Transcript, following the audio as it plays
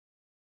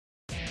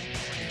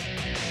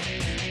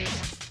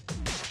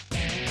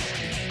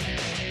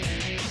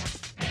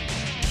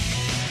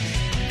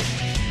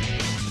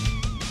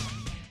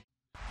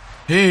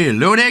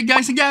Hello there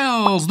guys and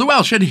gals, the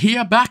Welshhead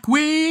here, back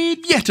with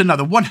yet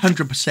another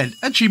 100%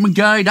 achievement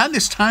guide, and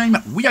this time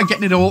we are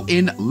getting it all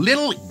in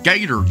Lil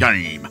Gator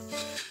game.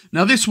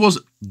 Now this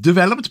was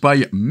developed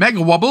by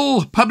Mega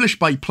Wobble, published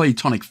by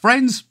Playtonic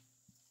Friends,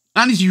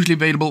 and is usually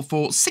available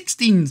for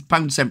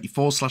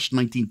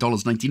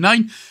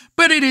 £16.74/$19.99,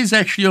 but it is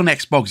actually on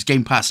Xbox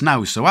Game Pass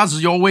now, so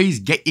as always,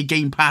 get your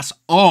Game Pass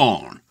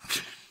on.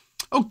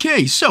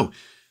 Okay, so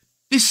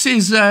this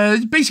is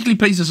basically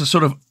plays as a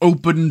sort of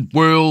open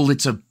world.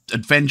 It's an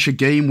adventure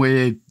game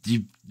where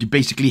you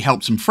basically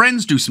help some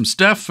friends do some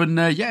stuff, and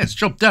yeah, it's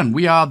job done.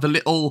 We are the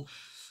little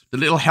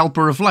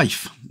helper of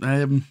life.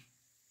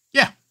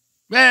 Yeah.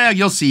 Well,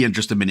 you'll see in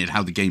just a minute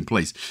how the game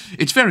plays.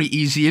 It's very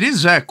easy. It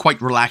is quite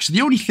relaxed.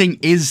 The only thing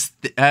is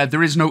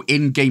there is no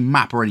in-game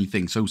map or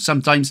anything, so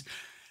sometimes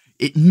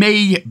it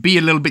may be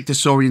a little bit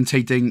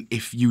disorientating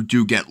if you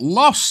do get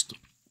lost,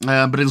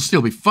 but it'll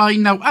still be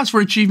fine. Now, as for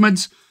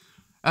achievements,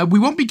 we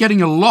won't be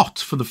getting a lot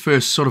for the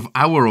first sort of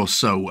hour or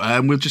so.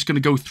 We're just going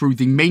to go through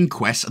the main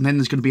quest, and then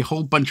there's going to be a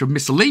whole bunch of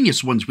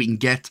miscellaneous ones we can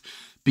get,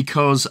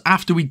 because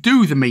after we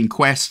do the main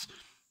quest,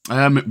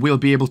 we'll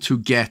be able to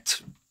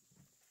get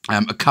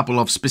a couple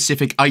of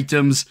specific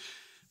items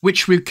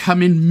which will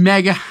come in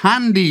mega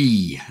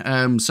handy,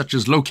 such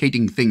as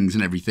locating things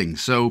and everything.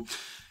 So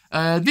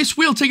this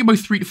will take about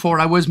 3 to 4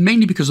 hours,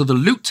 mainly because of the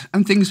loot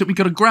and things that we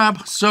got to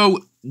grab.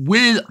 So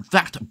with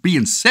that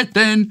being said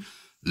then,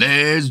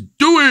 let's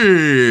do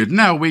it!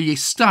 Now we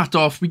start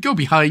off, we go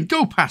behind,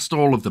 go past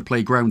all of the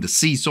playground, the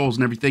seesaws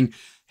and everything,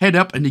 head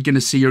up and you're going to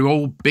see your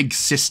old big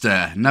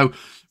sister. Now,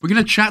 we're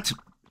going to chat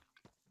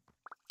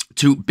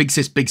to Big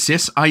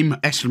Sis. I'm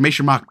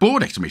exclamation mark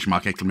board, exclamation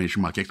mark,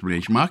 exclamation mark,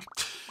 exclamation mark.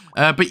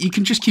 But you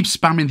can just keep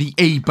spamming the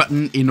A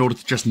button in order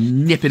to just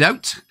nip it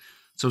out.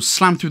 So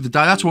slam through the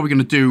dialogue. That's what we're going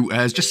to do,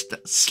 is just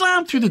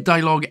slam through the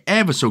dialogue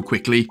ever so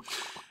quickly.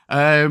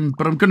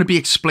 But I'm going to be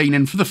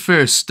explaining for the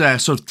first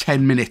sort of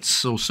 10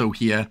 minutes or so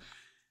here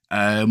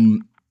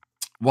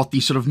what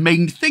the sort of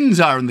main things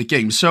are in the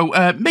game. So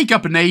make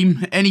up a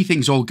name.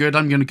 Anything's all good.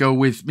 I'm going to go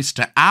with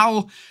Mr.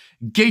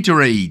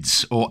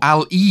 Gatoraids, or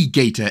E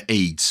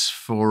Gatoraids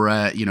for,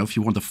 you know, if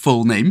you want a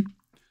full name.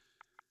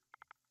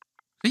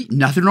 See,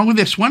 nothing wrong with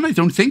this one, I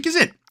don't think, is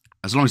it?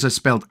 As long as I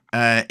spelled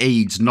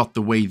AIDS not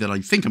the way that I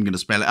think I'm going to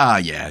spell it. Ah,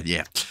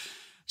 yeah.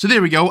 So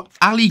there we go,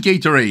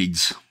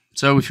 Alligatoraids.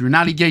 So if you're an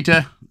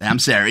alligator, I'm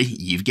sorry,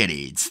 you've got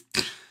AIDS.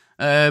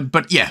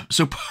 But yeah,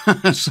 so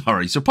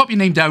sorry. So pop your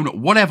name down,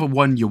 whatever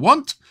one you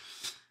want,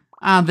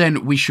 and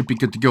then we should be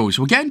good to go.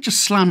 So again,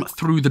 just slam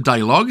through the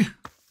dialogue.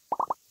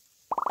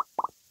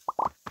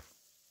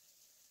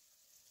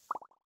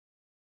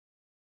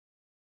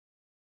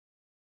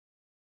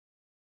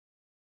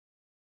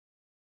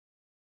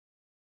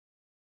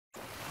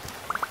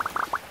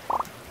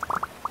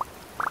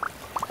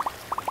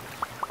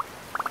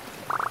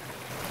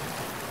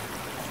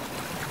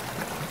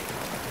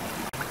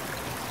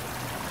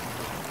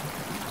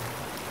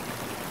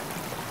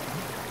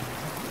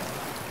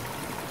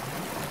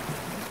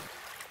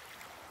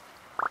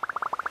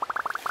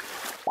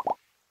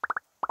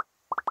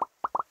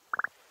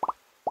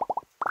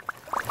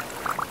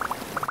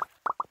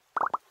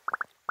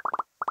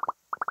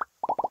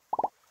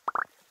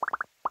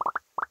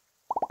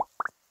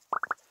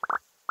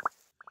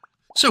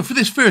 So for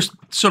this first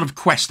sort of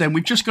quest then,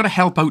 we've just got to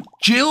help out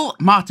Jill,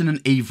 Martin and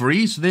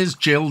Avery. So there's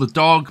Jill, the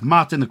dog,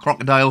 Martin, the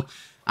crocodile,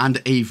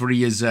 and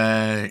Avery is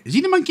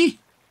he the monkey?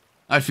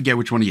 I forget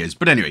which one he is,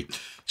 but anyway.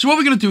 So what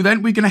we're going to do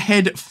then, we're going to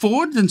head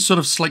forward and sort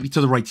of slightly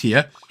to the right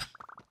here,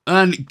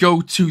 and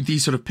go to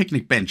these sort of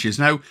picnic benches.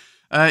 Now,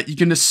 you're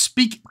going to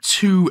speak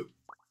to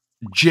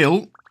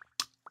Jill,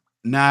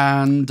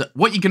 and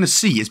what you're going to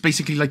see is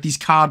basically like these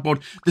cardboard,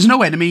 there's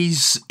no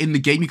enemies in the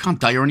game, you can't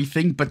die or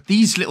anything, but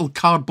these little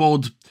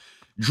cardboard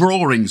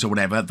drawings or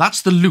whatever,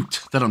 that's the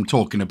loot that I'm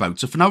talking about.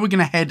 So for now, we're going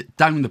to head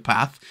down the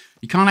path.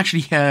 You can't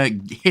actually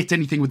hit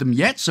anything with them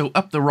yet, so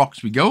up the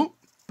rocks we go.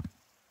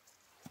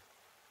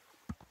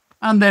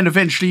 And then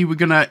eventually we're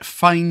going to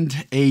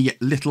find a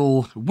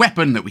little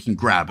weapon that we can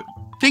grab.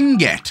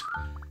 Thinget,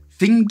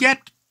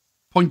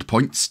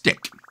 point,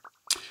 stick.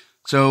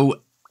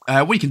 So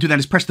what you can do then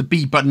is press the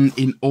B button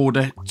in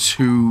order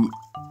to,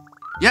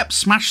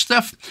 smash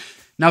stuff.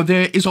 Now,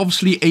 there is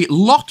obviously a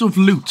lot of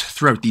loot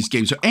throughout these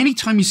games, so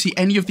anytime you see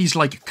any of these,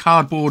 like,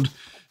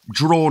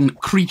 cardboard-drawn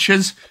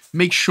creatures,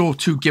 make sure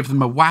to give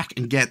them a whack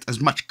and get as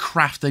much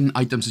crafting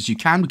items as you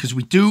can, because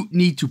we do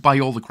need to buy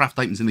all the craft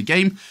items in the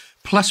game,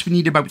 plus we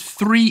need about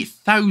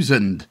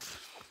 3,000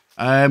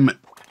 right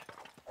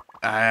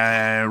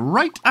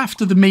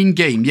after the main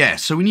game,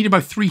 so we need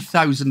about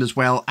 3,000 as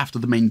well after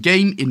the main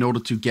game in order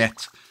to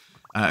get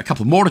a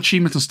couple more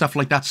achievements and stuff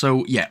like that,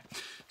 so, yeah.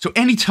 So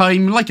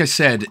anytime, like I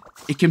said,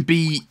 it can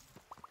be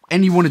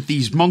any one of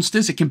these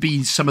monsters. It can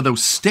be some of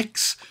those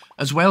sticks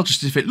as well.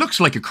 Just if it looks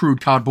like a crude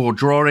cardboard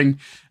drawing,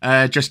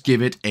 just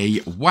give it a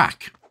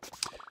whack.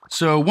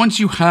 So once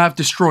you have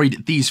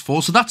destroyed these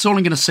 4, so that's all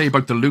I'm going to say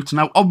about the loot.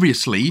 Now,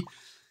 obviously,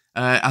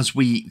 as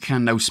we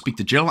can now speak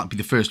to Jill, that'll be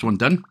the first one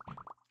done.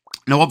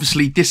 Now,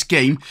 obviously, this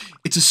game,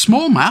 it's a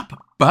small map,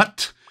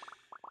 but,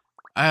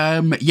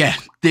 yeah,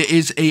 there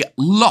is a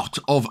lot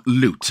of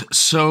loot.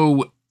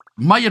 So,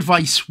 my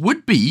advice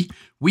would be,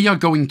 we are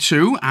going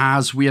to,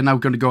 as we are now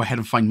going to go ahead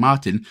and find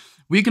Martin,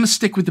 we're going to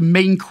stick with the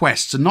main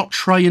quests and not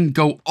try and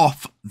go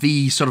off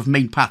the sort of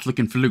main path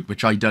looking for loot,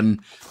 which I've done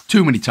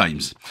too many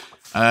times.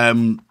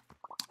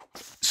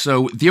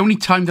 So, the only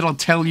time that I'll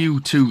tell you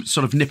to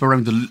sort of nip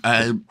around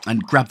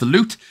and grab the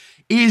loot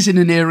is in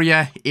an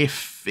area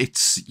if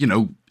it's, you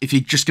know, if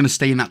you're just going to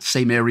stay in that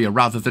same area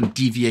rather than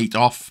deviate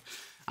off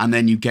and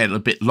then you get a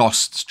bit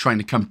lost trying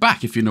to come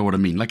back, if you know what I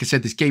mean. Like I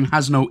said, this game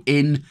has no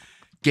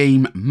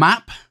in-game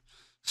map.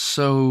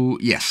 So,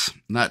 yes,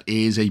 that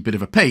is a bit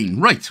of a pain.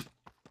 Right.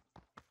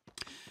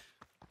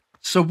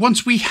 So,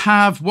 once we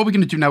have, what we're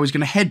going to do now is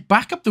going to head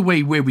back up the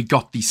way where we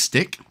got the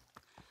stick.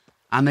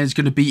 And there's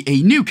going to be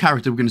a new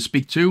character we're going to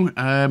speak to.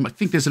 I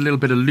think there's a little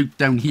bit of loot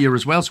down here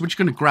as well. So, we're just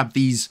going to grab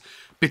these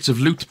bits of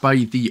loot by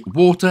the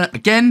water.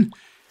 Again,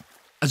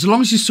 as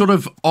long as you're sort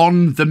of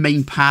on the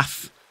main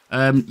path,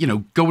 you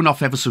know, going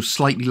off ever so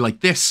slightly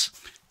like this,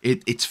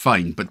 it's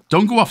fine. But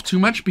don't go off too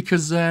much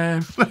because,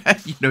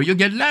 you know, you'll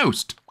get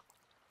lost.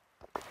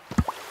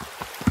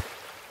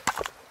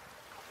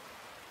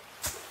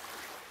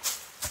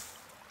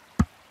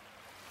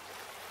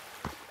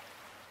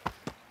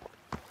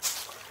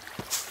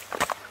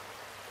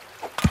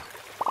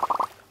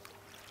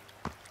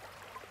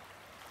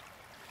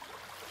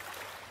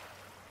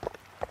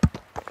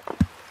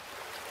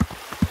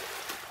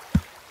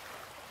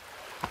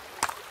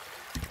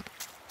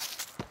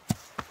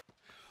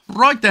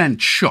 Right then,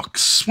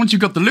 chucks. Once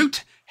you've got the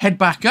loot, head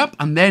back up,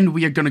 and then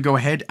we are going to go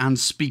ahead and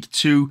speak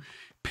to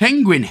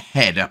Penguin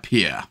Head up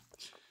here.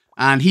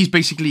 And he's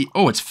basically...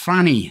 Oh, it's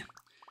Franny.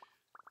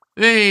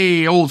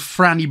 Hey, old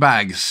Franny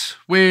bags.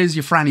 Where's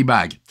your Franny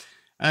bag?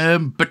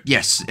 But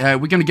yes,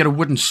 we're going to get a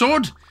wooden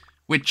sword,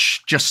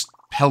 which just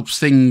helps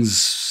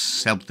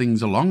things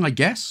along, I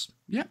guess.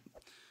 Yeah.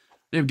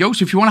 There we go.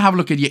 So if you want to have a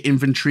look at your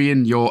inventory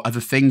and your other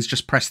things,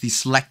 just press the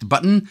select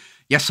button.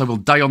 Yes, I will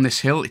die on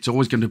this hill. It's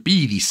always going to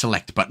be the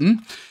select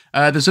button.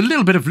 There's a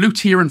little bit of loot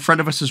here in front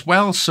of us as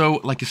well.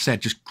 So, like I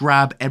said, just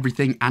grab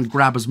everything and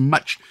grab as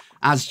much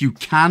as you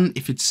can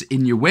if it's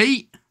in your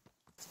way.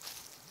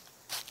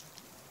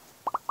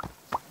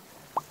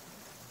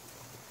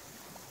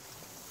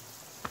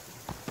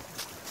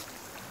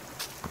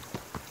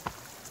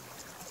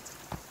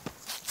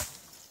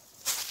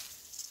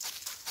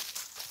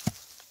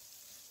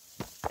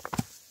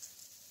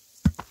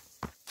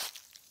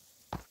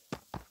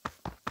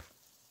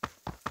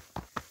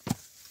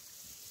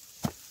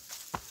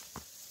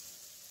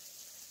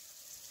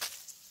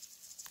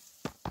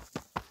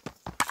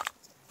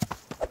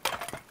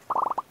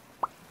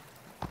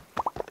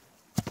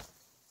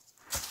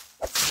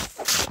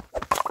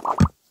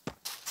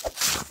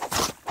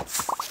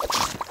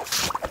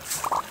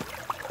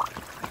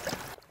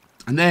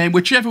 And then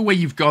whichever way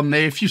you've gone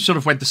there, if you sort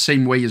of went the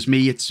same way as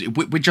me,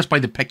 we're just by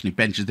the picnic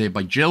benches there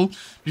by Jill.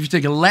 If you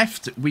take a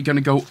left, we're going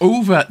to go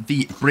over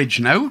the bridge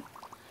now.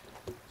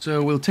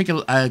 So we'll take a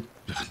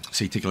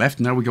left.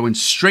 Now we're going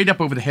straight up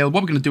over the hill.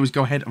 What we're going to do is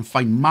go ahead and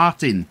find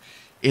Martin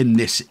in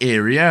this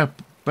area.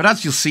 But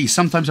as you'll see,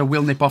 sometimes I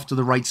will nip off to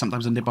the right,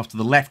 sometimes I nip off to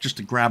the left just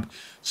to grab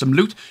some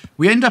loot.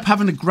 We end up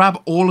having to grab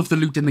all of the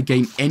loot in the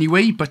game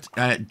anyway, but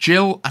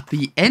Jill, at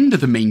the end of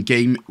the main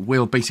game,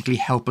 will basically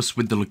help us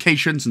with the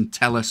locations and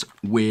tell us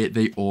where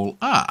they all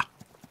are.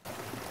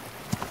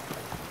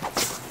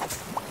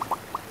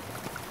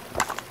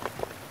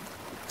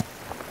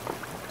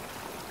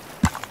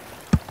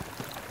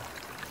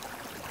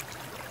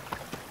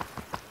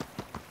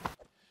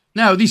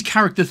 Now, these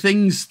character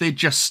things, they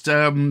just,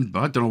 I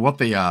don't know what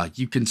they are.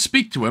 You can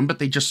speak to them, but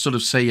they just sort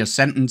of say a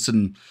sentence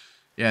and,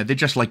 yeah, they're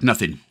just like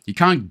nothing. You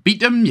can't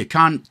beat them, you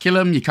can't kill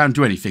them, you can't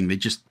do anything. They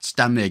just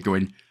stand there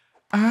going,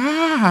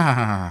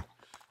 ah,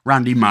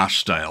 Randy Marsh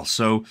style.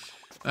 So,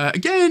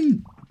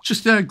 again,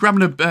 just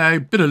grabbing a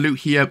bit of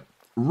loot here,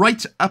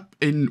 right up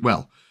in,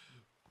 well,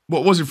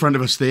 what was in front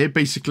of us there,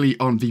 basically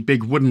on the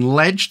big wooden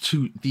ledge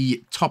to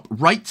the top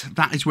right.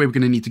 That is where we're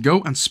going to need to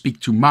go and speak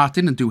to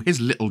Martin and do his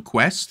little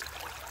quest.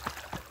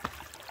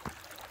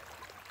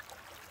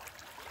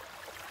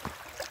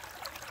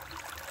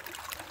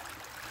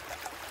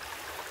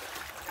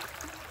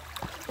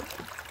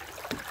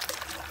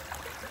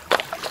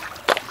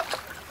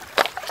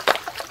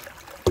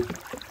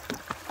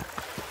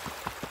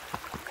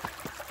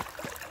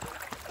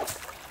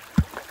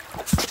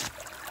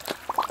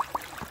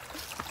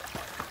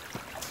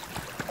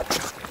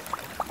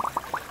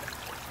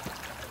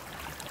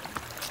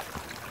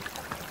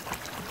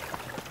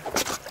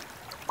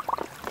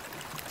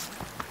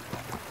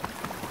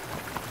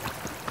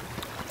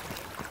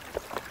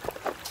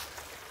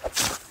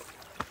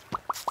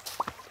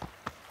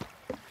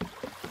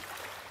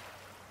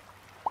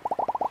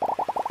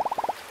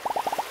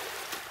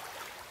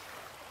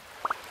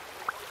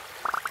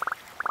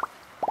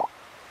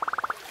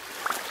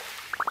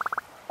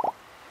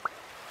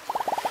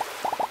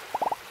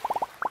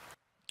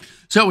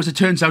 So, as it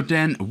turns out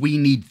then, we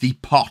need the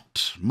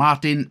pot.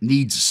 Martin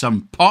needs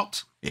some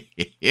pot.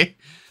 He's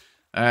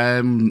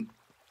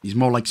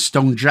more like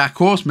Stone Jack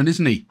Horseman,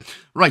 isn't he?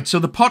 Right, so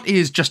the pot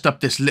is just up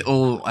this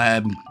little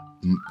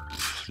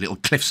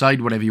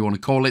cliffside, whatever you want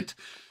to call it.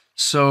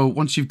 So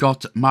once you've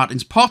got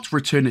Martin's pot,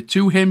 return it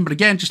to him. But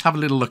again, just have a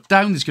little look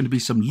down. There's going to be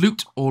some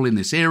loot all in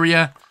this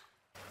area.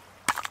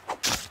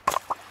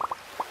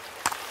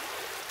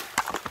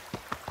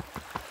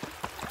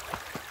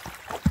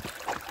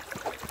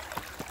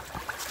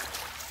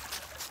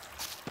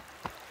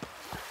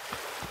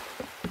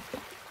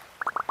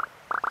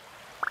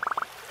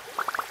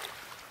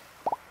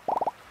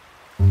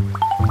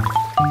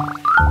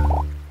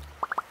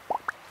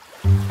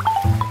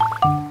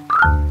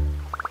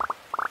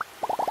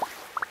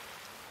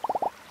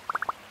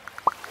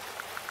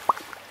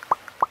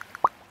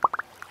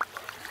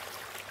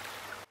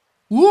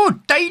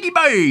 Ooh, Daily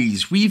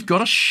Boys! We've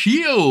got a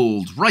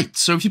shield! Right,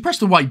 so if you press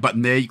the Y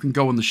button there, you can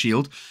go on the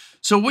shield.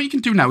 So what you can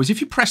do now is if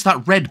you press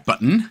that red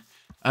button,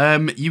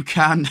 you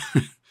can...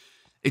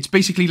 it's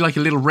basically like a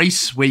little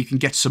race where you can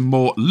get some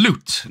more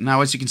loot.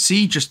 Now, as you can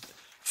see, just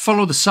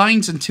follow the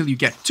signs until you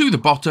get to the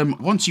bottom.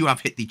 Once you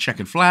have hit the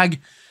checkered flag,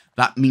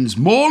 that means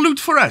more loot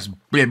for us,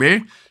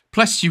 baby.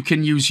 Plus, you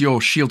can use your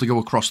shield to go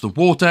across the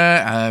water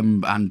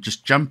and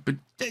just jump.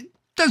 It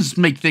does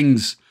make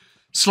things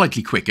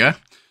slightly quicker.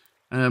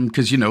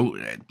 Because, you know,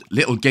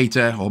 Lil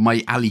Gator, or my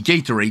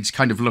Alligatoraids,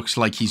 kind of looks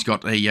like he's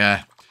got a,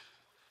 I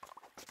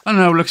don't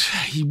know,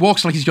 he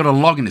walks like he's got a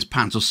log in his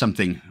pants or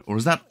something. Or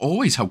is that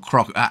always how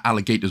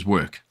alligators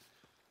work?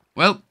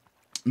 Well,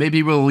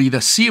 maybe we'll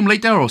either see him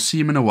later or see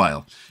him in a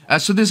while.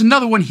 So there's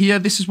another one here.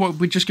 This is what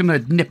we're just going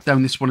to nip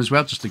down this one as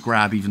well, just to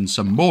grab even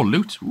some more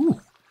loot. Ooh,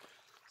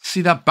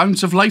 see that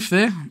bounce of life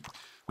there?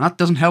 That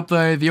doesn't help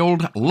the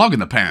old log in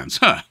the pants,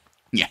 huh?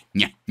 Yeah.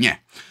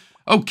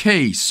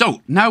 Okay,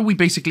 so now we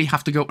basically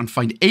have to go and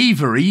find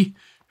Avery,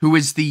 who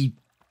is the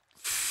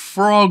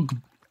frog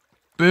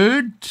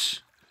bird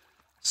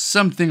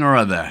something or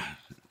other.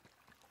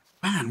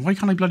 Man, why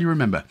can't I bloody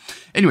remember?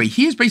 Anyway,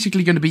 he is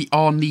basically going to be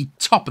on the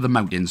top of the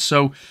mountain.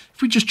 So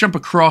if we just jump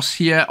across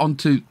here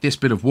onto this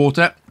bit of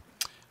water.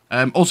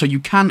 Also,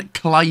 you can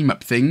climb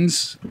up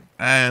things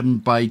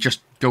by just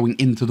going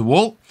into the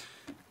wall.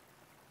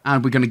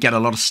 And we're going to get a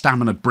lot of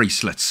stamina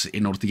bracelets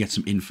in order to get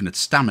some infinite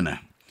stamina.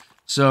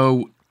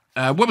 So...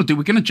 what we'll do,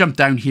 we're going to jump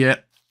down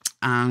here,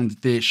 and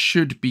there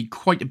should be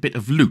quite a bit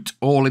of loot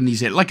all in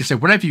these areas. Like I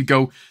said, wherever you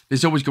go,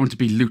 there's always going to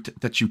be loot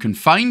that you can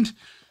find.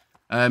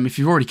 If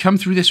you've already come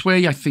through this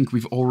way, I think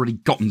we've already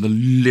gotten the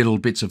little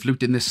bits of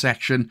loot in this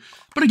section.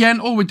 But again,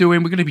 all we're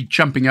doing, we're going to be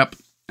jumping up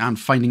and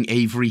finding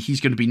Avery.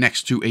 He's going to be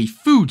next to a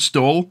food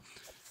stall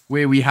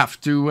where we have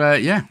to,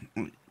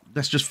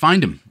 let's just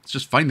find him. Let's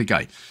just find the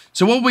guy.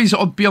 So always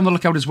be on the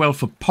lookout as well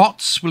for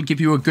pots. Will give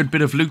you a good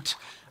bit of loot.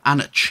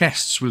 And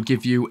chests will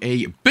give you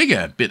a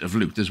bigger bit of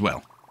loot as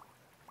well.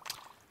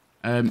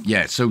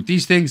 Yeah, so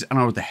these things, I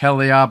don't know what the hell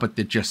they are, but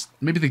they're just...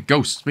 maybe they're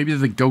ghosts. Maybe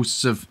they're the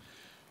ghosts of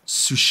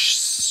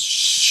Tsushima.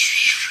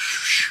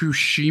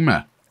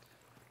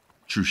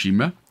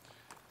 Tsushima?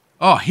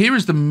 Oh, here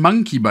is the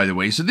monkey, by the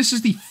way. So this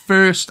is the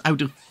first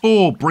out of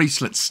 4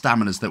 bracelet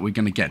staminas that we're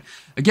going to get.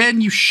 Again,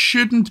 you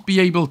shouldn't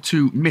be able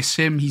to miss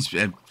him. He's,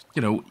 you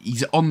know,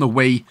 he's on the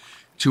way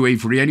to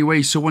Avery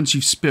anyway. So once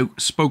you've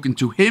spoken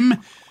to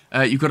him...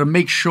 you've got to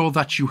make sure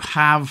that you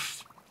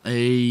have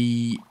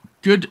a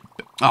good...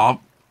 oh,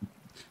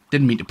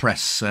 didn't mean to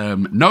press...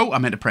 no, I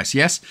meant to press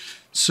yes.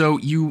 So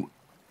you...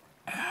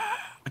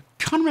 I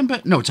can't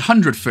remember... no, it's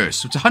 100 first.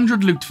 So it's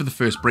 100 loot for the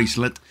first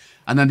bracelet.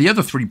 And then the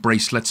other 3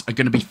 bracelets are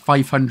going to be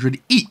 500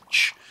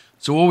 each.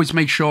 So always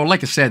make sure,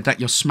 like I said,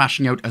 that you're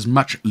smashing out as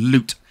much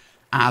loot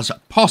as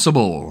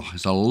possible.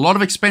 There's a lot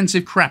of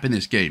expensive crap in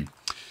this game.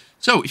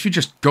 So if you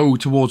just go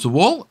towards the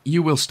wall,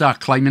 you will start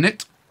climbing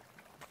it.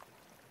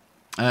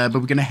 But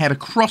we're going to head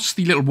across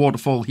the little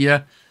waterfall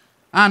here.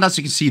 And as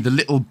you can see, the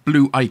little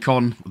blue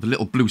icon, the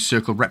little blue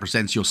circle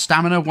represents your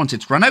stamina. Once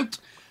it's run out,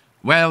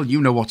 well,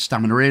 you know what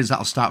stamina is.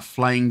 That'll start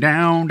flying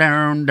down,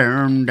 down,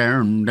 down,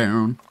 down,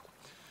 down.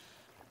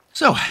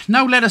 So,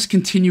 now let us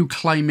continue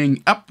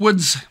climbing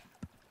upwards.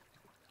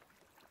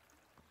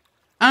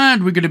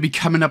 And we're going to be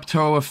coming up to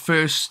our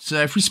first,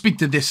 if we speak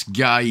to this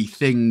guy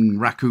thing,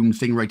 raccoon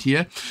thing right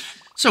here.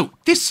 So,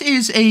 this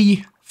is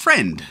a...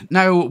 friend.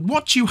 Now,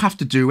 what you have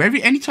to do,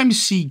 anytime you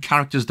see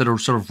characters that are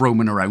sort of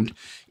roaming around,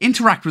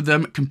 interact with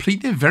them,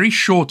 complete their very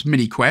short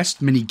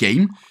mini-quest,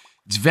 mini-game.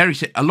 It's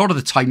a lot of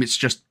the time, it's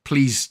just,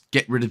 please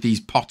get rid of these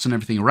pots and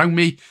everything around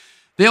me.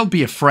 They'll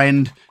be a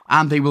friend,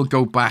 and they will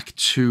go back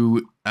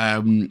to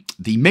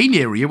the main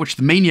area, which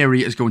the main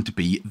area is going to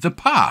be the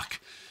park.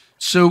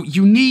 So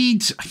you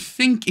need, I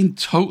think, in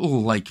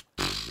total, like,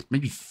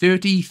 maybe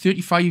 30,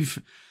 35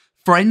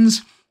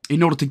 friends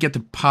in order to get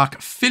the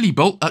park fully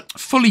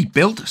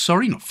built,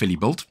 sorry, not fully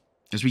built,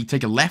 as we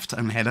take a left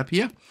and head up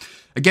here.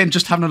 Again,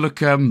 just having a look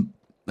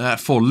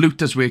for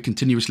loot as we're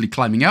continuously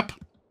climbing up.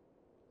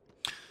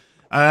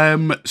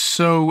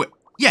 So,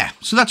 yeah,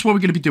 so that's what we're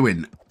going to be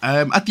doing.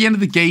 At the end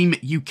of the game,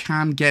 you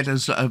can get,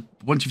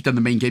 once you've done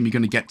the main game, you're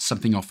going to get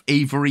something off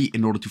Avery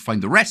in order to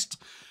find the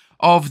rest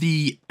of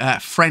the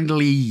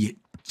friendly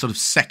sort of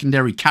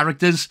secondary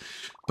characters.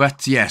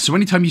 But yeah, so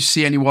anytime you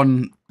see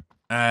anyone,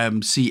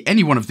 see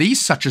any one of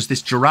these, such as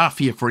this giraffe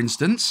here, for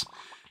instance,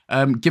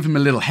 give them a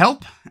little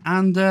help,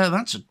 and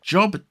that's a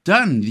job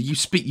done.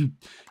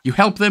 You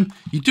help them,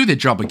 you do their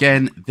job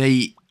again,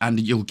 and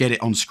you'll get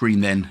it on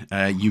screen then.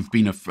 You've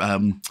been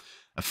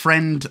a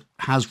friend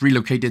has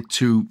relocated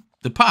to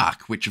the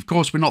park, which of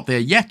course we're not there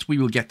yet. We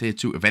will get there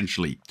too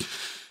eventually.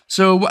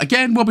 So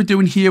again, what we're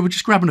doing here, we're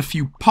just grabbing a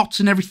few pots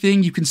and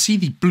everything. You can see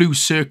the blue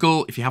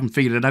circle. If you haven't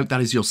figured it out,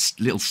 that is your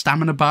little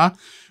stamina bar.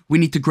 We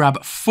need to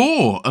grab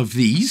 4 of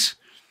these.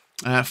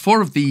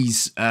 4 of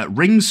these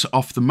rings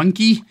off the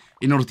monkey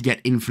in order to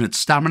get infinite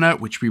stamina,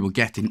 which we will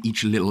get in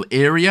each little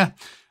area.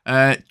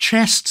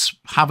 Chests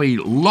have a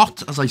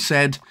lot, as I've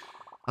said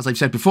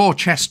before,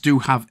 chests do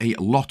have a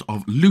lot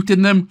of loot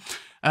in them.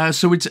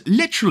 So it's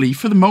literally,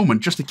 for the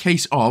moment, just a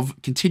case of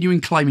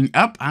continuing climbing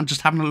up and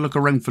just having a look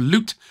around for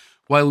loot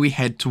while we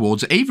head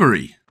towards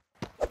Avery.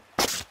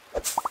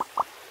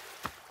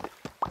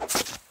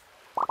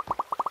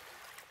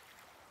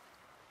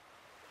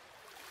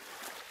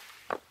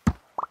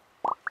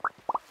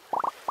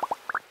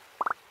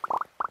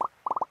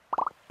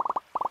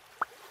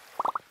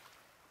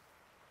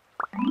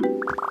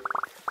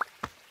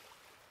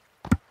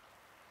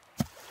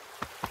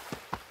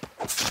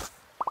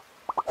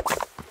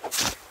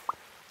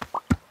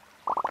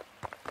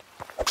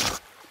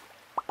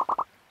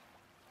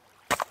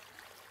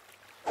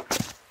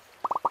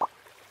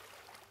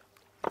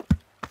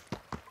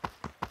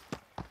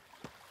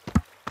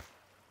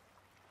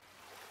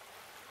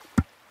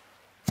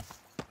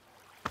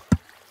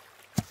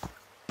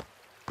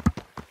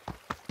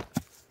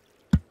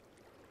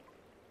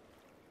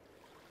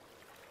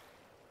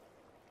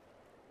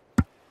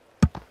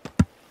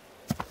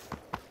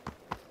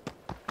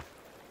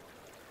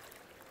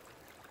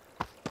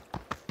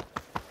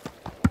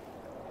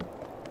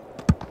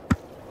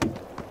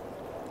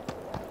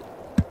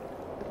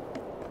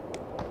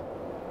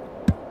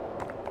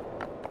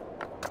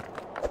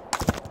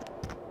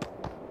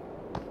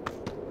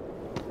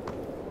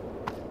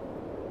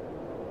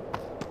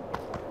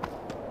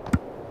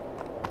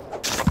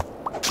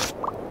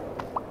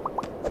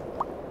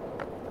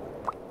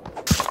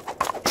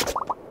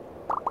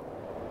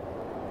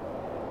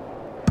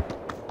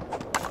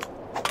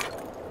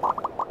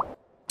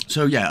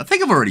 So yeah, I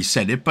think I've already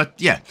said it, but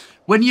yeah,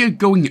 when you're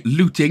going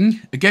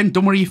looting, again,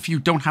 don't worry if you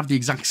don't have the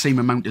exact same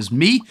amount as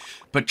me,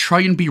 but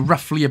try and be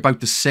roughly about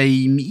the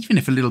same, even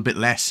if a little bit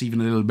less, even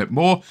a little bit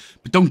more,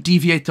 but don't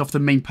deviate off the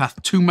main path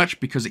too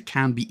much because it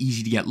can be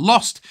easy to get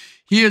lost.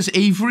 Here's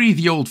Avery,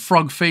 the old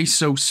frog face,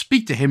 so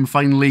speak to him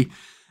finally,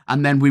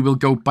 and then we will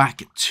go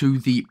back to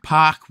the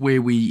park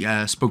where we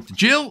spoke to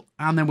Jill,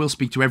 and then we'll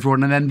speak to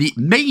everyone, and then the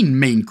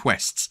main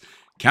quests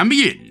can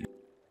begin.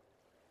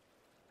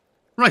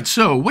 Right,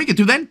 so what you can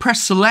do then,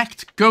 press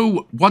select,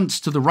 go once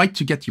to the right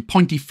to get your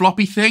pointy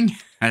floppy thing.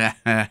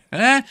 Not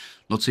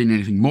seeing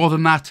anything more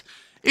than that.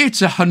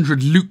 It's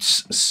 100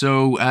 loots,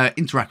 so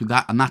interact with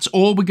that, and that's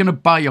all we're going to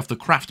buy off the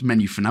craft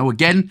menu for now.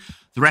 Again,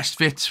 the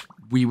rest of it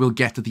we will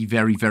get at the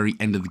very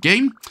end of the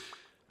game.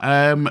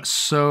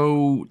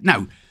 So,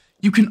 now,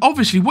 you can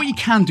obviously, what you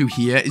can do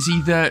here is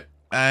either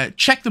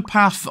check the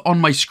path on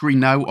my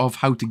screen now of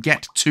how to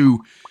get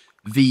to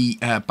the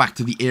back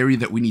to the area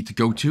that we need to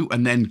go to,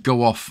 and then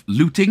go off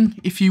looting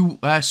if you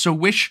so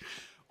wish,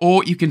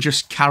 or you can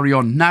just carry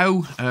on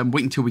now,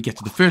 wait until we get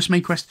to the first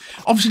main quest.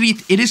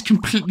 Obviously it is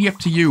completely up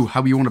to you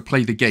how you want to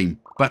play the game,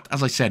 but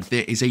as I said,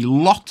 there is a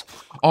lot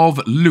of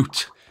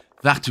loot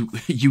that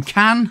you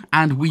can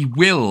and we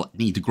will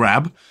need to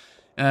grab.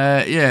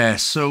 Yeah,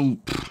 so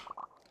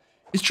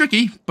it's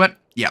tricky, but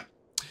yeah.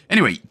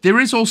 Anyway, there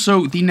is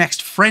also the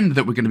next friend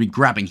that we're going to be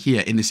grabbing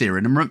here in this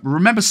area, and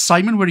remember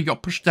Simon where he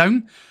got pushed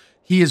down?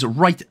 He is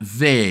right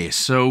there.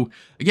 So,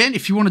 again,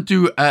 if you want to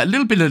do a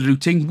little bit of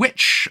looting,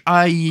 which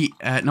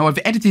now I've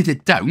edited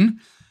it down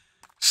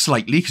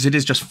slightly, because it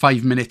is just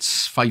 5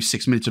 minutes,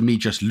 5-6 minutes of me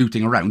just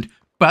looting around.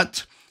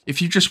 But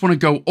if you just want to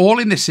go all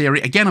in this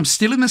area, again, I'm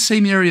still in the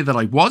same area that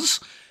I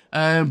was.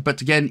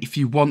 But again, if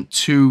you want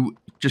to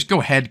just go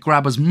ahead,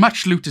 grab as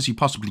much loot as you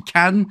possibly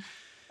can,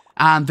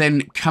 and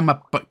then come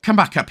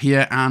back up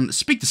here and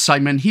speak to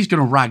Simon. He's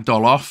going to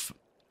ragdoll off.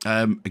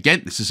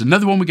 Again, this is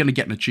another one we're going to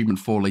get an achievement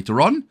for later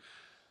on.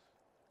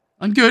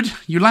 I'm good.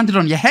 You landed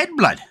on your head,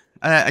 blood.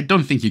 I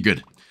don't think you're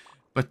good.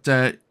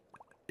 But,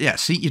 yeah,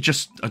 see, you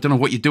just, I don't know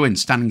what you're doing,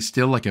 standing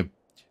still like a,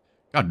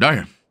 god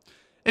damn.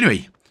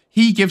 Anyway,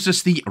 he gives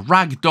us the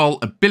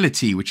ragdoll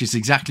ability, which is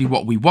exactly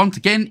what we want,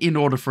 again, in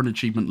order for an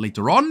achievement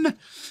later on.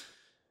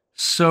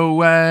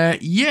 So,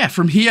 yeah,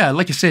 from here,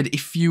 like I said,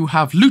 if you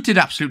have looted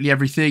absolutely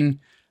everything,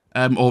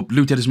 or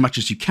looted as much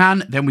as you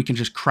can, then we can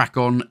just crack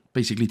on,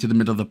 basically, to the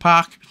middle of the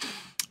park.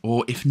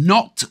 Or if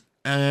not,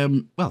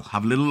 well,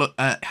 have a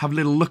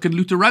little look and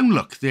loot around.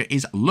 Look, there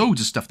is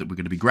loads of stuff that we're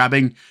going to be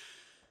grabbing,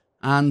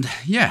 and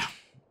yeah,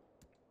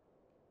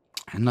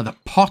 Another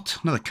pot,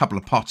 another couple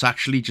of pots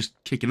actually, just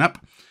kicking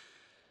up.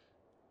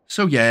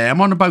 So yeah,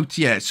 I'm on about,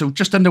 yeah, so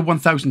just under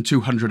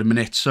 1,200 a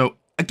minute. So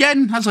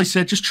again, as I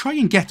said, just try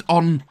and get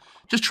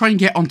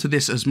onto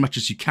this as much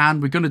as you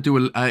can. We're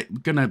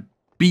gonna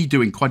be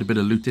doing quite a bit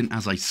of looting,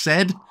 as I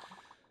said.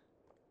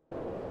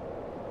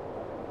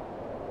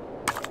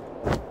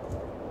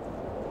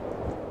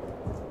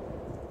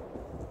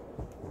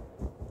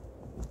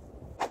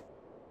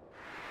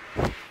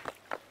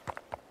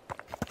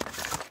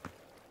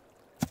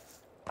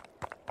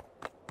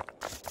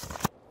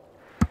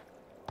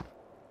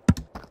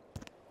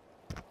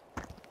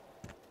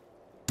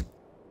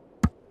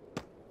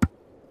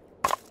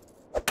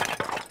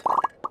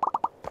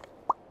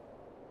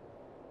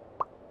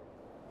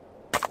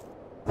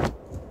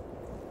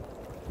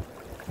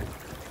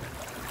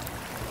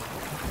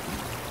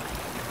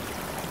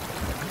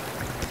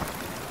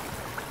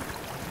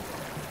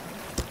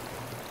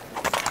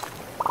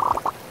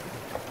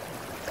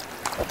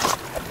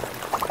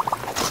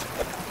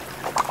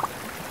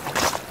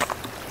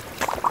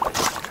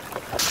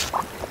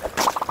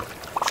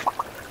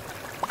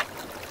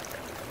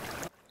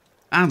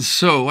 And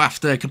so,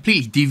 after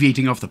completely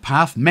deviating off the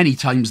path many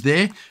times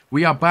there,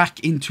 we are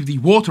back into the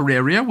water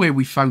area where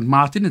we found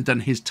Martin and done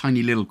his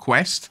tiny little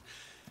quest.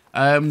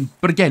 But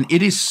again,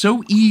 it is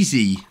so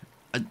easy,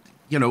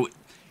 you know,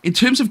 in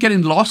terms of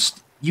getting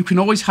lost, you can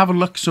always have a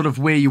look sort of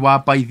where you are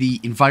by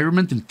the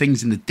environment and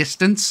things in the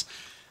distance.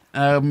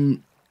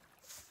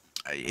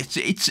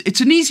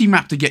 It's an easy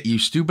map to get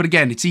used to, but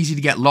again, it's easy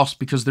to get lost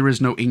because there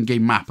is no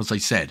in-game map, as I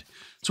said.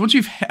 So once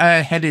you've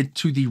headed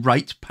to the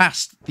right,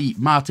 past the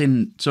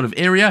Martin sort of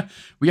area,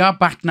 we are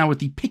back now at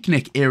the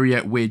picnic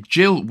area where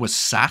Jill was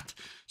sat.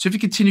 So if you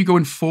continue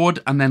going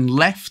forward and then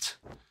left,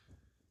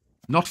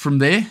 not from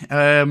there,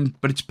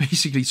 but it's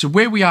basically, so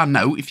where we are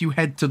now, if you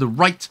head to the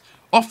right,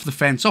 off the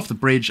fence, off the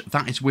bridge,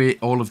 that is where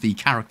all of the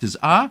characters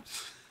are.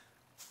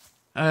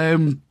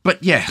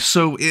 But yeah,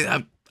 so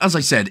as I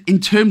said, in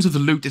terms of the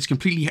loot, it's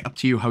completely up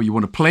to you how you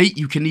want to play.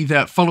 You can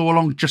either follow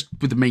along just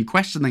with the main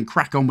quest and then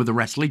crack on with the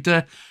rest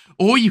later,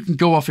 or you can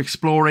go off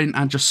exploring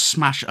and just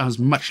smash as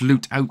much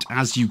loot out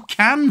as you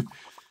can.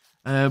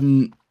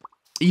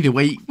 Either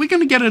way, we're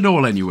going to get it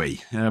all anyway.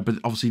 But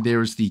obviously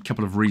there is the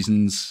couple of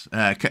reasons,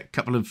 I don't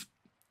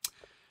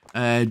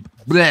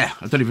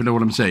even know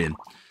what I'm saying.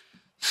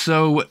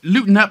 So,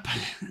 looting up,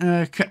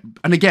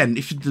 and again,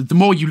 if the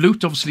more you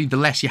loot, obviously, the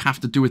less you have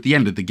to do at the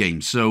end of the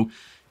game. So,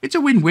 it's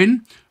a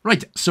win-win.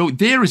 Right, so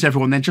there is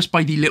everyone then, just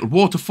by the little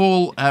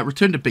waterfall.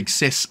 Return to Big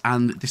Sis,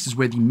 and this is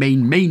where the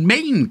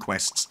main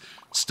quests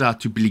start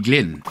to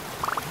begin.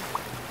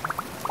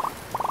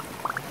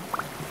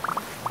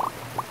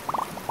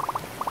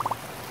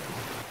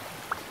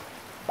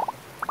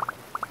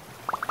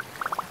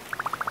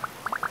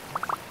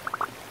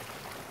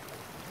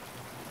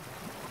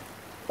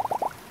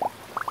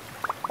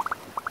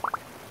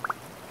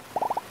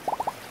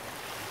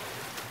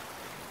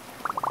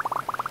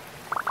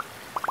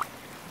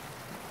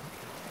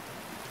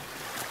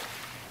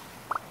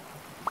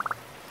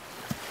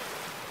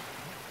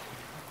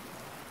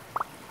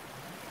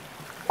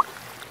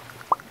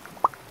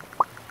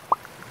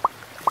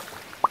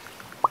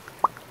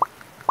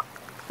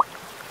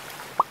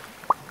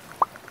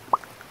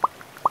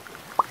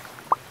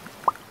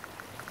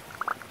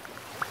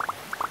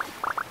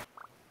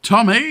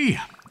 Tommy!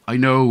 I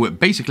know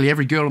basically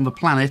every girl on the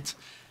planet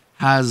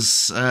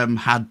has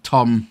had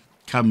Tom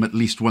come at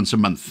least once a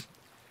month.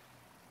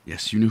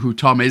 Yes, you know who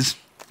Tom is.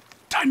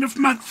 Time of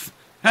month!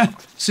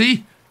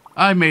 See?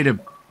 I made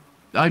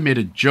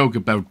a joke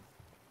about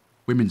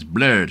women's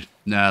blood.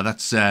 No,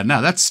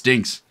 that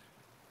stinks.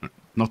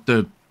 Not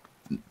the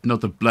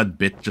blood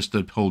bit, just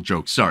the whole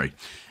joke. Sorry.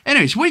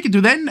 Anyway, so what you can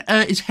do then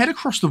is head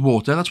across the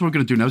water. That's what we're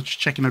going to do now. Just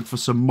checking out for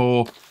some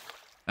more.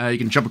 You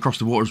can jump across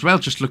the water as well,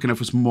 just looking out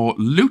for some more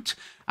loot.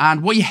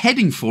 And what you're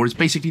heading for is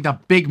basically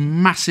that big,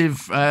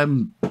 massive,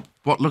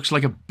 what looks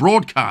like a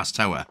broadcast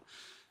tower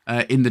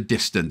in the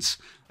distance.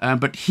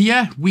 But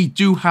here we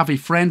do have a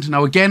friend.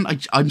 Now, again,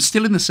 I'm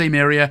still in the same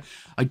area.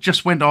 I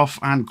just went off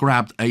and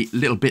grabbed a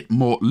little bit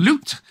more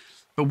loot.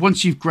 But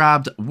once you've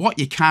grabbed what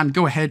you can,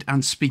 go ahead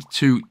and speak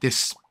to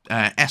this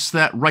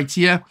Esther right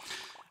here.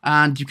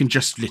 And you can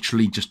just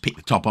literally just pick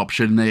the top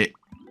option there.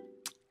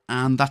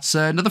 And that's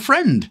another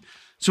friend.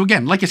 So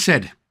again, like I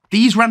said,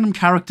 these random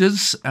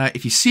characters,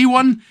 if you see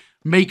one,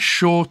 make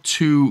sure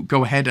to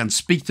go ahead and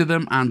speak to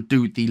them and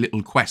do the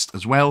little quest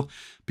as well,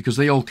 because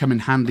they all come in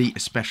handy,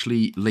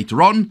 especially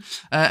later on.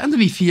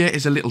 Underneath here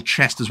is a little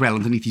chest as well,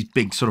 underneath these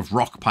big sort of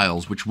rock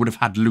piles, which would have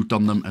had loot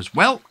on them as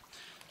well.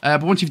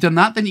 But once you've done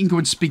that, then you can go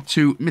and speak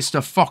to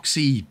Mr.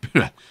 Foxy,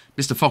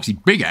 Mr. Foxy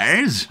Big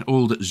Ass,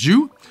 old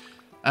Zoo.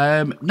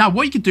 Now,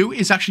 what you can do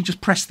is actually just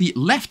press the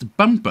left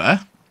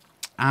bumper,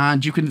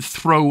 and you can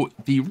throw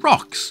the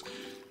rocks.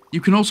 You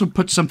can also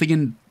put something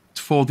in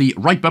for the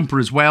right bumper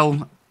as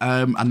well,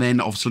 and then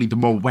obviously the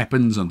more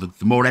weapons and the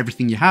more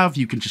everything you have,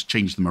 you can just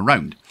change them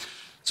around.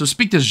 So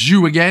speak to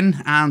Zhu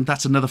again, and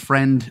that's another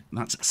friend.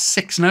 That's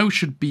 6 now,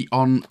 should be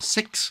on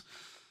 6.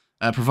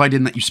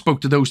 providing that you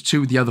spoke to those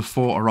two. The other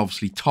four are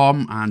obviously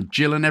Tom and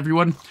Jill and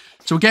everyone.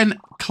 So again,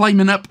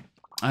 climbing up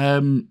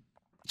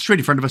straight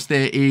in front of us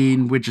there,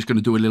 and we're just going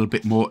to do a little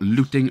bit more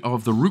looting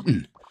of the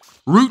rootin'.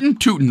 Rootin',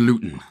 tootin',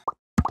 lootin'.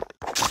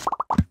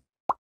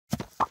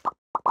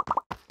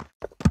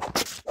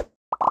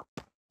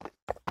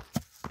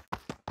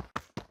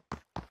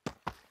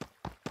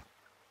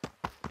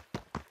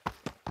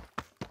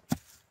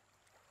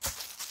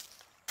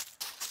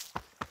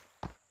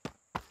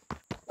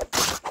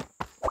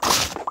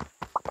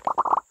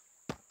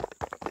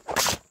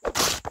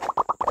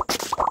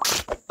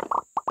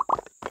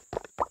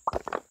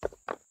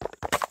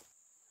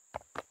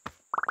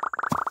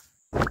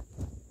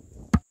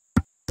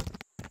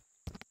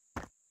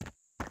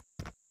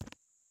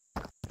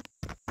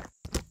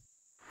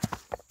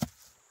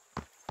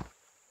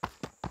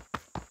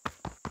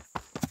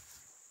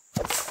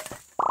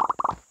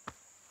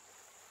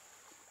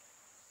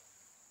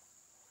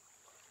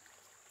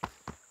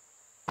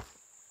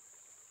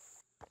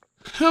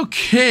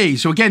 Okay,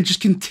 so again, just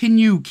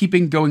continue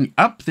keeping going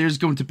up. There's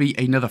going to be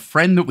another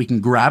friend that we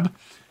can grab.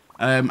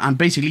 And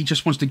basically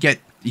just wants to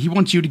he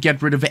wants you to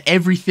get rid of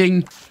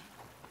everything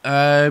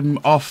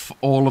off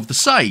all of the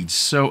sides.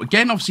 So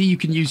again, obviously you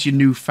can use your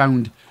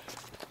newfound,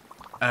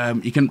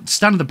 you can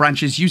stand on the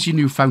branches, use your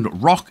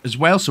newfound rock as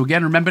well. So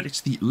again, remember, it's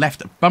the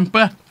left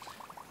bumper.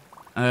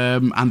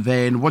 And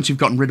then once you've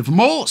gotten rid of them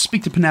all,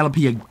 speak to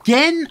Penelope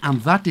again,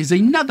 and that is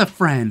another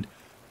friend.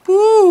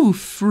 Ooh,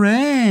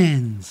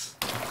 friends.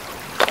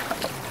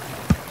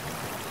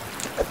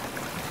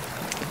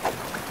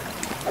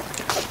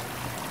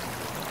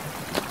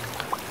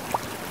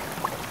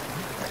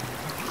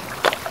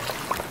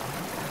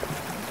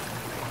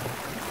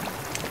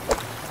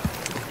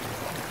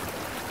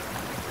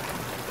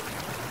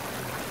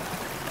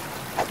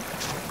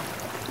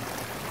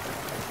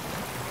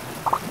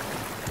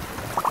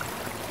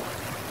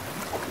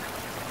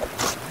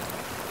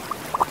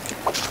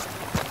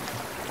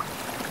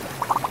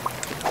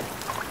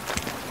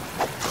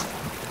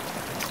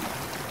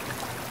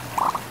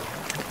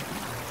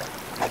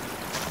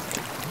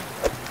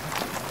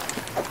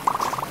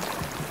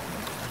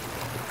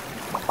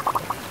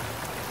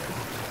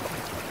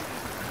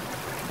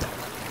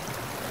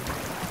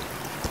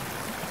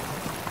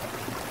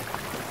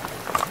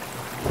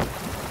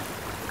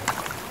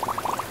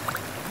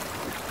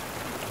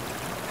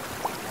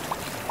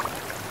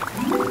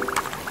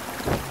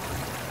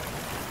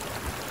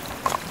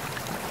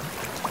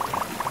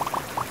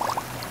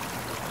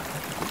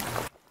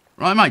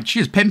 Right, mate.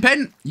 Cheers,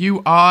 Pen.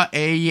 You are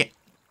a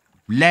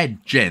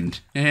legend.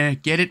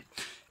 Get it?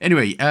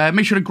 Anyway,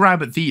 make sure to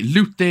grab the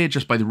loot there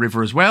just by the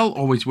river as well.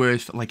 Always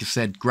worth, like I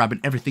said,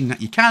 grabbing everything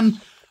that you can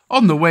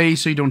on the way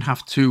so you don't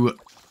have to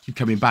keep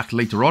coming back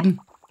later on.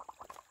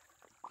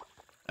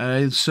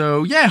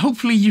 So, yeah,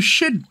 hopefully you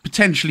should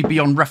potentially be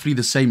on roughly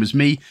the same as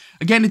me.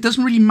 Again, it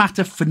doesn't really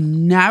matter for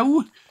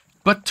now,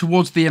 but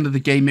towards the end of the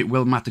game, it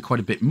will matter quite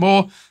a bit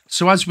more.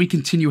 So as we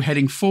continue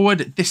heading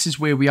forward, this is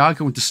where we are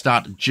going to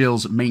start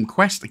Jill's main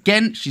quest.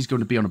 Again, she's going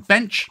to be on a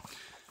bench.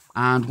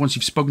 And once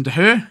you've spoken to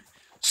her,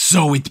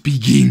 so it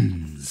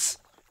begins.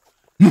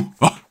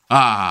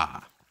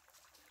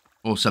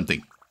 Or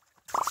something.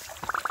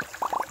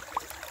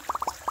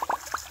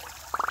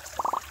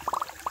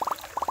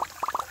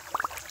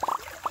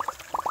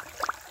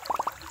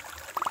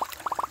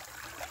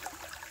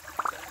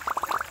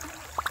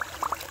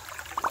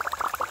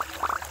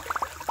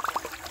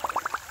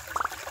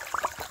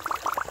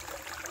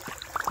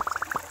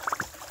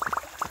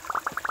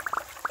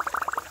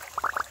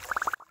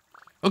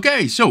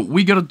 Okay, so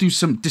we got to do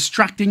some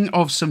distracting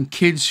of some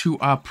kids who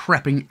are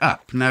prepping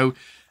up. Now,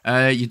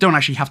 you don't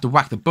actually have to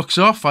whack the books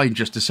off. I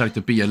just decided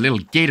to be a little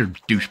gator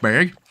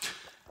douchebag.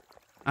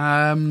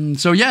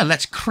 So yeah,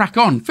 let's crack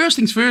on. First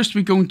things first,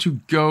 we're going to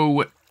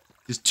go...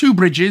 There's two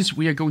bridges.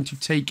 We are going to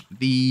take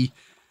the...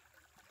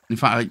 In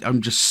fact,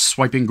 I'm just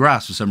swiping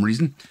grass for some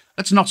reason.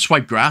 Let's not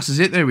swipe grass, is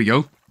it? There we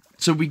go.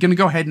 So we're going to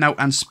go ahead now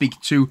and speak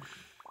to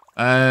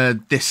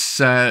this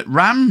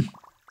ram.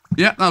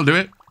 Yeah, that'll do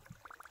it.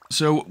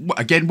 So,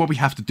 again, what we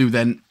have to do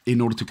then, in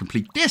order to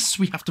complete this,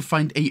 we have to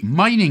find a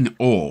mining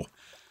ore,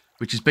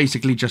 which is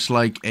basically just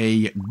like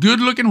a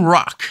good-looking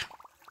rock.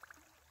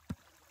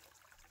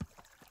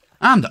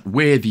 And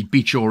where the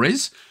beach ore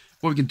is,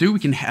 what we can do, we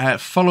can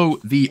follow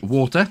the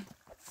water.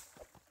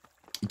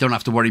 You don't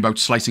have to worry about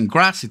slicing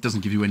grass. It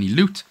doesn't give you any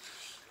loot.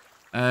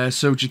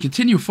 So, just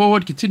continue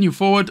forward, continue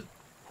forward.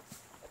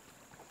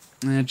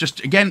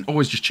 Just, again,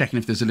 always just checking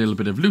if there's a little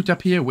bit of loot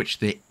up here, which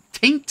there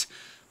ain't.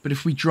 But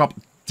if we drop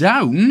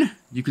down,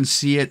 you can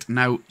see it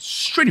now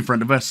straight in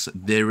front of us.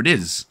 There it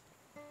is.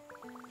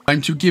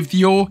 Time to give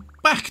the ore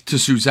back to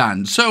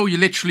Suzanne. So you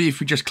literally, if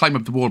we just climb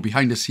up the wall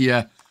behind us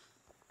here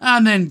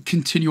and then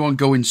continue on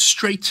going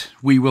straight,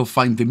 we will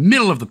find the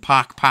middle of the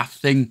park path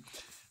thing.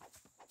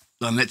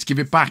 And let's give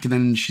it back, and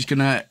then she's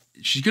gonna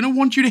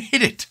want you to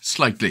hit it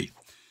slightly.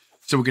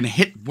 So we're gonna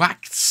hit,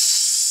 whack,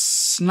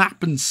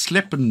 snap and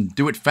slip and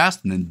do it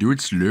fast and then do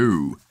it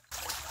slow.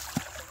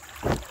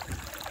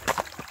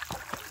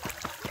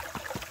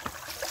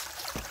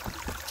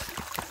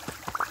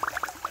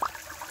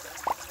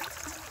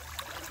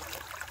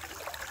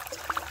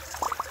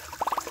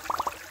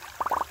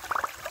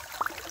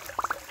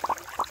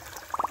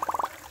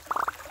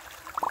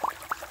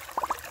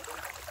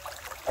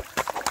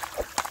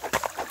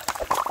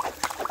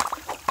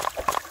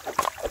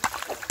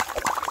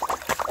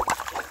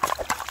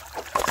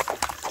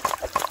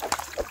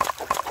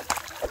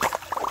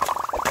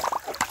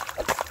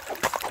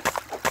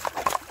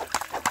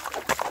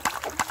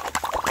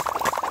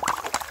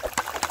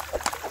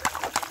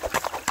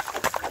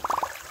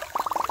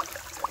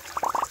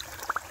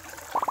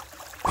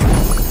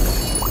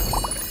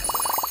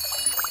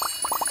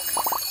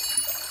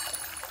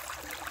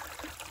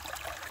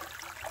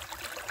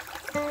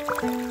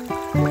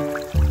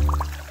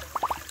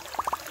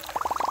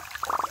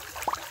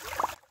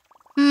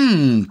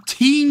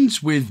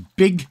 teens with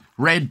big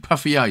red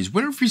puffy eyes.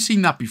 Where have you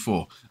seen that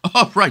before?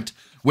 Oh, right.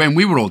 When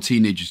we were all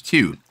teenagers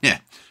too. Yeah.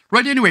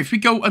 Right, anyway, if we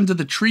go under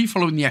the tree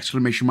following the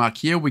exclamation mark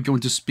here, we're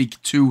going to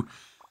speak to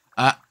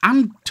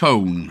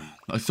Antone.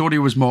 I thought he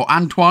was more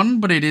Antoine,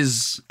 but it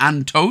is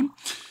Antone.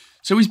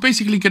 So he's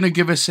basically going to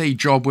give us a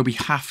job where we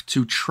have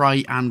to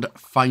try and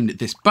find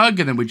this bug,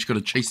 and then we're just going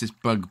to chase this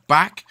bug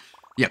back.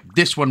 Yep,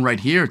 this one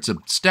right here, it's a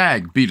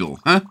stag beetle,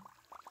 huh?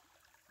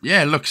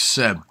 Yeah, it looks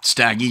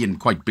staggy and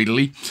quite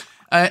beetly.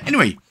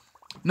 Anyway,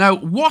 now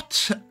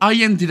what I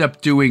ended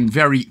up doing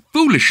very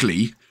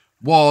foolishly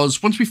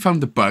was, once we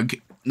found the bug,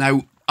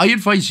 now I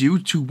advise you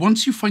to,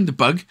 once you find the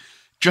bug,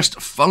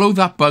 just follow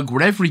that bug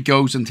wherever he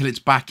goes until it's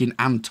back in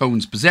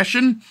Antone's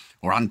possession,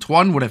 or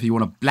Antoine, whatever you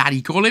want to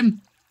bloody call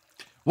him.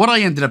 What I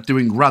ended up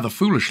doing rather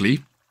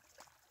foolishly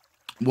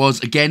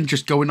was, again,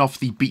 just going off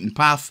the beaten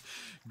path,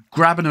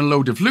 grabbing a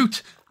load of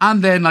loot,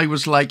 and then I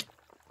was like,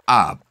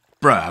 bruh,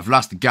 I've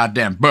lost the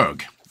goddamn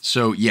bug.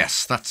 So,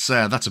 yes, that's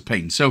a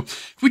pain. So,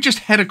 if we just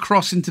head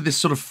across into this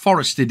sort of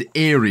forested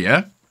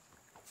area,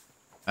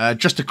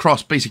 just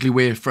across basically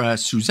where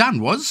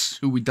Suzanne was,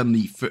 who we done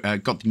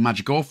got the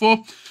magic ore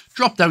for.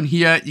 Drop down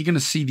here, you're going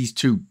to see these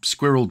two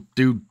squirrel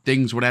dude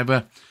things,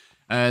 whatever.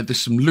 There's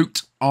some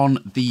loot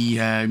on the...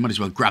 might as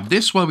well grab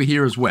this while we're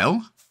here as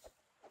well.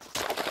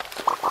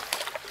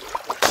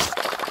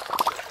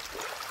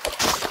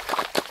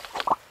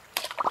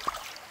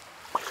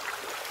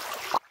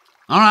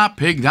 Alright,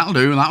 pig, that'll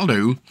do, that'll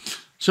do.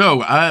 So,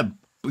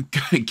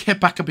 get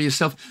back up to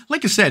yourself.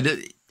 Like I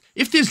said,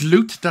 if there's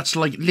loot that's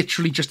like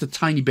literally just a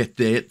tiny bit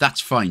there, that's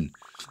fine.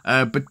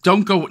 But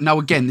don't go... Now,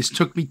 again, this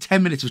took me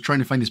 10 minutes of trying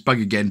to find this bug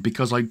again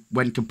because I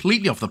went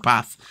completely off the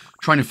path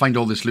trying to find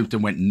all this loot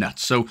and went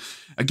nuts. So,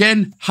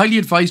 again, highly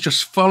advised,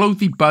 just follow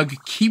the bug.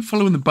 Keep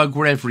following the bug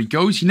wherever he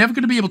goes. You're never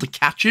going to be able to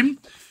catch him.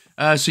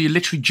 So you're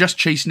literally just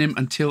chasing him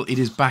until it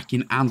is back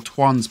in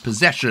Antoine's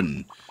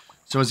possession.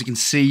 So, as you can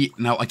see...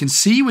 Now, I can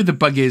see where the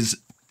bug is.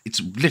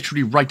 It's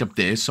literally right up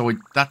there. So,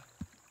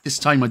 this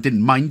time I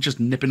didn't mind just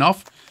nipping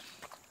off.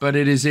 But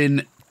it is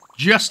in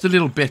just a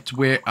little bit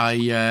where I...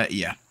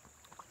 yeah.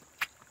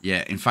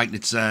 Yeah, in fact,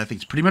 it's I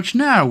think it's pretty much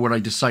now where I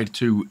decide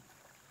to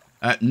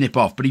nip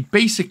off. But he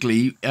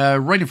basically,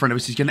 right in front of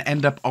us, he's going to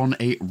end up on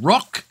a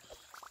rock.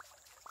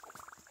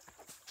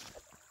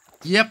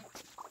 Yep.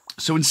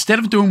 So instead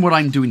of doing what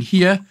I'm doing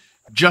here,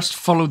 just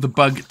follow the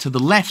bug to the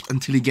left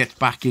until he gets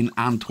back in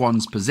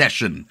Antoine's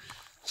possession.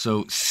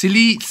 So,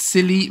 silly,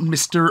 silly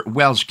Mr.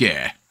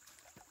 Welshgare.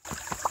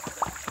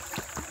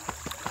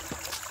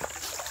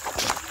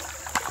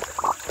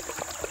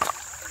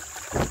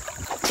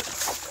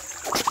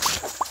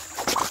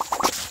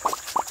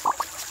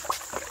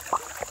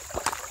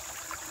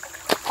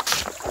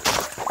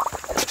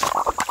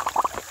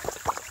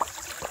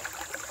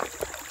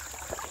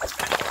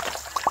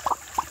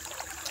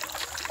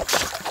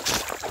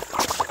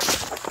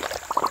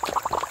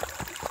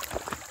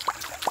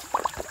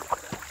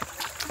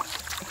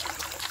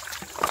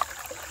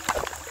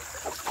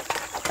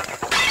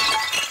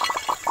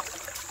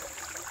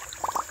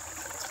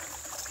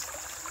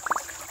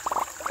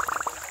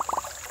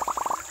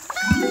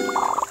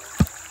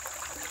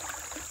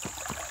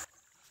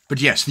 But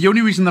yes, the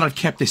only reason that I've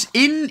kept this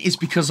in is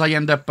because I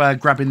end up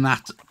grabbing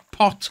that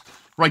pot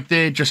right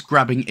there, just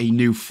grabbing a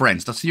new friend.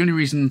 That's the only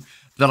reason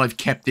that I've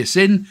kept this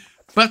in.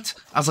 But,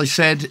 as I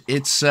said,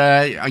 it's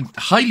I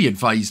highly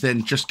advise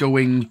then just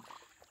going,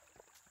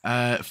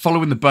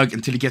 following the bug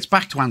until he gets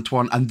back to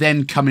Antoine, and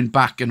then coming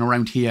back and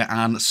around here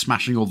and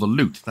smashing all the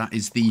loot. That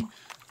is the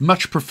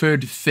much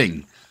preferred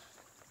thing.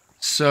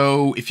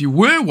 So, if you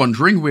were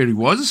wondering where he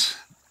was,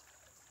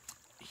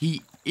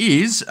 he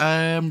is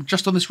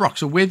just on this rock.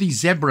 So where the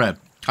zebra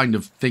kind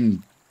of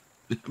thing,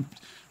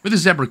 where the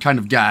zebra kind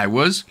of guy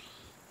was,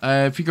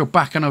 if you go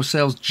back on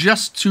ourselves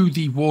just to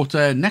the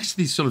water next to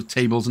these sort of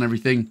tables and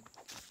everything,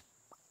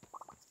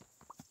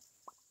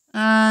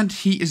 and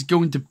he is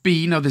going to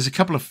be, now there's a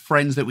couple of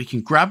friends that we can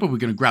grab, but we're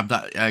going to grab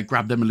that,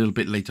 grab them a little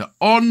bit later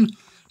on.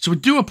 So I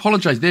do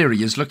apologize. There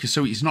he is. Look,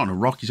 so he's not on a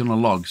rock, he's on a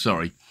log.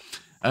 Sorry.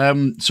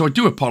 So I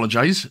do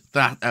apologize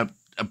that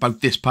about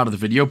this part of the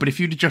video, but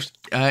if you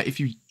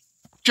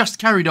just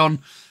carried on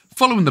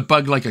following the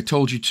bug like I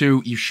told you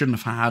to, you shouldn't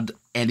have had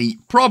any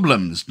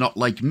problems. Not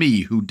like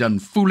me, who done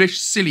foolish,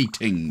 silly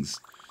things.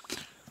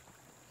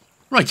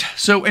 Right,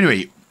 so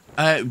anyway,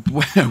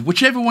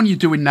 whichever one you're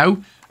doing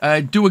now,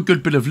 do a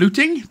good bit of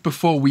looting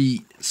before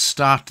we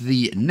start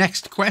the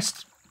next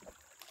quest.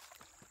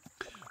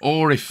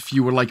 Or if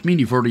you were like me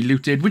and you've already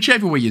looted,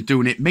 whichever way you're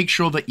doing it, make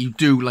sure that you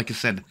do, like I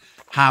said,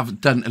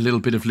 have done a little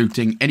bit of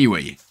looting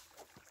anyway.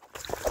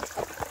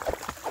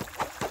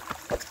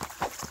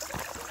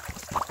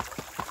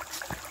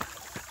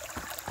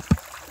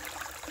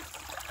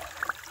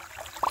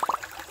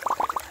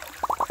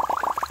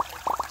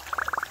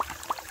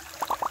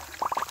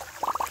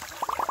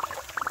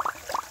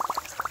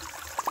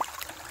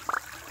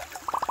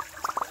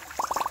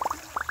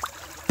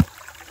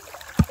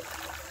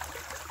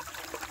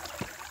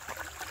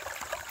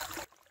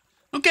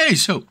 Okay,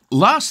 so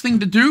last thing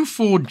to do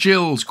for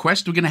Jill's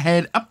quest, we're going to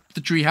head up up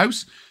the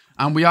treehouse,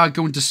 and we are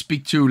going to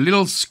speak to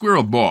little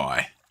squirrel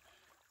boy,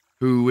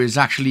 who is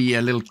actually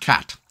a little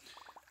cat.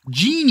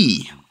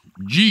 Genie.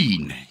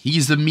 Gene.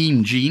 He's the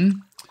meme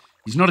gene.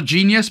 He's not a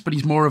genius, but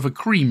he's more of a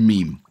cream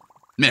meme.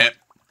 Nah,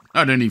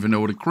 I don't even know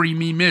what a cream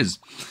meme is.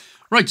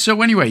 Right,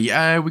 so anyway,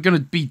 we're going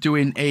to be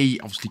doing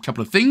obviously a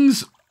couple of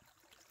things.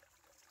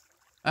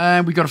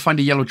 We got to find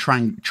a yellow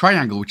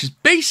triangle, which is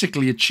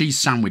basically a cheese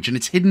sandwich, and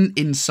it's hidden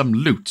in some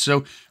loot.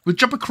 So we'll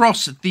jump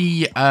across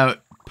the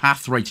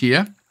path right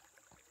here.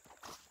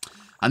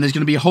 And there's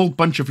going to be a whole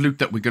bunch of loot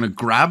that we're going to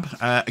grab.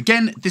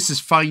 Again, this is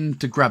fine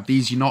to grab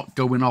these. You're not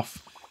going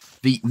off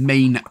the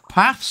main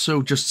path,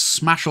 so just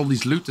smash all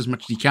these loot as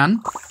much as you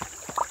can.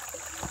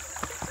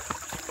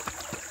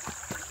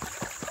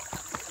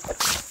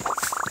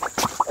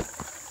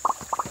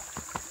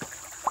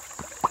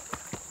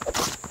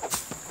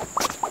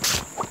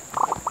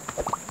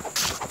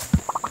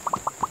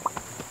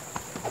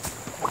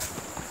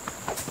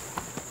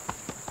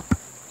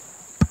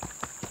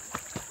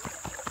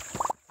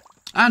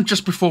 And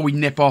just before we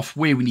nip off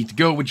where we need to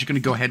go, we're just going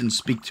to go ahead and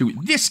speak to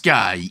this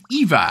guy,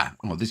 Eva.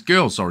 Oh, this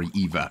girl, sorry,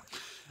 Eva.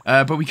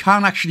 But we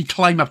can't actually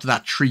climb up to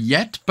that tree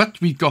yet. But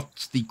we've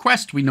got the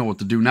quest. We know what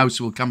to do now,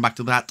 so we'll come back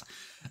to that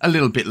a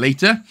little bit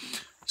later.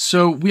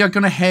 So we are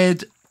going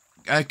to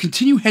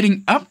continue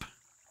heading up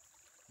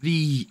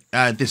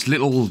this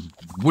little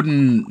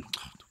wooden,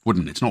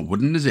 it's not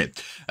wooden, is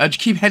it? Just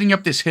keep heading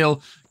up this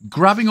hill,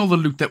 grabbing all the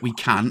loot that we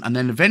can, and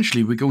then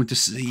eventually we're going to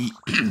see,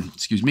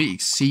 excuse me,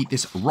 see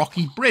this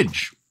rocky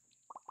bridge,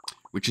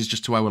 which is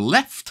just to our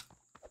left.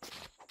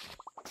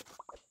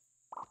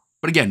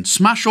 But again,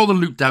 smash all the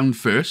loot down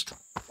first.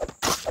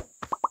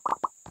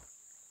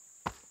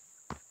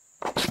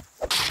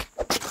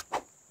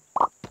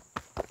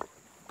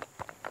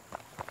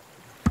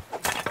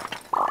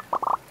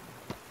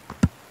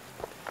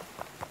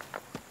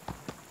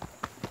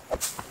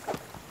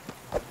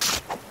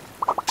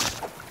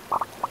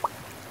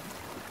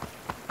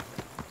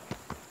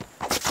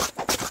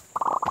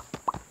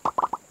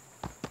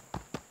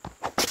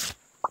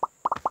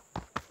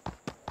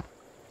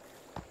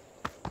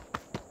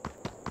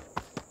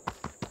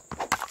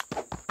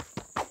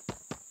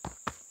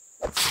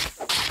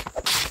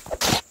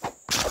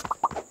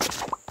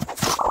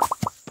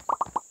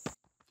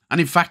 And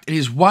in fact, it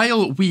is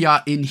while we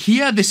are in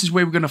here, this is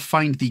where we're going to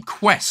find the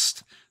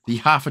quest, the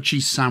half a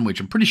cheese sandwich.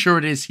 I'm pretty sure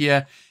it is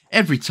here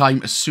every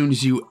time as soon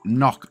as you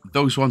knock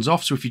those ones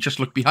off. So if you just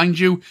look behind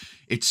you,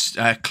 it's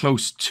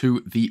close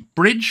to the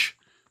bridge,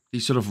 the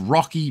sort of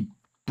rocky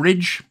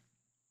bridge.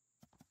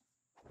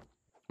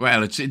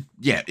 Well,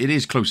 yeah, it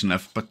is close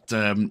enough, but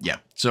yeah.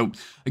 So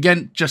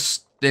again,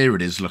 just there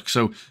it is, look.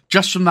 So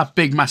just from that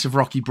big, massive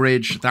rocky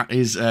bridge, that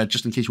is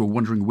just in case you were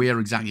wondering where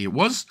exactly it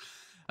was.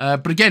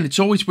 But again, it's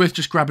always worth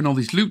just grabbing all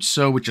these loots,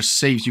 so it just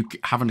saves you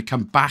having to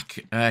come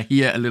back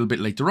here a little bit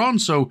later on.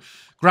 So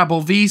grab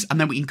all these,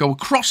 and then we can go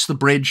across the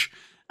bridge,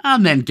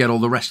 and then get all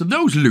the rest of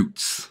those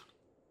loots.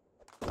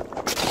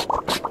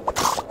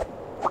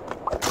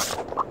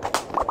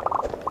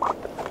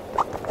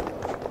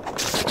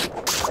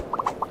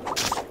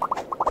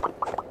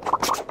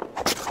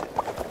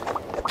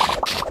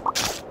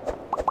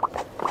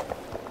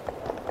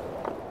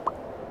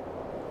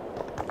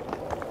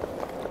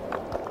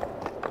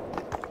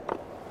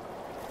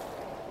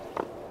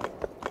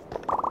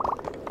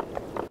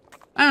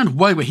 And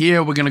while we're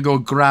here, we're going to go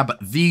grab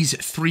these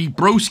 3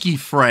 broski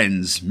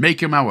friends.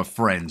 Make them our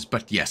friends.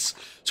 But yes.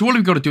 So all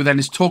we've got to do then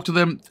is talk to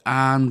them.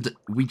 And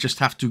we just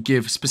have to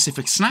give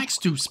specific snacks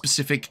to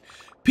specific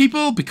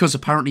people. Because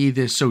apparently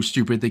they're so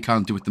stupid they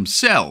can't do it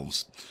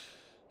themselves.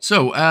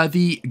 So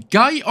the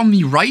guy on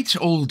the right,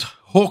 old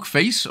hawk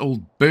face,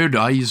 old bird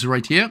eyes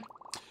right here.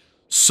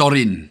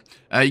 Sorin.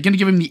 You're going to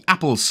give him the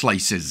apple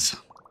slices.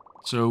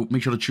 So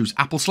make sure to choose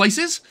apple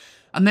slices.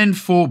 And then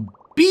for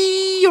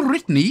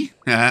Brittany,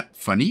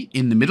 funny,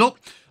 in the middle,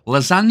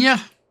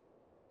 lasagna.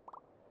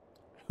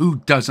 Who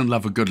doesn't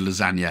love a good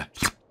lasagna?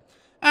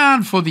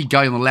 And for the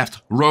guy on the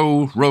left,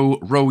 row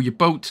your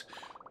boat.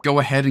 Go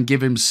ahead and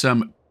give him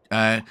some,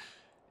 I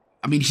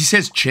mean, he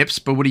says chips,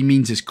 but what he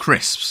means is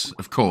crisps,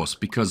 of course,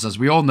 because as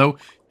we all know,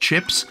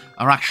 chips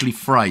are actually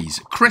fries.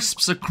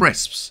 Crisps are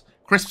crisps.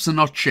 Crisps are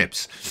not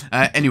chips.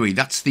 Anyway,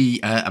 that's the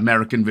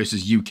American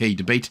versus UK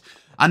debate.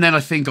 And then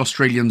I think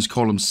Australians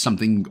call them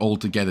something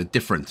altogether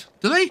different.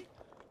 Do they?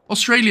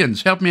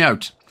 Australians, help me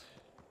out.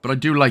 But I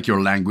do like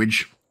your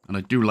language. And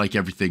I do like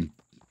everything.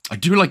 I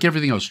do like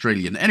everything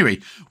Australian. Anyway,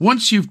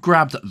 once you've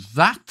grabbed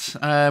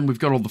that, we've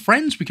got all the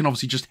friends. We can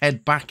obviously just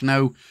head back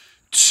now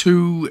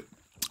to,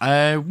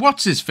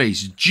 what's his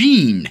face?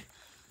 Gene.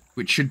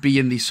 Which should be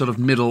in the sort of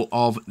middle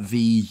of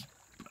the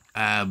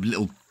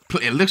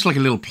it looks like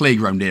a little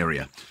playground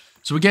area.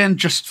 So again,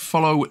 just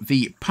follow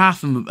the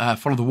path and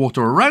follow the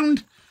water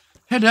around.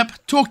 Head up,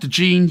 talk to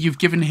Gene, you've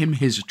given him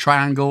his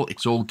triangle,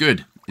 it's all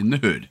good in the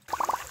hood.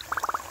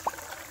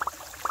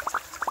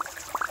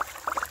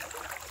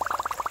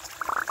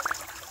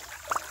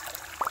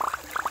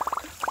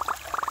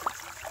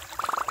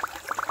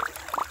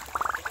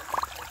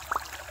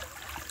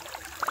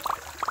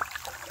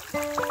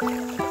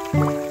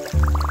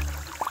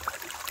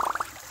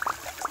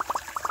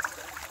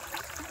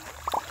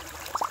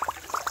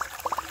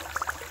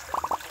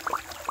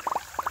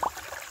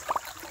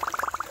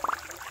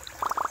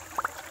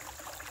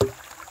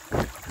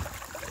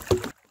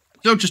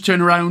 So just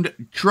turn around,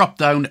 drop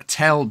down,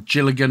 tell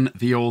Gilligan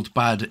the old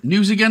bad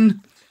news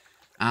again,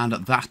 and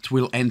that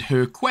will end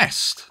her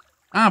quest.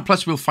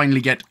 Plus we'll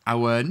finally get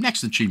our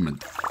next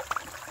achievement.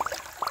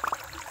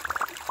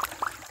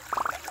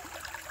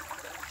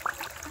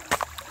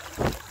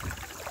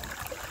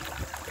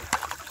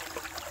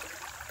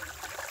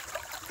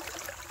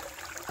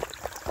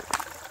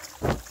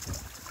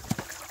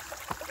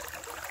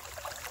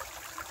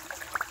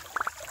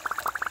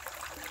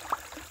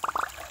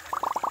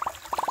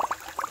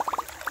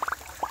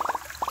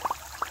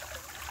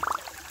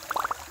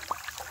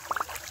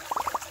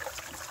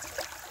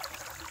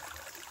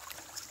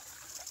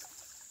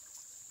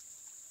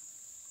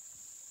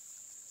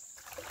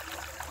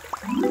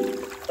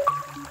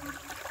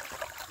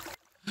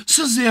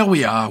 So there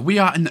we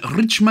are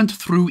Enrichment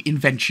through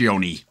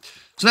Invention.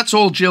 So that's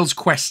all Jill's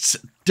quests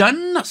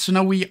done. So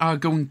now we are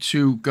going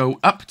to go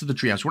up to the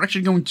treehouse. We're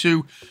actually going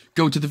to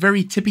go to the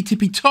very tippy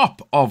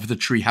top of the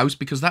treehouse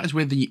because that is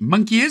where the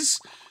monkey is.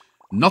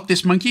 Not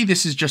this monkey,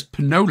 this is just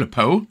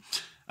Penelope.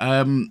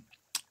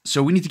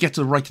 So we need to get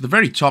to the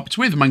very top. It's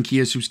where the monkey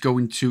is who's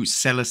going to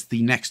sell us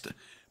the next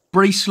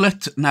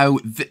bracelet. Now,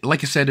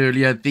 like I said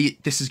earlier,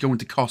 this is going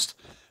to cost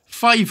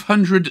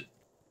 500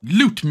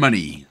 loot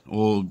money,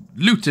 or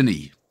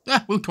lootany.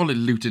 We'll call it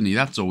lootany,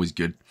 that's always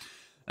good.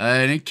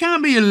 And it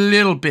can be a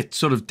little bit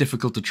sort of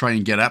difficult to try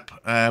and get up.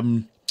 If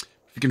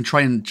you can try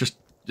and just...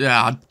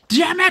 damn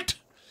it!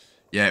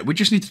 Yeah, we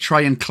just need to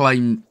try and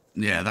climb...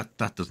 Yeah,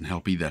 that doesn't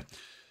help either.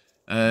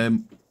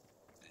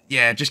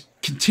 Yeah, just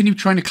continue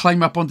trying to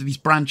climb up onto these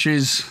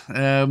branches.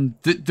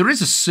 There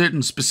is a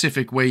certain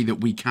specific way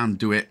that we can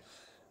do it.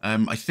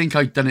 I think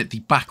I've done it the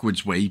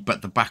backwards way,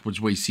 but the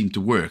backwards way seemed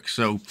to work.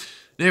 So,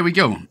 there we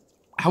go.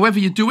 However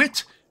you do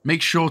it,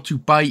 make sure to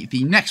buy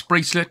the next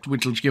bracelet,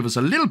 which will give us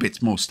a little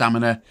bit more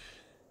stamina.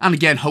 And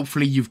again,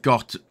 hopefully you've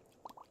got,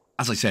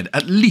 as I said,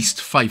 at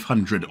least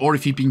 500. Or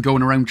if you've been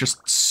going around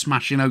just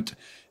smashing out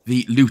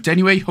the loot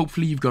anyway,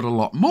 hopefully you've got a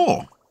lot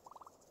more.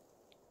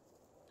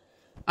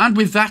 And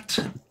with that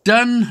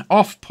done,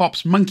 off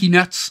pops Monkey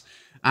Nuts.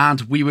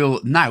 And we will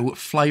now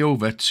fly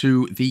over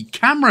to the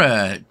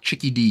camera,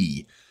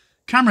 Chickadee.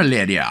 Camera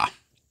lady.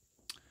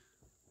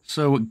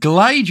 So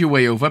glide your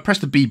way over, press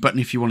the B button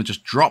if you want to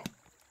just drop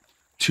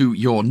to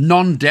your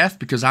non-death,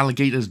 because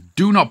alligators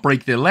do not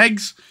break their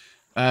legs,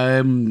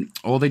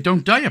 or they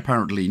don't die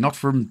apparently, not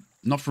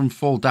from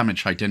fall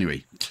damage height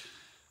anyway.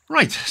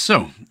 Right,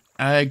 so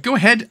go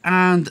ahead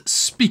and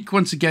speak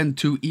once again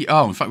to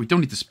Oh, in fact, we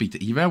don't need to speak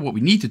to Eva. What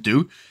we need to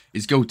do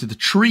is go to the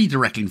tree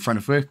directly in front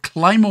of her,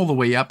 climb all the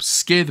way up,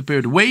 scare the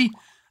bird away,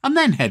 and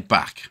then head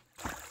back.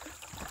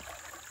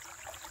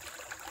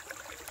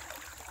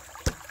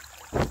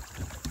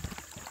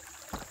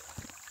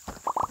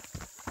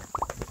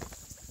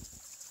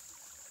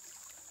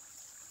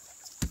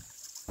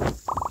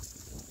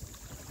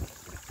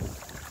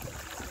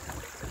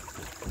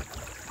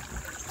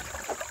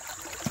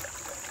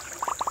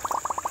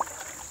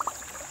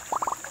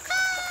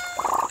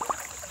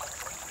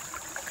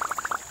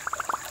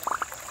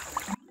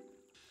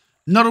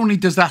 Not only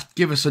does that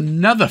give us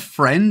another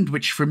friend,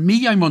 which for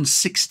me, I'm on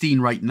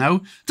 16 right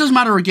now. Doesn't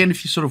matter, again,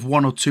 if you're sort of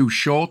 1 or 2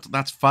 short,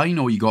 that's fine,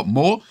 or you got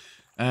more.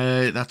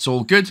 That's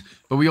all good.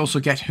 But we also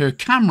get her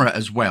camera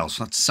as well,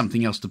 so that's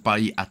something else to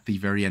buy at the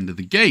very end of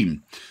the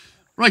game.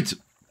 Right,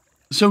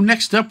 so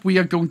next up, we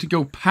are going to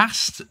go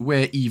past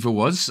where Eva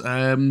was.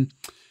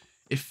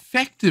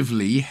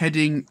 Effectively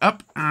heading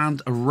up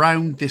and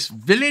around this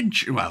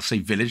village. Well, I'll say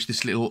village,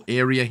 this little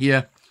area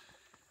here.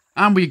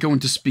 And we're going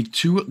to speak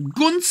to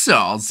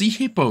Gunther, the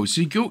hippo.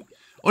 So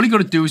all you got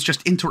to do is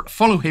just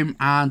follow him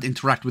and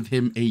interact with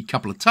him a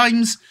couple of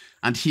times,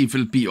 and he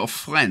will be your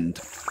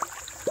friend.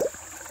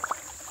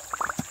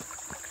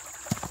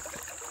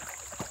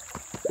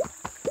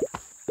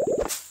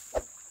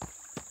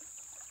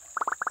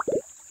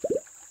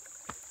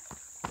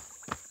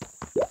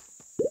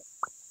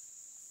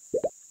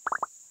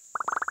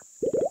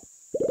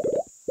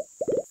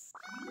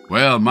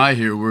 Well,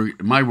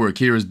 my work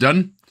here is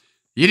done.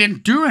 You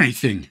didn't do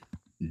anything,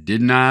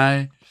 didn't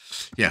I?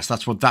 Yes,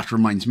 that's what that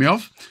reminds me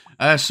of.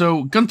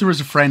 So, Gunther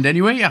is a friend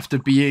anyway, after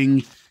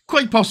being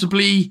quite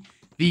possibly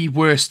the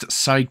worst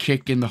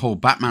sidekick in the whole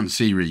Batman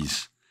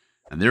series.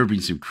 And there have been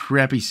some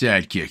crappy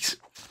sidekicks.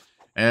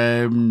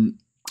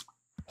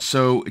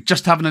 So,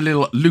 just having a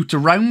little loot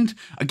around.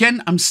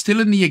 Again, I'm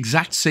still in the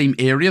exact same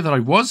area that I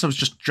was. I was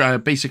just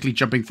basically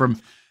jumping from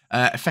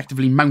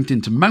effectively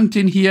mountain to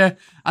mountain here,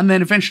 and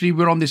then eventually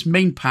we're on this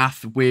main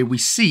path where we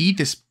see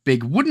this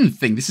big wooden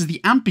thing. This is the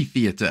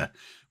amphitheater,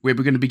 where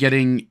we're going to be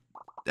getting,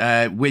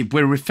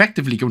 we're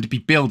effectively going to be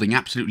building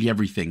absolutely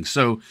everything.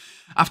 So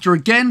after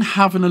again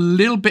having a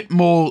little bit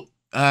more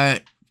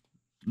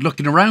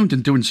looking around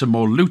and doing some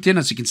more looting,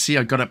 as you can see,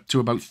 I got up to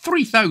about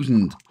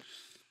 3,000.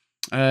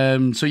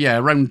 So yeah,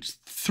 around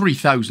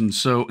 3,000.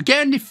 So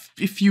again,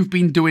 if you've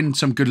been doing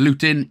some good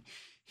looting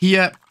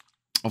here,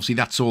 obviously,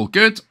 that's all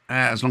good.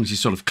 As long as you're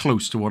sort of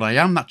close to what I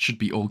am, that should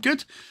be all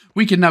good.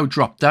 We can now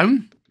drop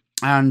down.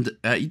 And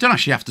you don't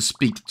actually have to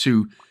speak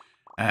to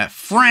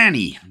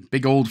Franny.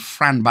 Big old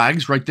Fran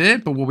bags right there.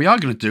 But what we are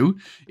going to do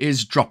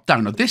is drop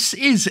down. Now, this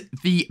is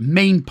the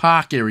main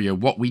park area,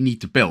 what we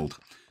need to build.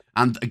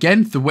 And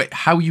again, the way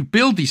how you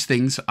build these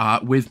things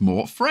are with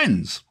more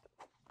friends.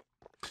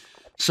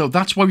 So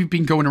that's why we've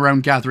been going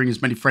around gathering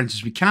as many friends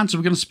as we can. So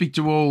we're going to speak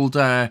to old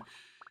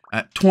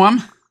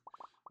Twam,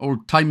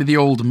 old time of the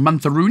old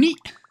Montharoony.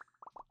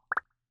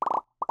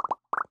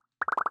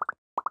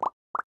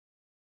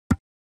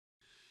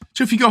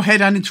 So if you go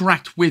ahead and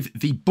interact with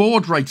the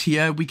board right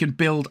here, we can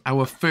build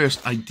our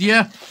first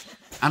idea.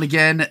 And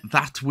again,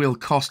 that will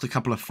cost a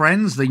couple of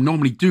friends. They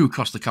normally do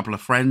cost a couple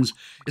of friends,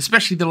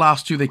 especially the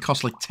last two. They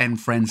cost like 10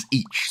 friends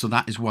each. So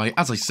that is why,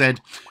 as I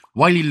said,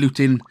 while you're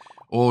looting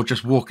or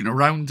just walking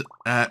around,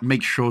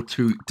 make sure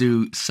to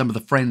do some of the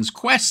friends'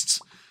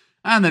 quests.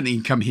 And then you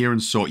can come here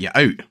and sort you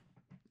out.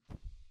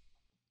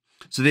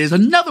 So there's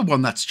another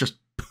one that's just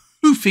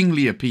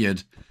poofingly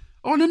appeared.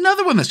 Oh, and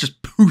another one that's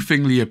just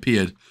poofingly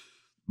appeared.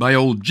 My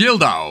old Jill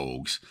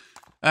Dogs.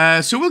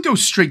 So we'll go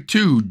straight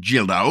to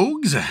Jill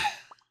Dogs.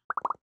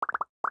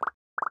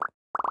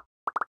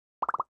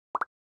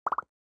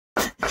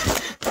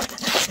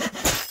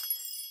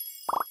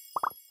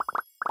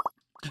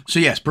 So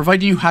yes,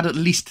 providing you had at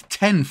least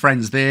 10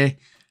 friends there,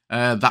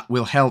 that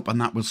will help and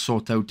that will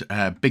sort out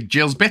Big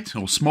Jill's bit,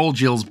 or Small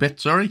Jill's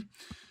bit, sorry.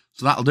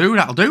 So that'll do,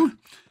 that'll do.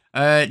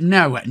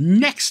 Now,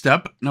 next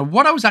up, now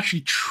what I was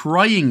actually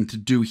trying to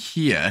do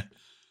here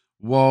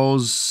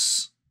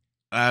was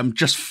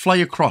just fly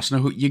across.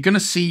 Now, you're going to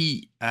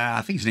see,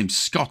 I think his name's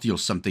Scotty or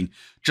something,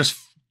 just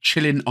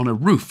chilling on a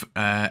roof,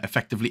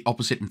 effectively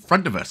opposite in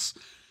front of us.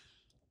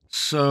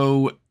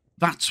 So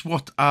that's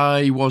what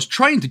I was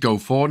trying to go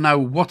for. Now,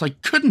 what I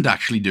couldn't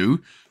actually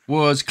do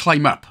was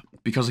climb up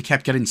because I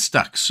kept getting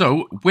stuck.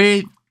 So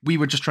where we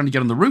were just trying to get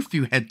on the roof,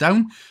 you head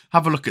down,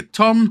 have a look at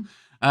Tom.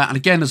 And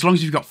again, as long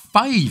as you've got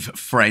 5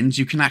 friends,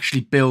 you can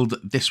actually build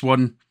this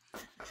one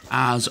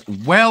as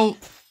well.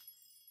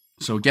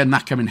 So again,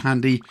 that come in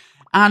handy.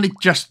 And it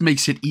just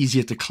makes it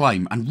easier to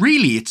climb. And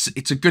really,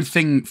 it's a good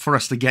thing for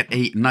us to get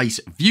a nice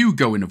view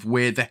going of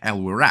where the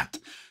hell we're at.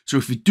 So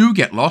if we do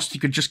get lost,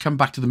 you could just come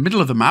back to the middle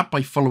of the map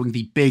by following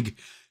the big,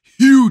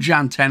 huge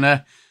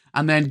antenna.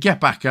 And then get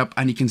back up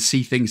and you can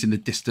see things in the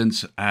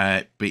distance,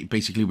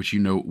 basically, which you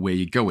know where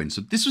you're going.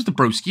 So this was the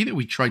broski that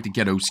we tried to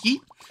get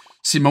Oski.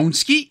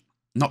 Simonski,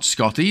 not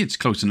Scotty, it's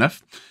close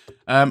enough.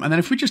 And then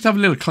if we just have a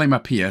little climb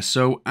up here.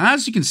 So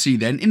as you can see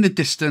then, in the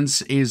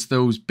distance is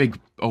those big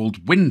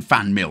old wind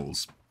fan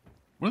mills.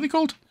 What are they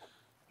called?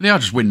 They are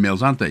just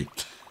windmills, aren't they?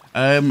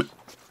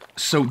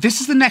 So this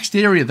is the next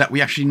area that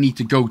we actually need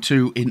to go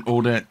to in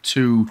order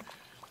to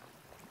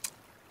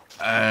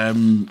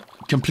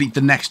complete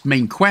the next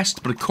main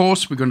quest. But of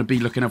course, we're going to be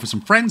looking out for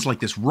some friends like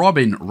this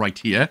Robin right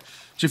here.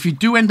 So if you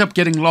do end up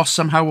getting lost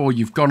somehow, or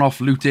you've gone off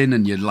looting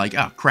and you're like,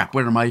 oh crap,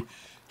 where am I?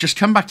 Just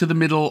come back to the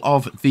middle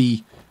of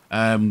the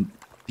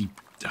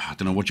I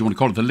don't know what you want to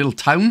call it, the little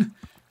town,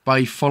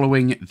 by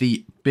following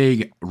the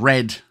big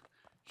red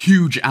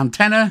huge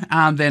antenna,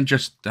 and then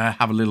just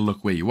have a little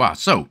look where you are.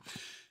 So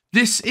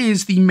this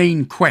is the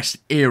main quest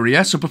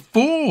area. So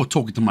before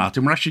talking to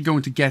Martin, we're actually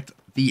going to get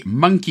the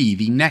monkey,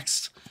 the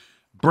next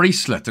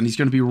bracelet, and he's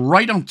going to be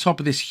right on top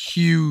of this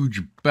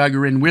huge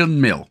buggering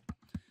windmill.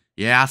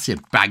 Yeah, I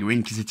said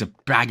buggering because it's a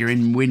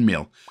buggering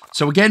windmill.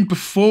 So again,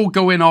 before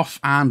going off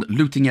and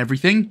looting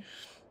everything,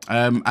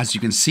 as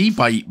you can see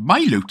by my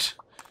loot,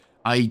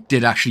 I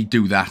did actually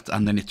do that,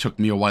 and then it took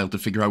me a while to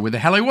figure out where the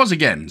hell I was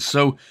again.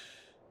 So,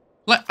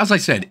 as I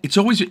said,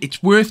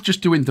 it's worth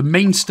just doing the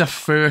main stuff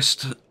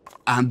first,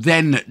 and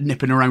then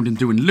nipping around and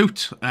doing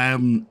loot.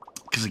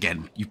 Because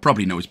again, you've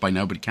probably noticed by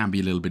now, but it can be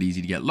a little bit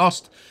easy to get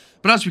lost.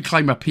 But as we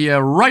climb up here,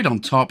 right on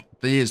top,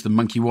 there's the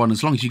monkey one.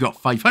 As long as you got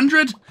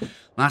 500,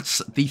 that's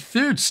the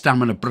 3rd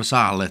stamina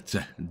bracelet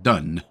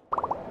done.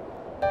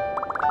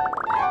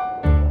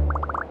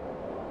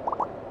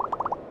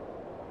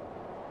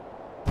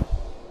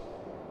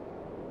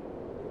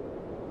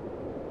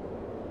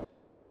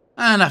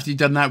 And after you've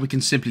done that, we can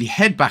simply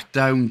head back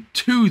down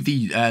to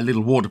the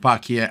little water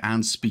park here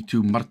and speak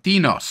to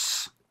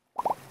Martinos.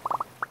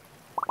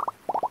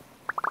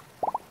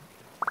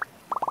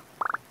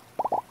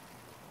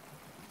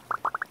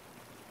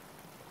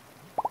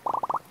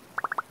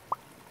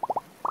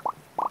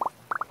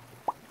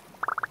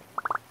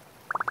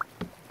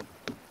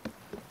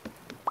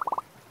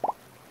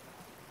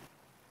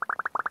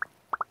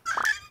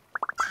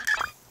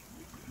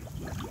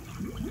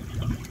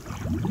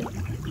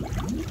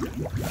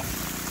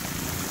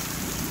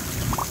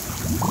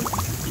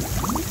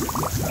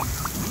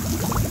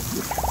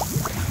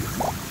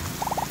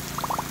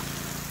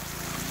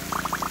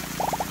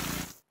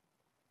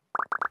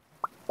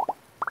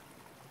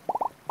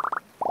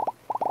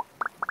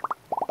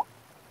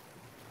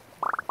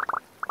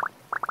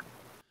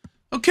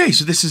 Okay,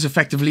 so this is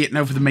effectively it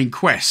now for the main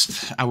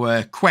quest.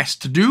 Our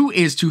quest to do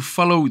is to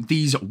follow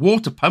these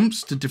water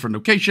pumps to different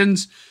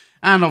locations,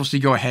 and obviously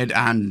go ahead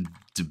and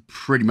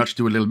pretty much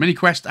do a little mini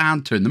quest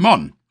and turn them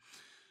on.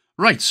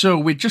 Right, so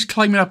we're just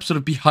climbing up sort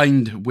of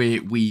behind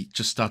where we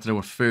just started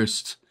our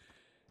first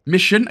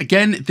mission.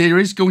 Again, there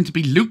is going to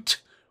be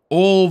loot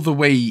all the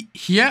way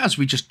here as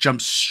we just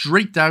jump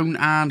straight down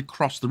and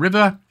cross the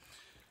river.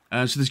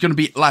 So there's going to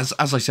be, as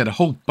I said, a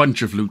whole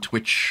bunch of loot,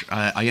 which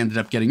I ended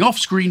up getting off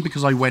screen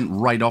because I went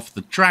right off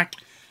the track.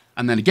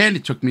 And then again,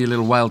 it took me a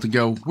little while to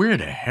go, where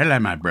the hell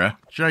am I, bruh?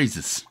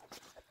 Jesus.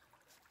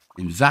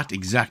 In that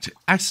exact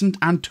accent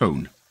and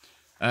tone.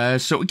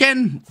 So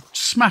again,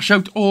 smash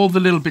out all the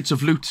little bits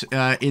of loot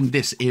in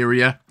this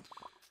area.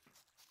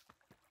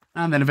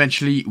 And then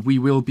eventually we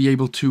will be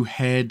able to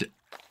head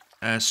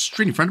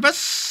straight in front of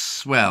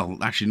us. Well,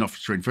 actually not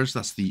straight in front of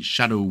us. That's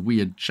the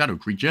weird shadow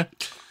creature.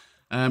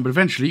 But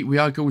eventually we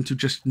are going to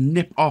just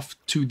nip off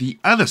to the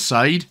other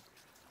side,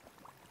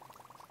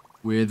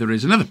 where there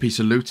is another piece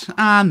of loot.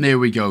 And there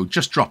we go.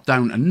 Just drop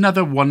down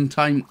another one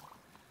time.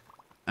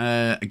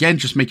 Again,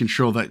 just making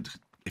sure that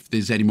if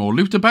there's any more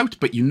loot about.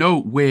 But you know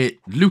where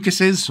Lucas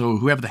is, or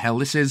whoever the hell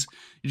this is.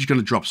 You're just going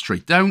to drop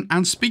straight down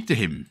and speak to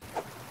him.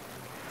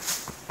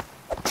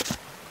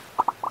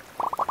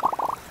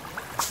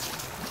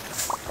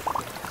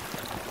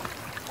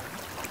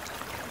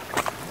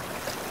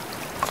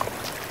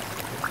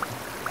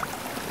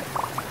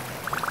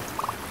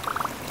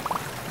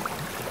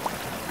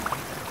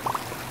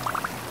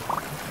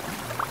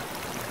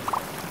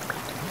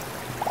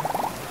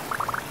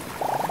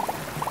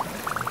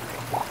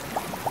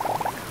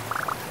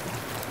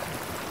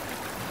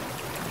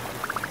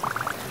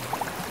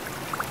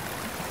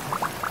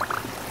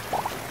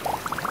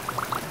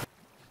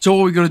 So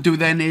all we're going to do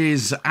then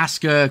is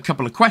ask a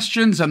couple of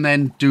questions and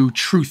then do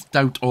truth,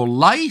 doubt, or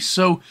lie.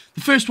 So the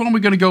first one we're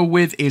going to go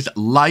with is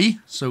lie.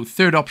 So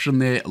third option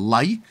there,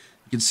 lie.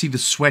 You can see the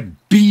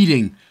sweat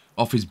beading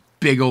off his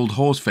big old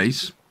horse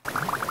face.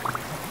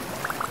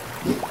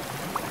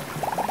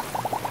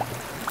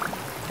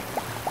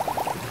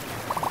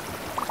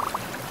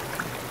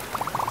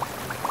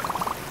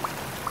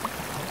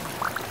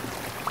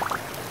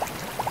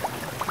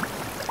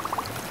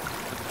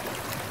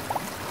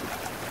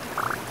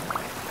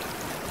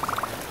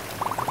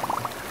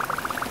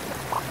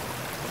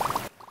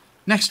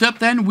 Next up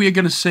then, we're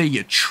going to say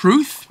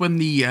truth when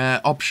the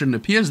option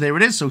appears. There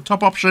it is. So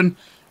top option,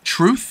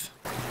 truth.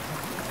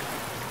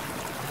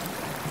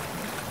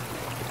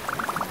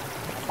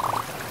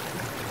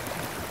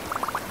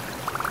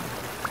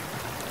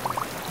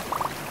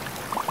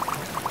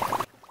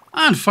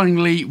 And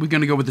finally, we're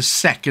going to go with the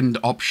second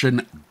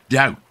option,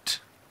 doubt.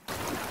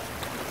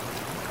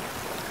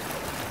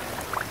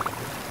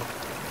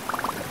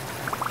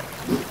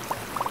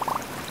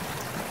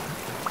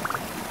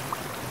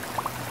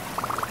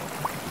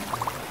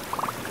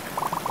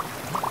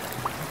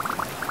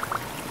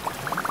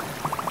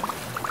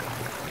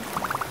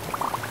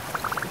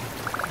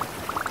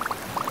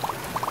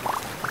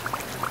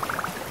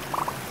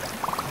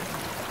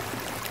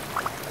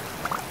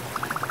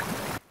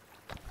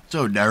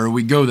 So there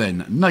we go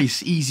then.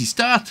 Nice, easy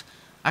start.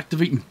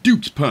 Activating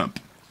Duke's Pump.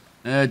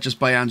 Just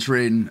by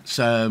answering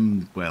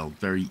some, well,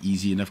 very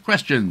easy enough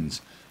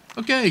questions.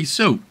 Okay,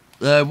 so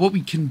what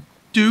we can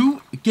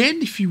do,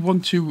 again, if you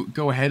want to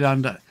go ahead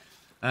and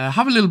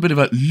have a little bit of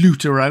a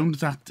loot around,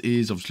 that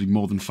is obviously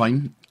more than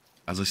fine.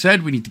 As I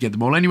said, we need to get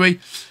them all anyway.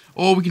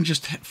 Or we can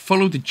just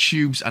follow the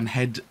tubes and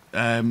head,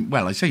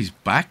 well, I say he's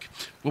back.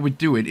 What we're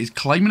doing is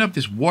climbing up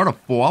this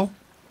waterfall.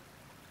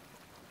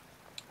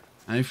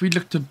 And if we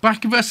look to the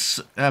back of us,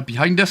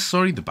 behind us,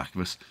 sorry, the back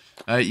of us,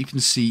 you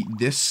can see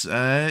this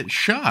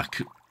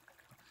shark.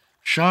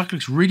 Shark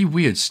looks really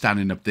weird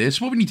standing up there.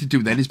 So what we need to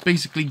do then is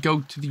basically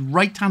go to the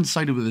right-hand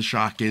side of where the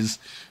shark is,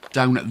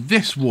 down at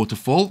this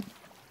waterfall.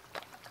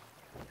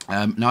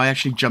 Now I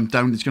actually jumped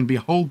down. There's going to be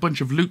a whole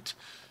bunch of loot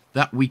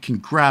that we can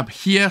grab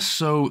here.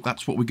 So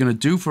that's what we're going to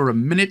do for a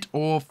minute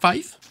or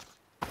 5.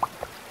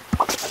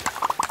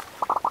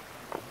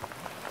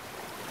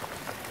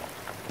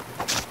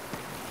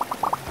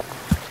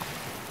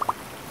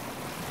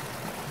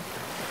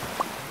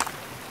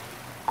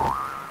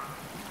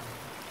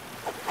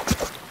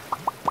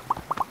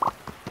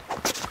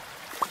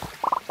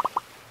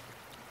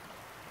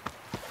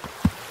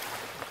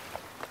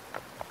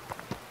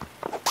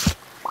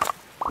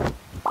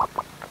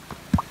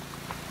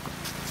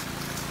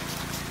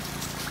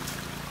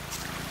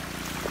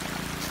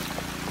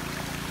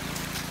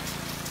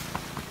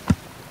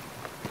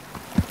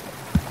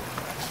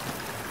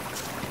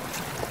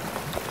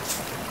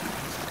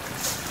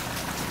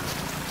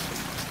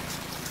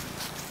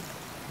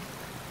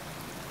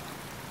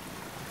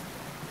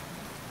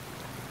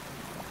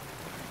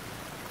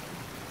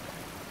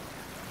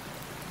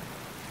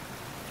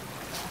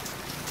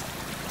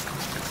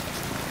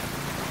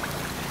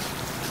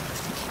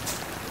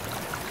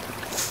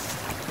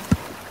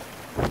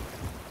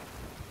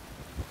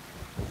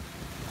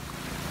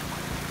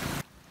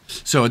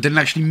 So I didn't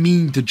actually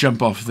mean to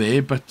jump off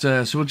there, but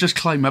so we'll just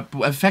climb up.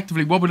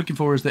 Effectively, what we're looking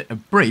for is a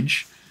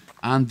bridge,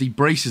 and the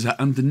braces are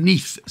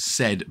underneath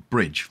said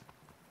bridge.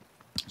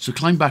 So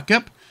climb back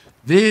up.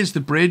 There's the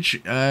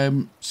bridge.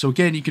 So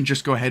again, you can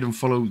just go ahead and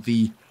follow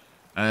the...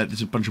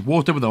 there's a bunch of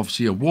water with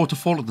obviously a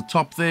waterfall at the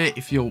top there,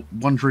 if you're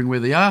wondering where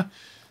they are.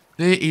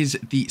 There is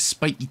the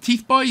spiky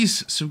teeth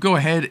boys. So go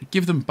ahead,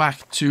 give them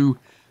back to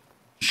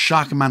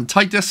Sharkman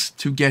Titus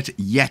to get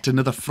yet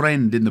another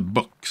friend in the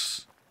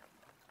books.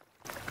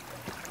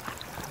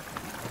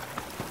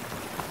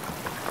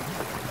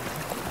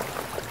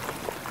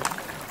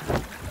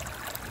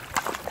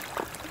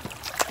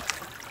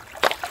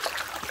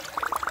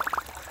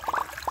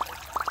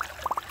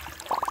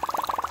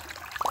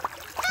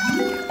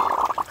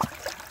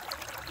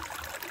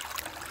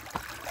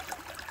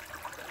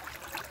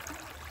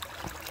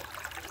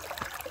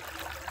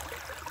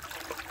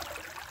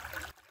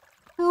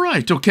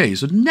 Right, okay,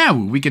 so now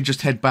we can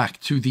just head back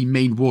to the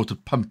main water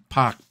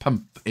park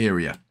pump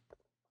area.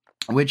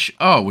 Which,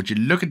 oh, would you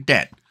look at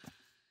that?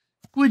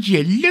 Would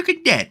you look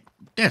at that?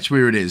 That's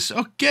where it is.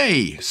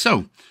 Okay,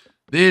 so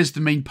there's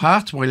the main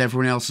part while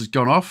everyone else has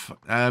gone off.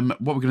 What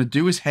we're going to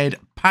do is head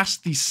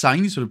past the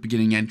sign, sort of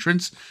beginning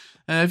entrance.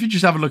 If you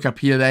just have a look up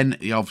here then,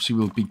 obviously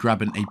we'll be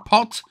grabbing a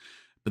pot.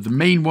 But the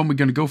main one we're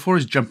going to go for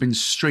is jumping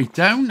straight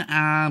down.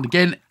 And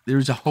again, there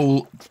is a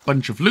whole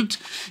bunch of loot.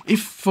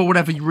 If for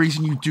whatever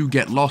reason you do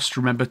get lost,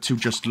 remember to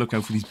just look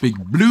out for these big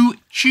blue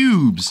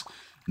tubes.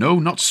 No,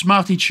 not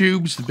Smarty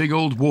tubes, the big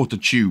old water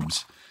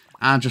tubes.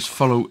 And just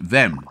follow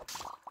them.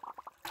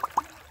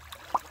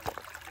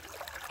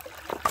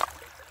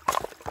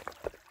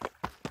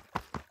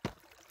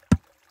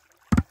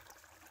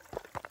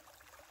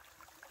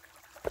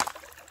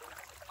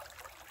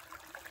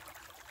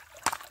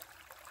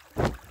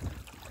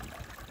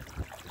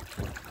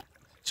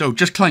 So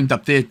just climbed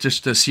up there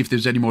just to see if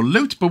there's any more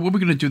loot. But what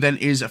we're going to do then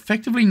is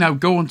effectively now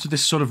go onto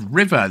this sort of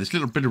river, this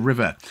little bit of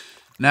river.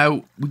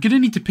 Now, we're going to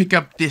need to pick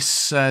up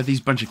this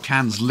these bunch of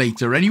cans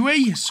later anyway.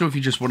 So if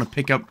you just want to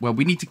pick up, well,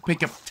 we need to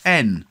pick up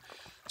 10.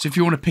 So if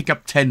you want to pick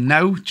up 10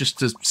 now, just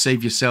to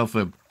save yourself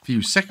a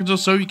few seconds or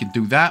so, you can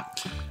do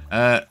that.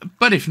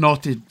 But if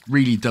not, it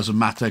really doesn't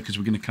matter because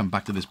we're going to come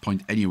back to this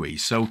point anyway.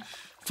 So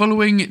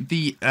following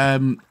the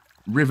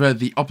river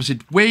the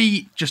opposite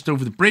way, just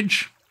over the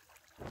bridge.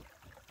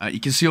 You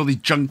can see all these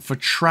junk for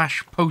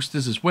trash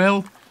posters as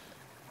well.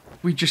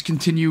 We just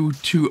continue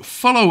to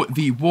follow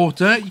the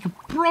water. You can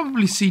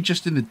probably see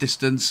just in the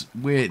distance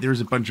where there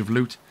is a bunch of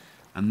loot.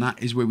 And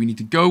that is where we need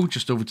to go,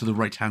 just over to the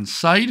right-hand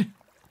side.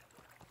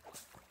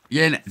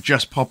 Again,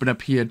 just popping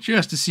up here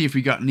just to see if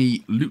we got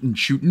any lootin'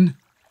 shooting.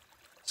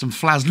 Some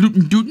flaz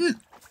lootin' dootin'.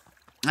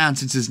 And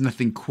since there's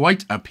nothing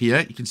quite up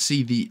here, you can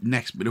see the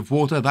next bit of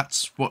water.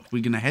 That's what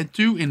we're going to head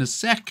to in a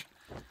sec.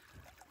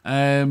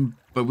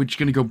 But we're just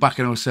going to go back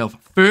on ourselves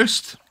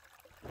first.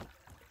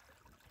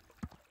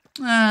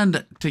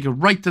 And take a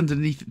right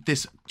underneath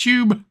this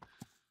tube.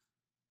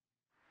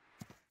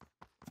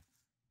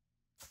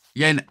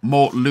 Again,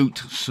 more loot.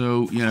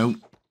 So, you know,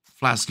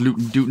 flash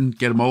lootin' dootin',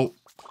 get them all.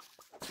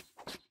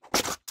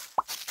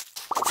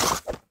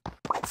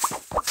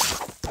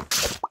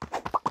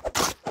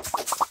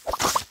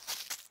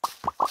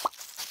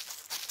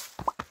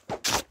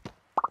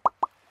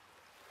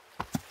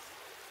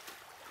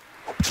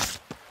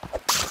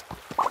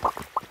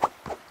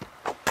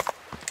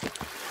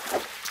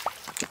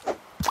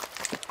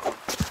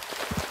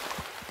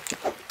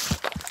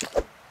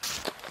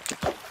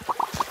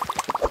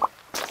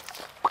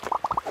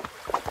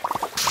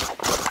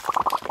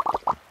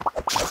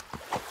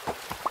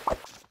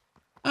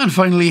 And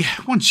finally,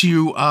 once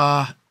you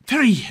are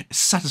very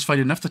satisfied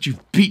enough that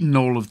you've beaten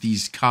all of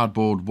these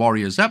cardboard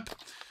warriors up,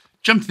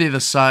 jump to the other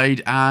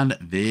side, and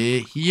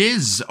there he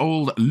is,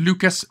 old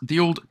Lucas,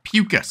 the old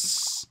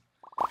Pucus.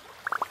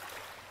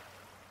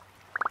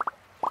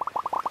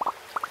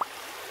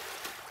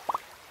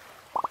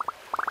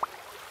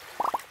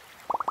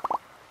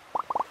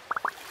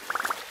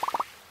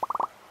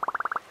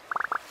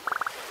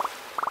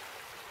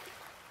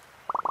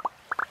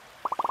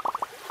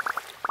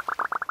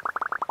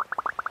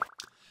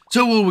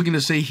 So all we're going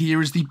to say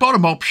here is the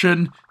bottom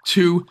option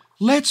to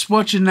let's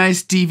watch a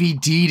nice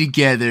DVD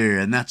together.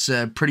 And that's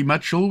pretty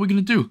much all we're going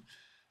to do.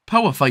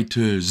 Power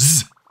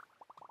Fighters.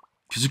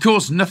 Because of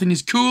course nothing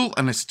is cool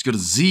unless it's got a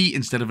Z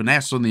instead of an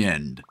S on the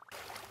end.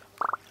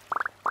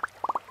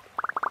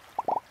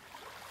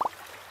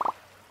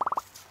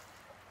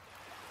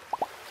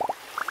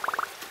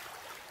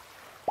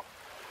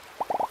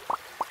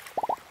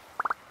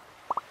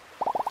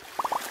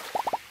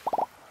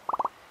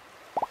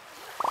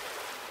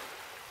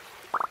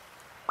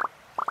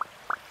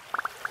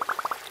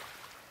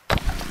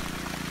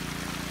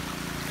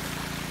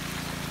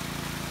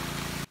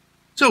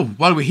 So,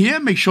 while we're here,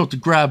 make sure to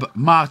grab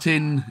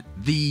Martin,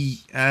 the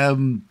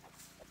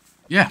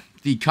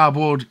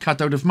cardboard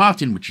cutout of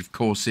Martin, which of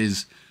course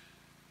is,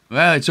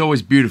 well, it's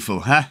always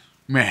beautiful, huh?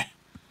 Meh.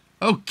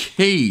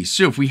 Okay,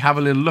 so if we have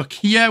a little look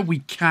here, we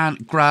can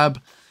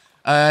grab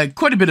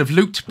quite a bit of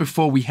loot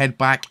before we head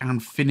back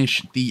and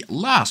finish the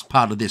last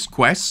part of this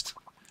quest.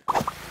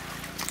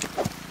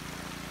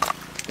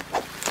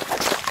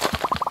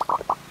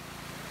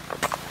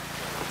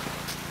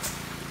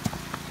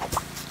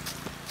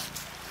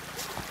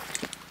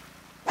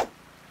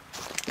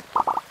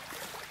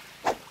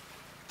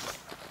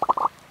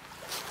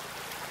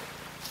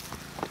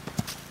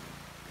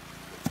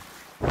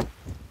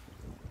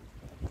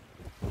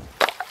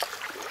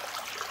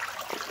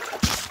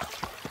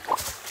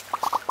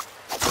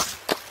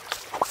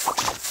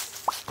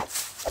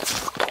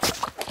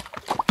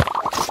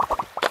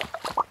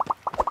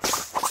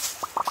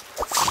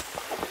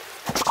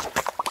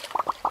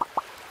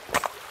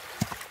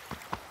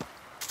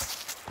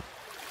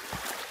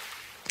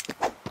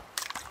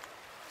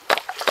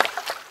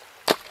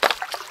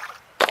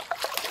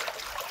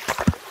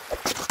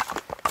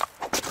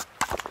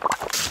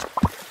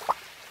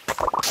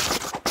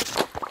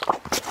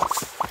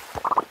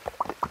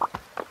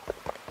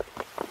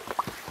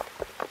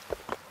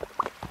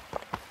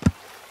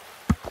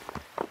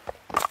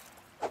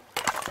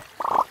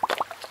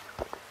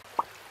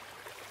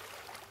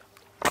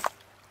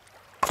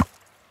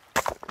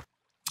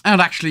 And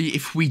actually,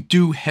 if we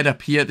do head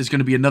up here, there's going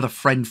to be another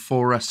friend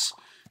for us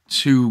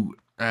to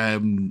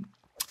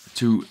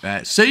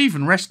save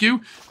and rescue.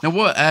 Now,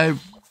 what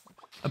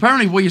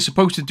apparently what you're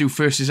supposed to do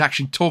first is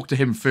actually talk to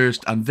him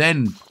first and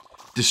then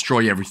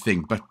destroy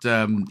everything. But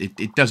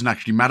it doesn't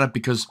actually matter,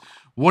 because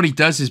what he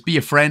does is be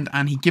a friend,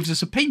 and he gives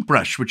us a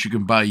paintbrush, which you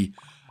can buy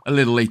a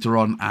little later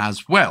on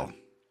as well.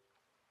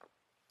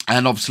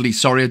 And obviously,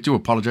 sorry, I do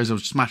apologise, I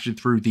was smashing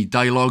through the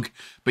dialogue,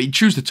 but you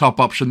choose the top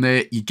option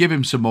there, you give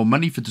him some more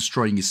money for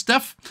destroying his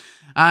stuff,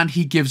 and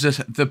he gives us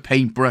the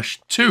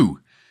paintbrush too.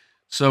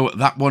 So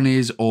that one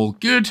is all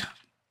good.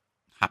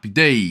 Happy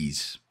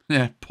days.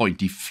 Yeah,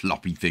 pointy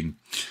floppy thing.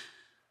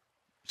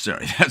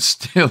 Sorry, that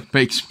still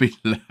makes me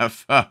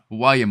laugh.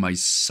 Why am I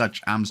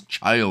such Am's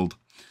child?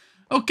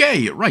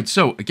 Okay, right,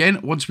 so again,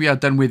 once we are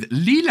done with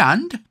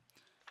Leland,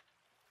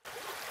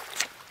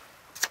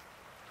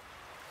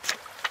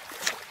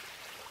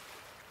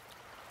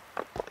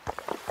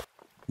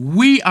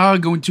 we are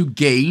going to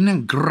gain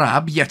and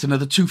grab yet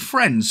another 2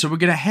 friends. So we're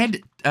going to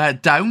head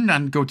down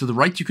and go to the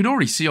right. You can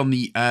already see on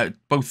the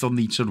both on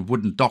the sort of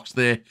wooden docks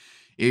there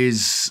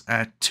is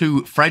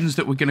 2 friends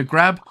that we're going to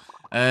grab.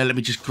 Let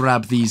me just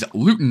grab these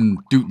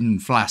Lootin'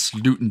 Flask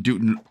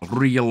Lootin'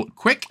 real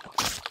quick.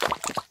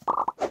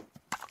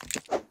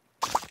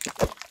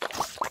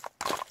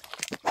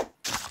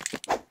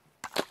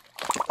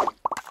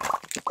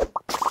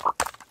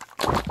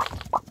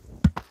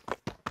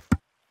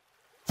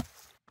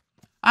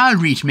 I'll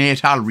read,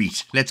 mate, I'll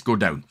read. Let's go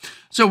down.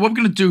 So what we're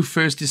going to do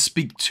first is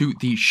speak to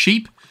the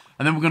sheep,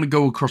 and then we're going to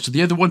go across to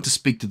the other one to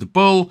speak to the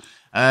bull.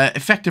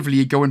 Effectively,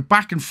 you're going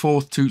back and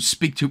forth to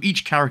speak to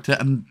each character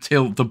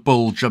until the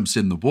bull jumps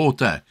in the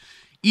water.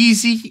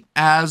 Easy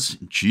as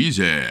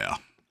cheesy.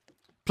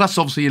 Plus,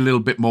 obviously, a little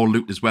bit more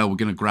loot as well we're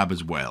going to grab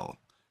as well.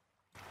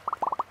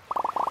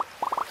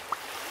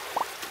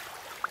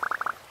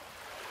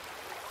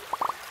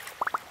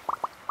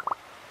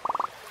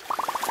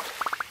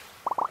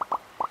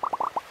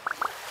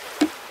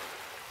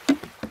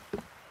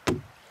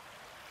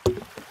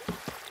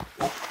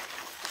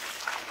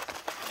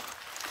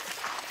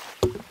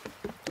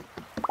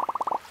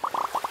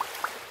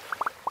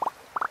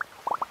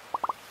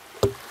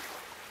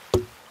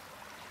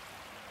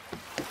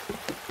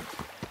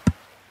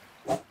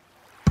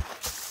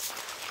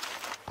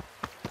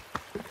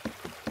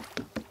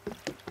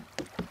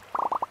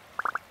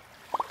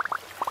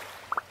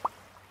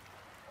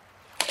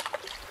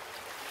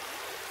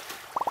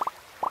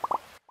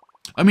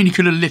 I mean, you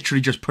could have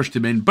literally just pushed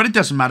him in, but it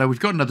doesn't matter. We've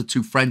got another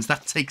 2 friends.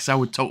 That takes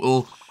our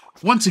total,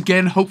 once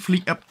again,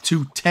 hopefully up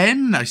to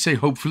 10. I say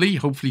hopefully.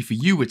 Hopefully for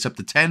you, it's up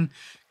to 10.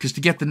 Because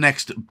to get the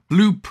next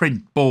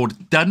blueprint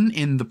board done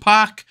in the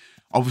park,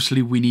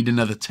 obviously we need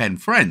another 10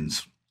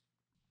 friends.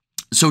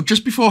 So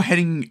just before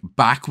heading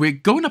back, we're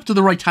going up to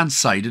the right-hand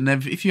side. And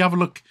if you have a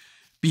look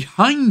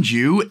behind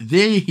you,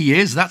 there he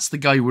is. That's the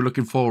guy we're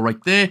looking for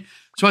right there.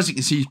 So as you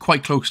can see, he's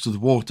quite close to the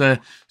water.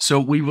 So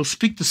we will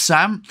speak to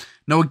Sam.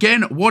 Now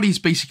again, what he's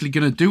basically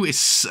going to do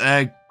is,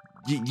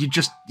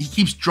 he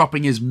keeps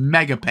dropping his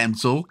mega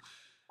pencil.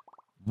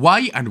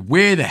 Why and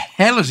where the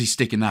hell is he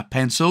sticking that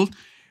pencil?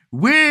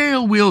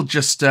 Well, we'll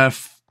just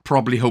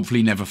probably,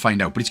 hopefully, never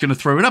find out. But he's going to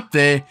throw it up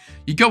there.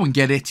 You go and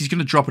get it. He's going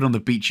to drop it on the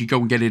beach. You go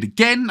and get it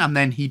again, and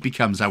then he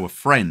becomes our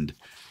friend.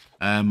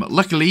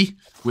 Luckily,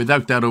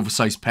 without that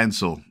oversized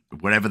pencil,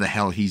 wherever the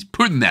hell he's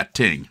putting that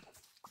thing.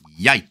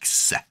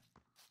 Yikes.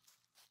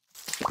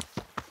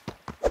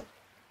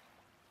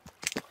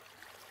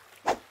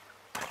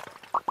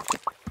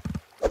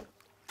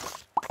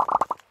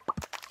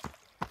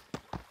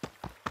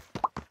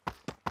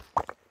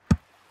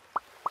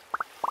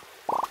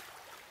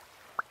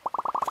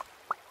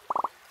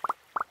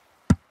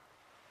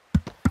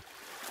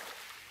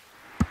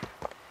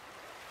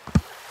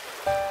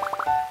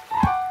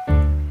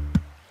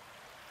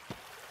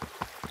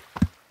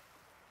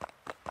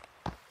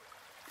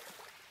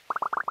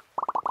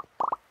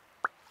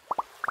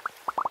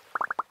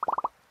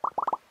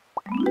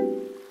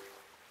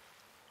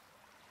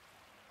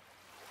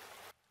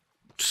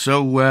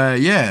 So,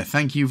 yeah,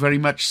 thank you very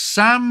much,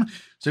 Sam.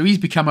 So he's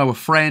become our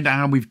friend,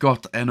 and we've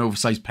got an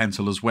oversized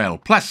pencil as well.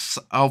 Plus,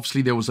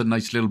 obviously, there was a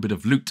nice little bit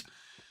of lootin'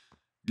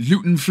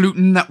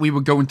 that we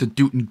were going to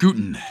dootin'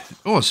 gootin'.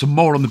 Oh, some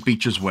more on the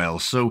beach as well.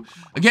 So,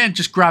 again,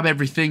 just grab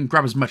everything.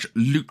 Grab as much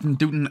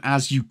lootin'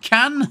 as you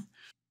can.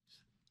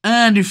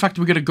 And, in fact,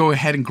 we're going to go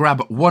ahead and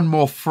grab one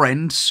more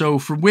friend. So,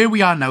 from where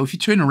we are now, if you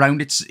turn around,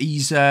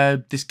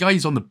 this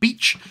guy's on the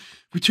beach.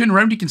 If we turn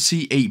around, you can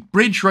see a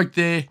bridge right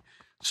there.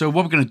 So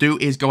what we're going to do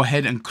is go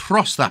ahead and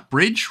cross that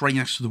bridge right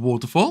next to the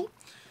waterfall.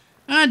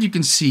 And you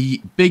can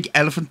see Big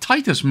Elephant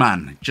Titus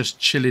Man just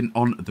chilling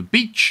on the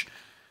beach.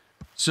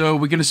 So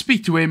we're going to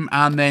speak to him,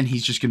 and then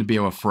he's just going to be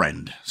our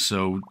friend.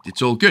 So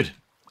it's all good.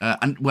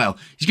 Well,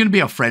 he's going to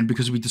be our friend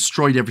because we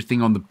destroyed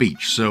everything on the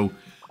beach. So,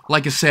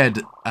 like I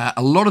said,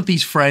 a lot of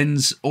these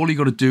friends, all you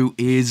got to do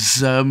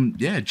is,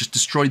 just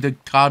destroy the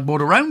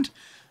cardboard around,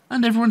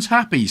 and everyone's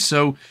happy.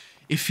 So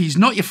if he's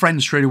not your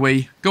friend straight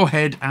away, go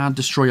ahead and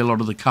destroy a lot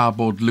of the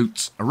cardboard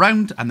loot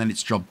around, and then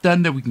it's job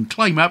done. Then we can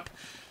climb up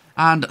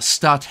and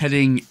start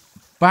heading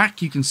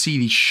back. You can see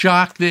the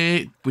shark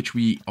there, which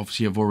we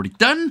obviously have already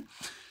done.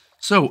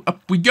 So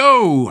up we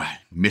go,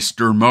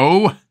 Mr.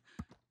 Mo.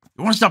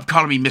 You want to stop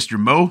calling me Mr.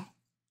 Mo?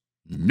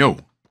 No.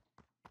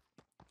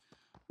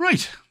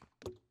 Right.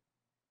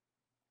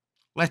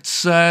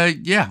 Let's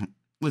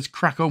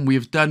crack on. We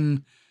have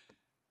done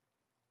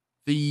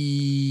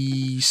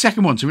the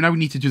second one, so now we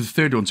need to do the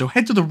third one. So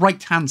head to the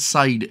right-hand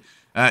side,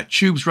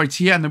 tubes right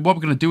here, and then what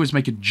we're going to do is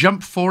make a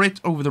jump for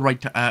it over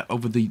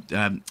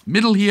the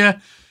middle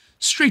here,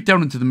 straight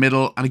down into the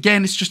middle. And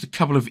again, it's just a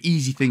couple of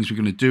easy things we're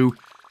going to do.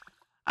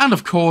 And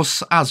of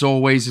course, as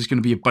always, there's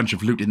going to be a bunch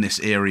of loot in this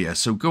area.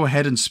 So go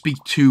ahead and speak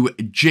to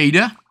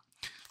Jada.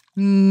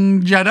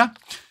 Jada.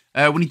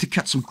 We need to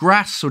cut some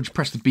grass, so just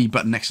press the B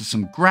button next to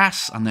some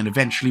grass, and then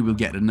eventually we'll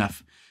get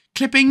enough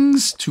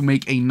clippings to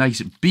make a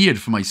nice beard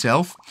for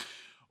myself.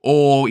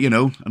 Or, you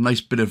know, a nice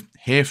bit of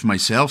hair for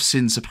myself,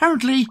 since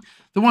apparently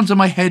the ones on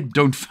my head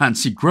don't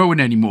fancy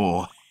growing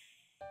anymore.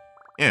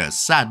 Yeah,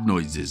 sad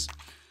noises.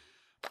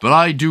 But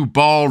I do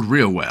bald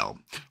real well.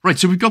 Right,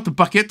 so we've got the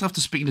bucket after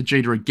speaking to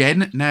Jada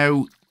again.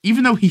 Now,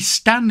 even though he's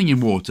standing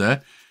in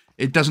water,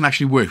 it doesn't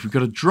actually work. We've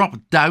got to drop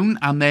down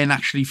and then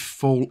actually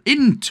fall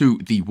into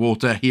the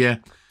water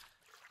here.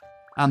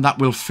 And that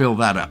will fill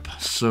that up.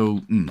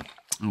 So,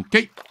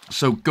 okay.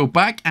 So go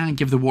back and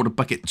give the water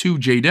bucket to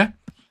Jada.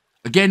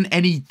 Again,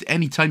 any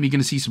time you're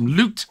going to see some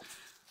loot,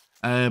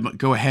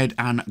 go ahead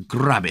and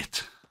grab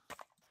it.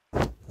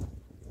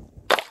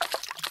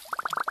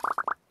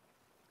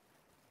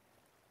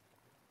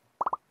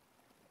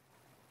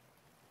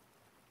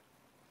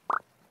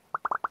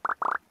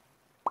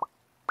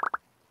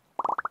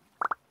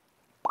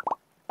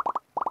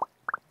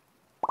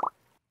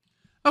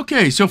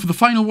 Okay, so for the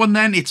final one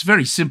then, it's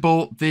very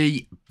simple.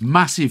 The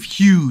massive,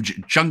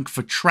 huge junk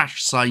for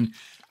trash sign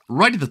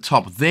right at the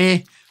top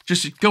there.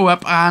 Just go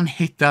up and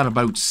hit that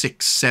about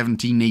 6,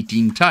 17,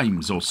 18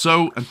 times or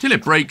so until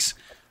it breaks.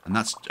 And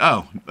that's,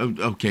 oh,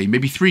 okay,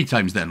 maybe 3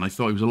 times then. I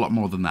thought it was a lot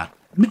more than that.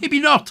 Maybe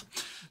not.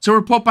 So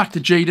report back to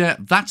Jada.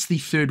 That's the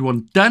third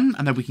one done.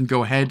 And then we can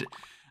go ahead.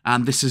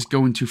 And this is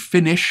going to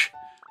finish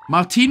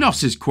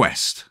Martinos's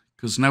quest.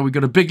 Because now we've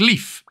got a big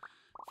leaf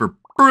for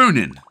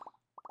pruning.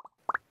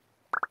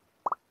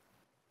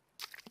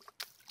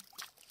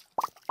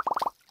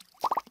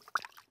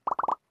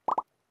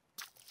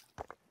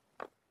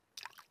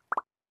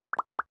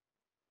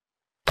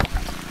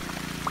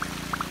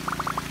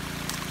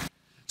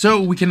 So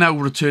we can now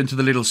return to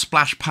the little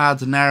splash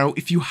pad. Now,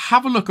 if you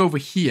have a look over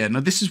here, now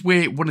this is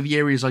where one of the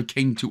areas I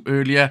came to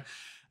earlier.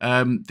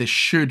 There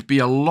should be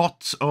a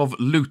lot of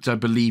loot, I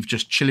believe,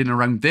 just chilling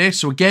around there.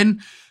 So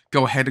again,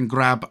 go ahead and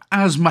grab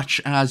as much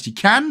as you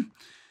can.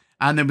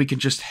 And then we can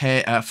just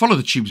follow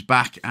the tubes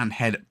back and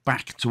head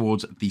back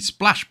towards the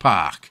splash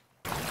park.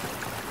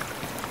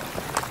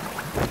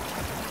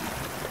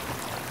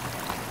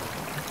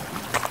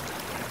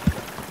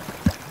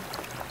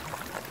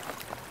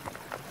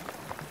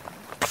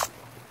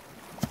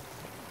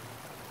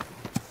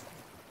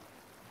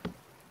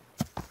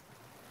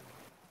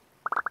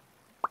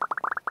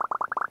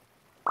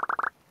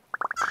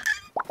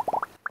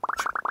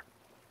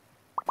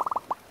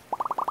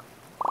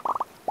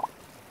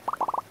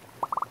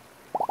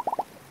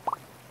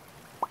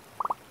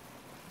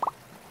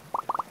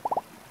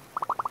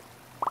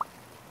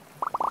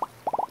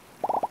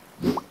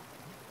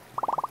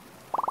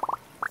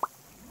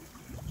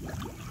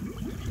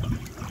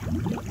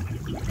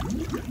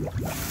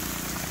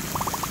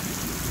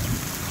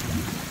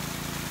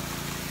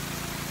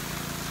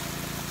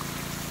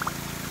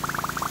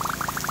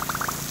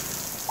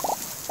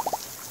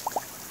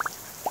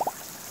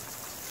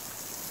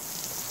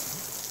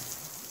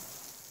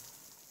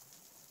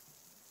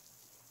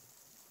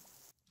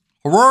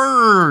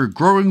 Hurrah!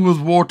 Growing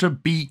with water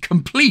be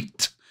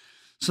complete.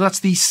 So that's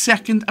the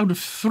second out of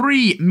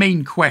 3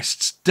 main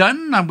quests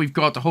done. And we've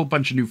got a whole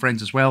bunch of new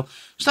friends as well.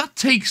 So that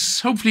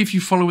takes, hopefully if you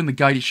follow in the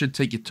guide, it should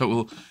take your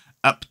total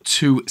up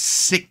to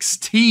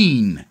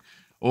 16.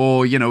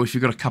 Or, you know, if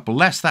you've got a couple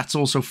less, that's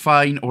also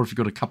fine. Or if you've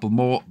got a couple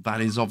more,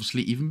 that is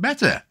obviously even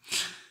better.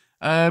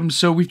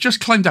 So we've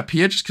just climbed up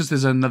here just because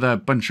there's another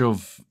bunch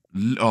of...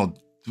 Oh,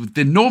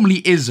 there normally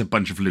is a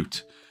bunch of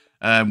loot.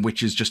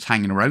 Which is just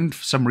hanging around.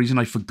 For some reason,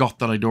 I forgot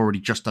that I'd already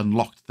just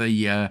unlocked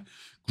the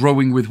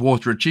Growing with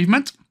Water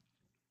achievement.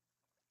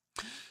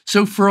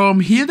 So from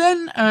here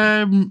then,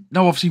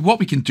 now obviously what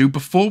we can do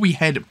before we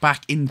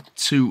start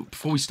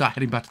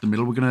heading back to the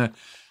middle, we're going to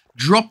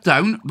drop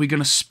down. We're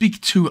going to speak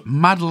to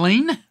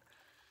Madeleine.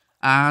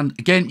 And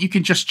again, you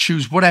can just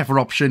choose whatever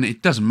option.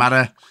 It doesn't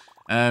matter.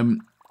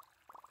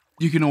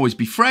 You can always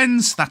be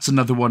friends. That's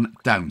another one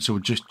down. So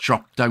we'll just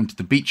drop down to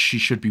the beach. She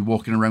should be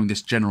walking around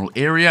this general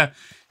area.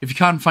 If you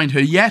can't find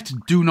her yet,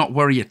 do not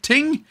worry a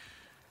ting.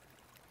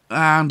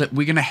 And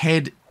we're going to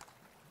head,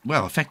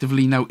 well,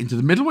 effectively now into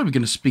the middle where we're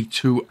going to speak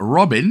to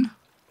Robin.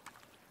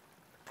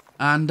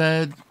 And,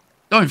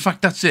 oh, in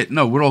fact, that's it.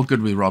 No, we're all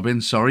good with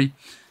Robin, sorry.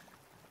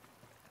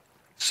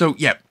 So,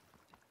 yeah.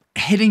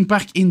 Heading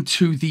back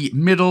into the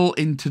middle,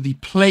 into the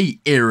play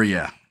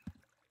area.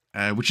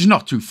 Which is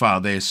not too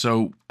far there.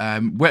 So,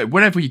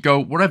 wherever you go,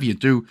 whatever you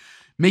do,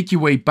 make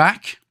your way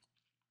back.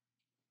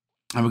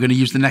 And we're going to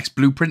use the next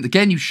blueprint.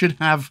 Again, you should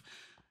have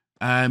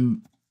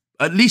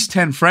at least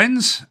 10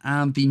 friends.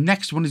 And the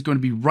next one is going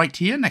to be right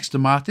here next to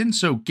Martin.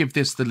 So give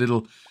this the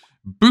little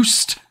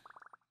boost.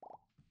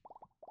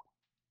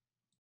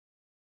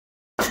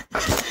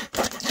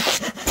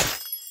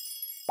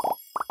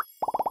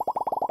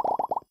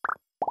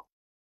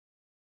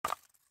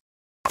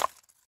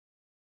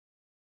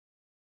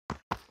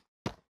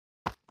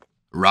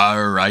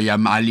 Rawr, I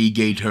am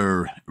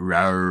alligator.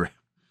 Rawr.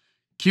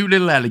 Cute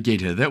little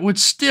alligator that would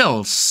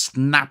still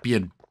snap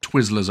your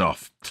Twizzlers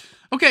off.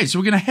 Okay, so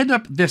we're going to head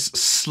up this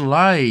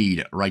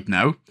slide right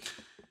now.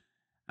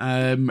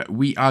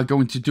 We are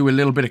going to do a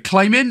little bit of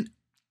climbing.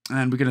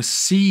 And we're going to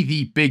see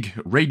the big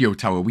radio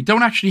tower. We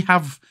don't actually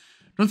have...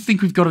 I don't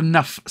think we've got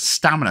enough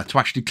stamina to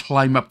actually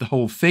climb up the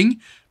whole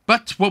thing.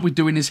 But what we're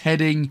doing is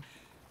heading...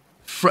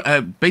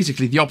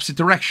 basically the opposite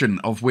direction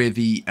of where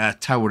the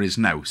tower is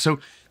now. So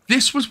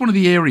this was one of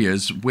the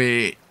areas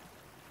where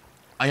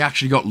I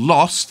actually got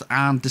lost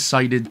and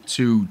decided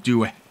to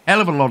do a hell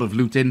of a lot of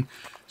looting.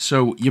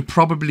 So you're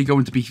probably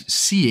going to be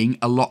seeing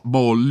a lot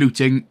more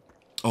looting,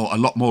 or a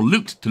lot more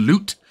loot to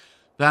loot,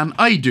 than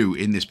I do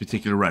in this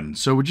particular run.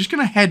 So we're just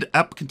going to head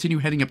up, continue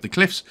heading up the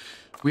cliffs.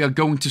 We are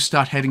going to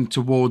start heading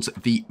towards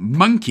the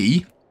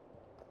monkey.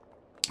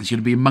 There's going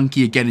to be a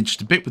monkey again in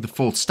just a bit with the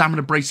full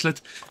stamina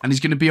bracelet. And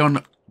he's going to be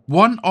on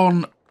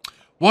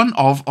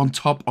on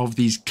top of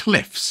these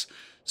cliffs.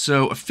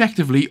 So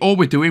effectively, all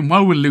we're doing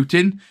while we're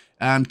looting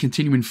and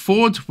continuing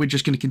forward, we're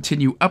just going to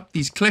continue up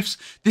these cliffs.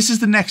 This is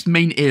the next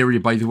main area,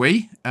 by the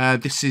way.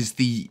 This is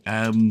the...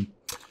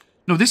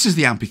 no, this is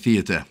the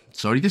amphitheater.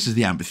 Sorry, this is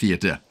the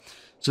amphitheater.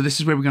 So this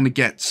is where we're going to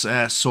get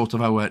sort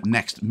of our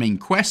next main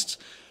quests.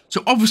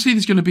 So obviously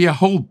there's going to be a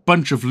whole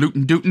bunch of loot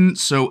and dootin',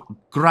 so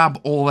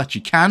grab all that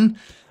you can,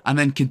 and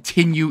then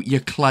continue your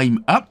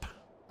climb up.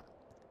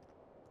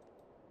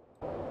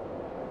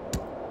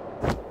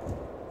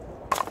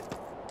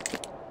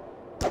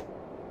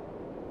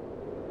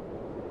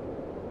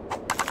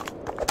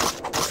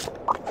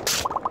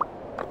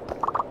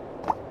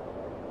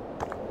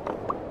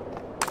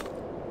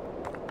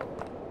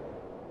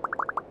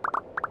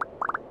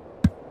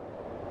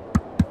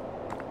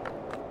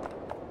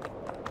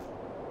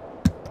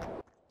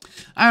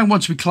 And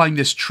once we climb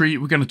this tree,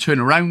 we're going to turn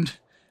around.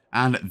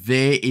 And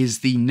there is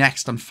the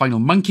next and final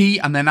monkey.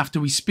 And then after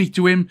we speak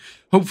to him,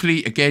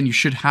 hopefully, again, you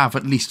should have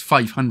at least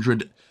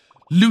 500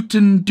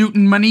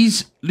 lootin'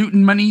 monies.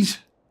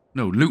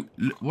 No,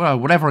 well,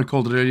 whatever I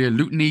called it earlier,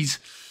 lootinies.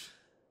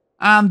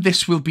 And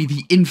this will be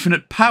the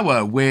infinite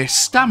power, where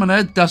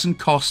stamina doesn't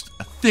cost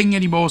a thing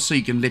anymore. So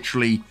you can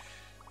literally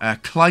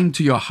climb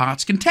to your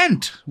heart's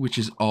content, which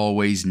is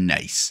always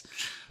nice.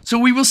 So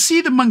we will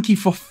see the monkey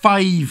for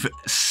 5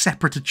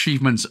 separate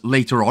achievements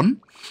later on.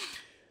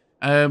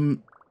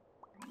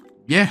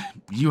 Yeah,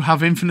 you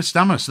have infinite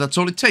stamina, so that's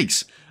all it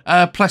takes.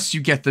 Plus, you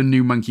get the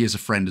new monkey as a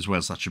friend as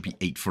well, so that should be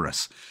 8 for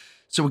us.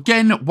 So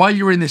again, while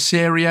you're in this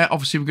area,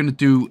 obviously we're going to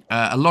do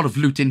a lot of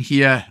loot in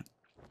here.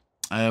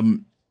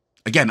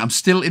 Again, I'm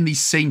still in the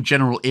same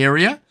general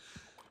area,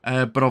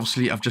 but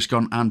obviously I've just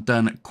gone and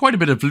done quite a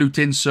bit of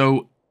looting,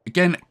 so...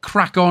 Again,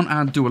 crack on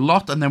and do a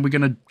lot, and then we're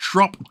going to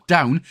drop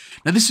down.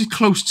 Now, this is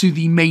close to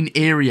the main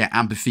area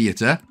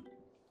amphitheater.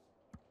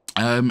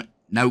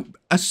 Now,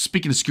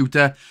 speaking of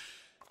Scooter,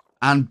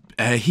 and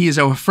he is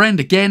our friend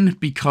again,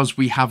 because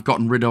we have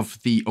gotten rid of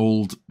the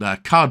old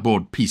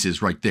cardboard pieces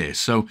right there.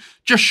 So,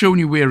 just showing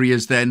you where he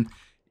is then.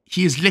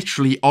 He is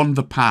literally on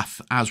the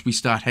path as we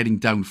start heading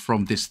down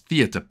from this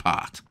theater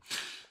part.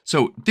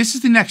 So, this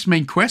is the next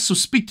main quest. So,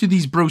 speak to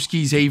these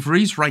broskies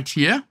Averys right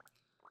here.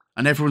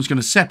 And everyone's going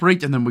to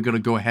separate, and then we're going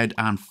to go ahead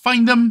and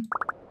find them.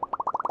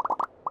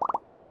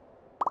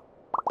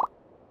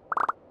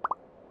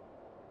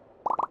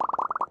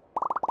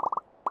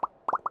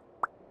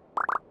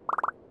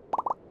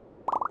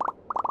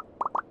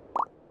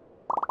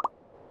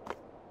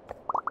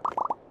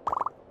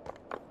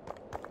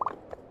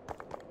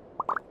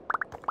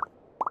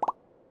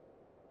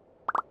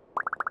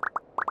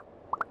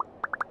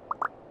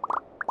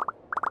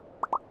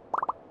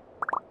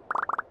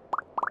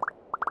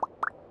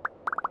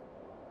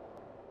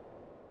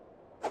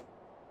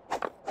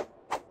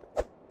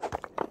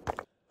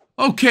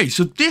 Okay,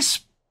 so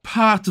this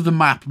part of the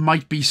map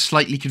might be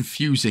slightly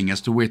confusing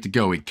as to where to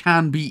go. It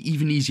can be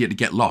even easier to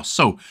get lost.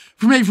 So,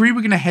 from Avery,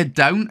 we're going to head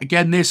down.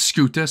 Again, there's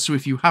Scooter, so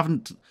if you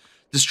haven't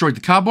destroyed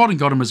the cardboard and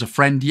got him as a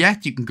friend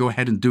yet, you can go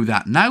ahead and do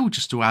that now,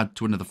 just to add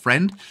to another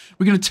friend.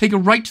 We're going to take a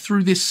right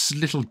through this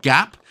little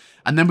gap,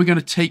 and then we're going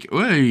to take...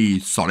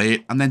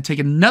 and then take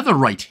another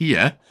right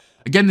here.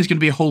 Again, there's going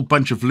to be a whole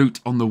bunch of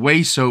loot on the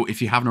way, so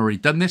if you haven't already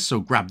done this,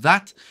 so grab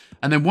that.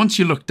 And then once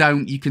you look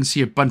down, you can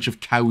see a bunch of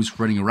cows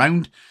running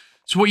around.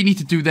 So what you need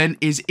to do then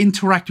is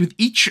interact with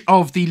each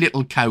of the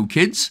little cow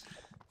kids.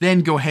 Then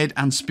go ahead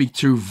and speak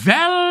to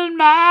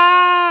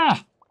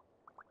Velma.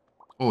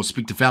 Or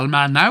speak to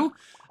Velma now.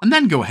 and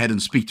then go ahead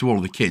and speak to all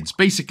of the kids.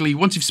 Basically,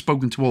 once you've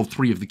spoken to all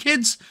 3 of the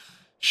kids,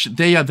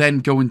 they are then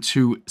going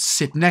to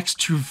sit next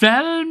to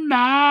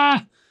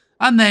Velma.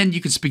 And then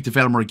you can speak to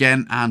Velma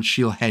again, and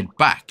she'll head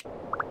back.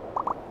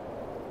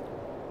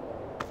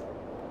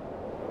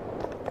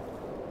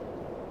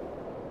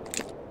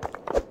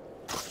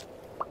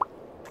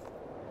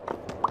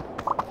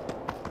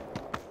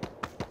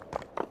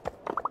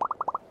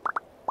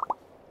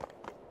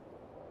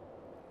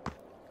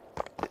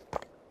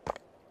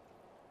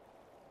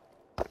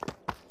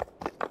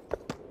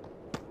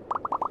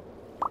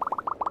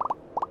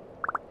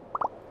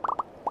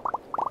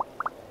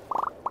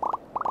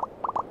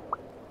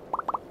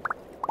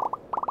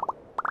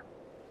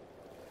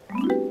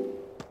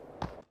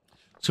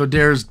 So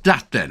there's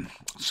that then.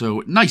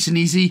 So nice and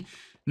easy.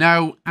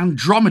 Now,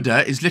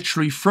 Andromeda is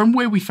literally from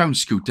where we found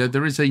Scooter.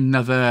 There is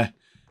another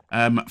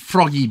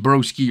Froggy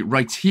Broski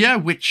right here,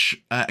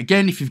 which,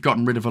 again, if you've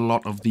gotten rid of a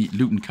lot of the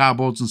loot and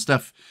cardboards and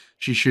stuff,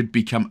 she should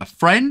become a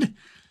friend.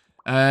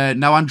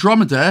 Now,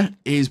 Andromeda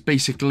is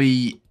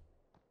basically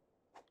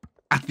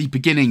at the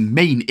beginning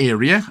main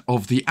area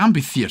of the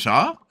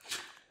amphitheater.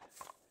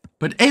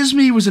 But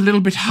Esme was a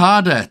little bit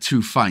harder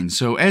to find.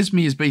 So Esme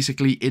is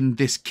basically in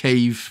this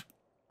cave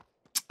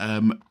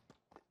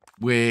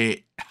where...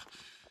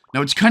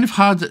 Now, it's kind of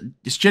hard.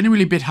 It's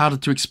generally a bit harder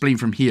to explain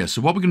from here.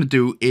 So what we're going to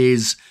do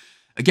is,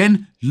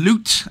 again,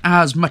 loot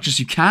as much as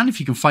you can,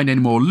 if you can find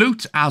any more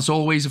loot, as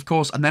always, of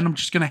course. And then I'm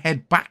just going to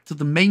head back to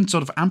the main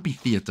sort of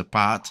amphitheater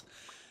part.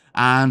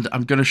 And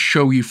I'm going to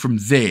show you from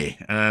there,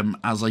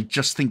 as I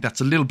just think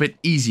that's a little bit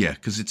easier,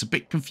 because it's a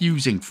bit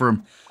confusing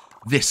from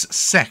this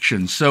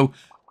section. So,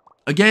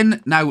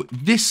 again, now,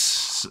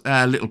 this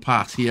little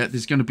part here,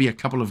 there's going to be a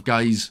couple of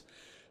guys.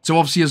 So,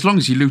 obviously, as long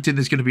as you loot it,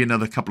 there's going to be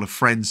another couple of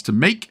friends to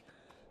make.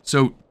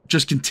 So,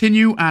 just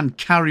continue and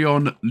carry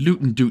on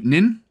lootin' dootin'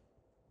 in.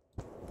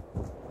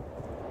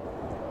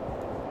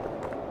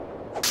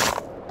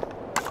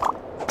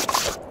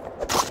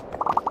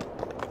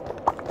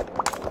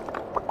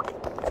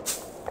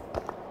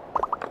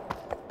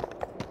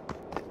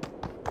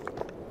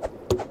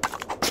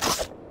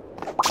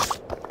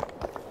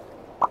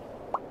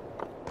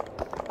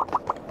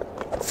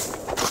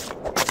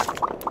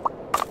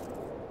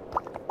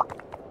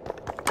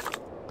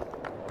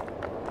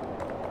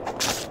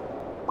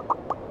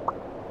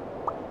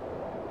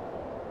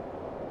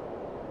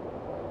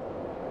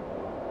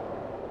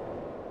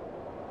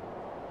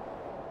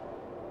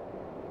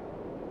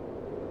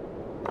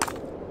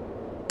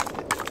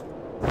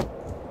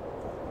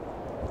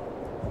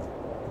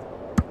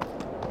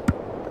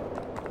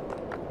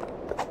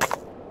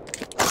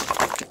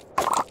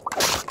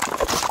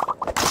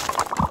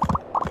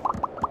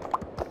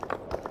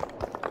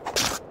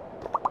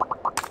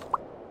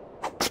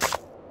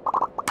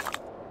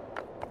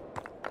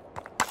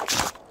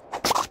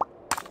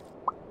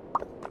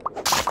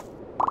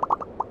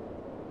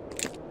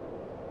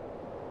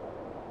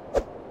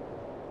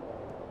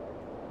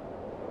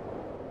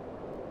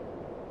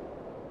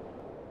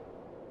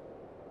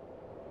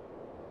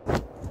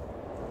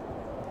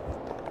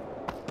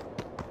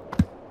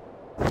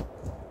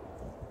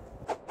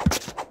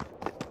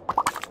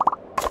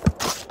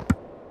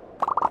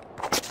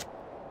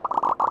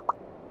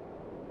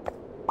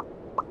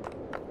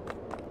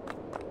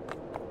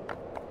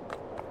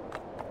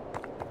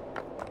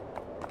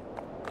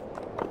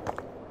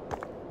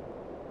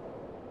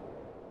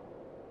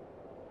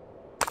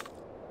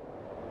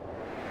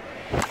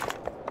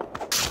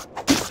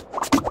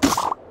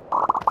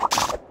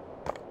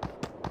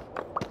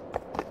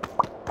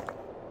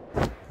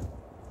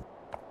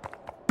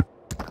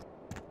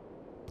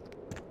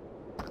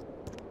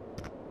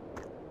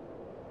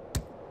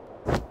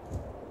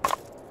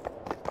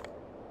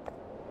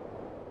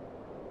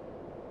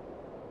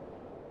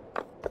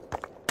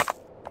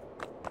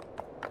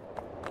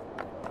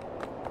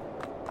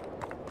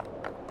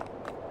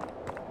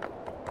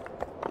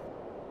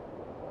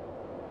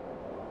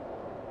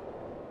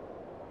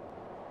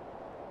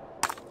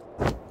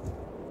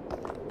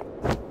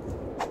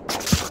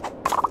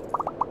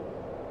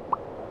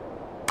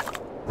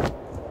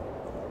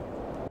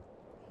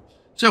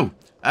 So,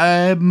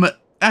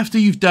 after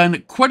you've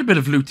done quite a bit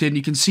of looting,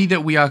 you can see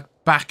that we are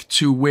back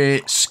to where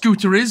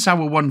Scooter is,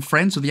 our one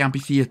friend. So the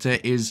amphitheater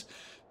is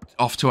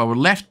off to our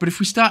left. But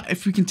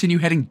if we continue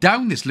heading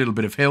down this little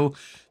bit of hill,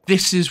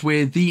 this is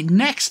where the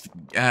next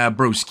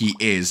broski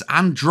is,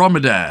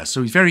 Andromeda.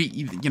 So he's very,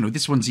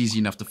 this one's easy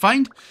enough to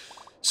find.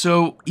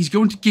 So he's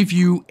going to give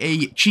you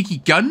a cheeky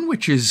gun,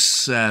 which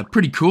is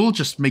pretty cool.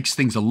 Just makes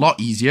things a lot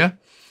easier.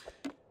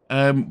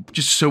 We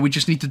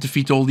just need to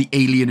defeat all the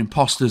alien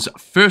imposters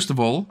first of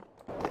all.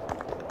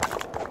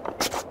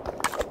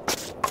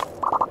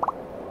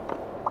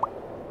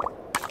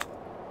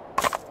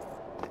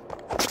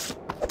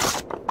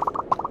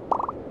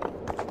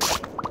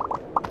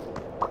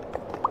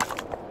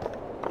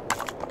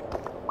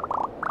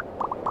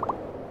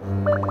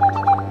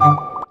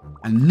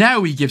 And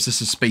now he gives us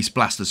a space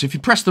blaster. So if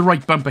you press the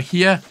right bumper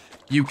here,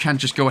 you can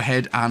just go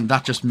ahead, and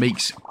that just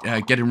makes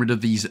getting rid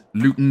of these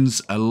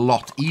lootens a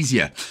lot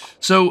easier.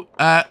 So,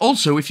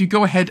 also, if you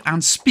go ahead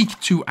and speak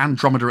to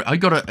Andromeda, I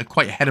got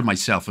quite ahead of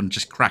myself and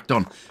just cracked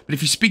on. But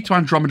if you speak to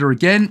Andromeda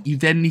again, you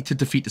then need to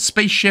defeat the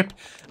spaceship,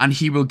 and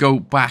he will go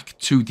back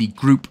to the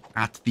group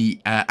at the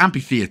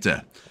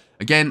amphitheater.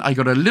 Again, I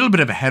got a little bit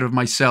of ahead of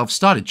myself,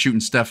 started shooting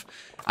stuff,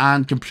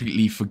 and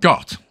completely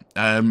forgot.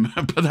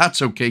 But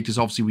that's okay, because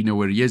obviously we know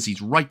where he is.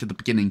 He's right at the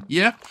beginning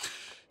here.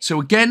 So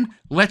again,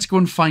 let's go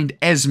and find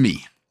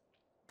Esme.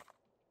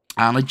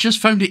 And I just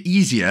found it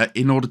easier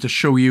in order to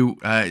show you,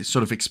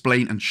 sort of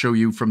explain and show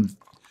you from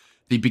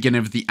the beginning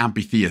of the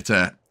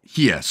amphitheater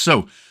here.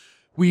 So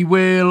we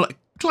will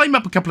climb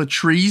up a couple of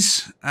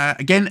trees.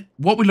 Again,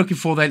 what we're looking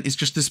for then is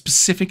just a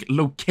specific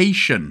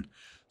location.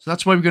 So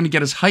that's why we're going to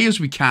get as high as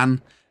we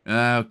can.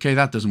 Okay,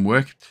 that doesn't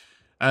work.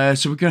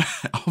 So we're going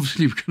to,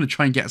 obviously we're going to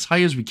try and get as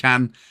high as we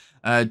can,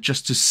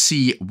 just to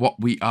see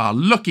what we are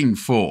looking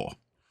for.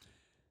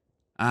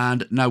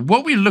 And now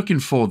what we're looking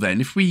for then,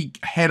 if we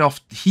head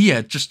off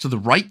here just to the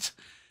right,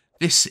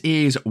 this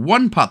is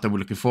one part that we're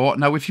looking for.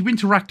 Now, if you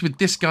interact with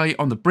this guy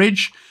on the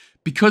bridge,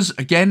 because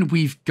again,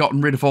 we've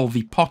gotten rid of all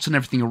the pots and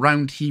everything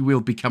around, he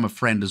will become a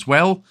friend as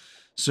well.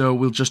 So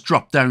we'll just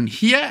drop down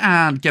here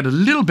and get a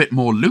little bit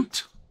more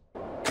loot.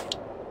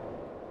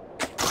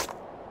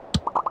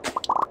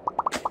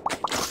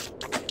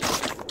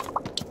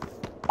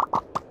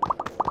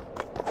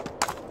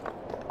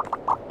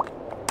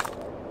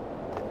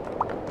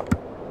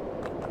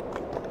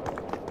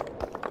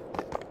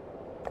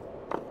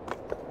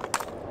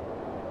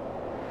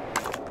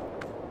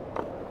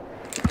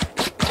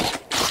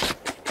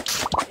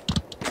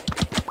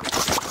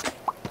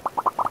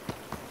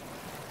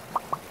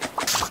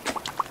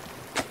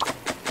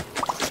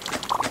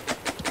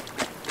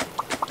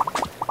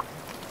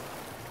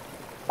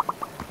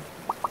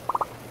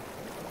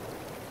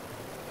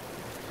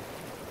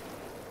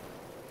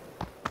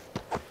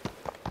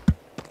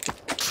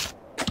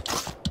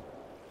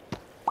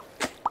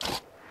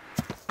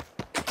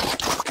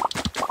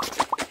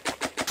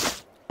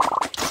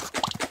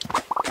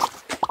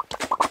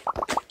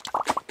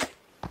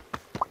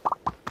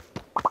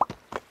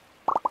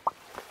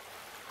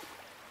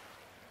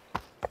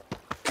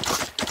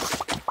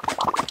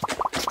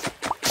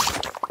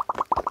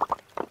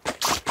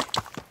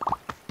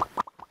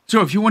 So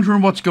if you're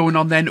wondering what's going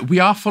on then, we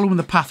are following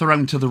the path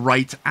around to the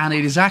right, and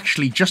it is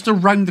actually just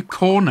around the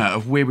corner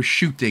of where we're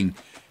shooting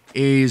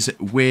is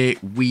where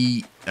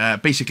we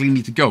basically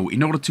need to go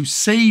in order to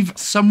save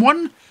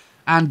someone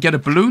and get a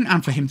balloon,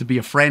 and for him to be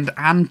a friend,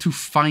 and to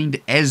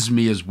find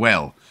Esme as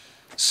well.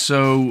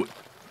 So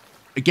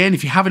again,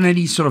 if you're having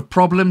any sort of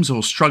problems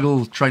or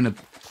struggle trying to,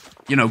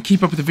 you know,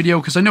 keep up with the video,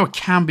 because I know it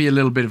can be a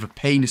little bit of a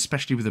pain,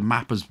 especially with a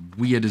map as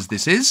weird as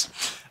this is.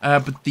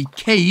 But the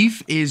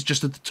cave is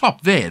just at the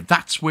top there.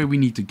 That's where we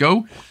need to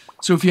go.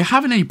 So if you're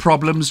having any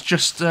problems,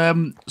 just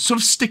sort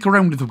of stick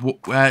around with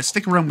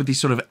the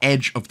sort of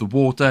edge of the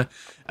water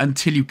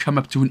until you come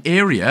up to an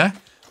area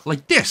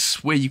like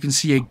this, where you can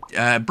see a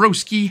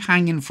broski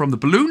hanging from the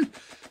balloon.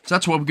 So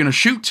that's what we're going to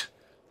shoot.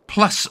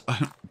 Plus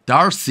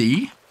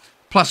Darcy.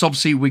 Plus,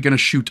 obviously, we're going to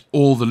shoot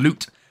all the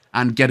loot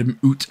and get him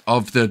out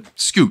of the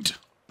scoot.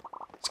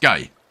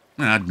 Sky.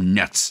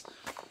 Nuts.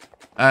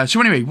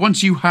 So anyway,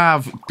 once you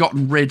have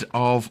gotten rid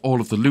of all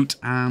of the loot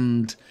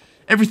and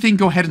everything,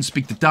 go ahead and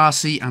speak to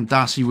Darcy, and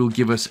Darcy will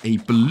give us a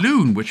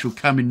balloon, which will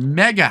come in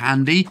mega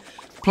handy.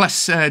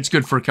 Plus, it's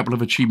good for a couple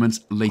of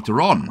achievements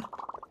later on.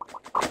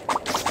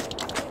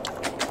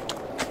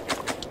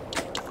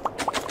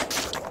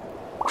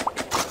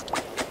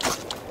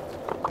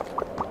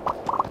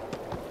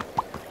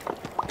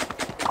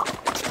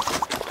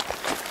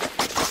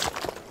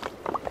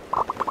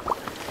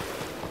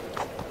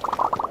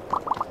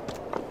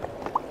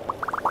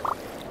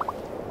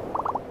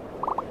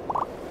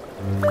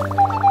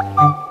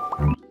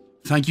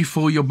 Thank you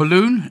for your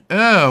balloon.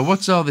 Oh,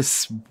 what's all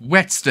this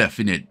wet stuff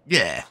in it?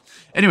 Yeah.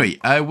 Anyway,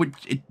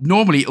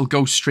 normally it'll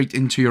go straight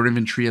into your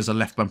inventory as a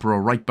left bumper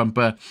or right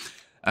bumper.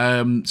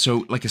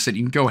 So, like I said,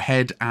 you can go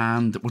ahead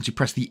and once you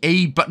press the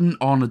A button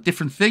on a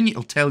different thing,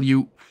 it'll tell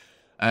you,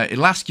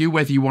 it'll ask you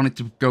whether you want it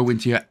to go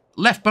into your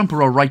left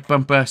bumper or right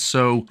bumper.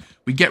 So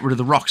we get rid of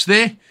the rocks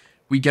there.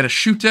 We get a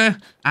shooter,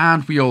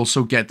 and we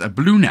also get a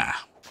ballooner.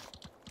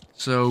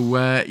 So,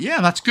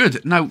 yeah, that's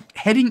good. Now,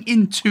 heading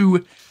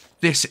into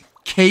this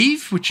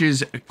cave, which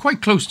is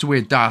quite close to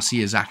where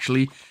Darcy is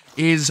actually,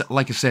 is,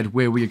 like I said,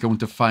 where we are going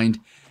to find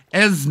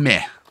Esme.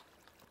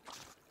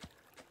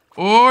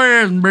 Oh,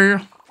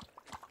 Esme.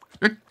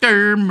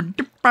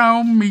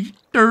 Me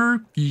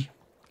turkey.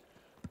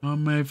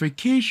 On my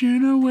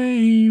vacation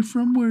away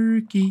from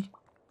worky.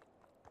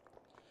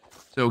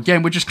 So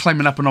again, we're just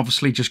climbing up and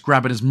obviously just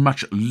grabbing as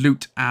much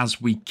loot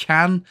as we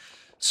can.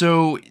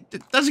 So,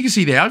 as you can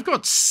see there, I've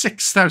got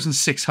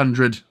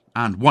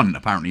 6,601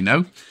 apparently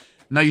now.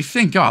 Now you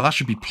think, oh, that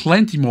should be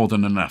plenty more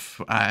than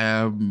enough.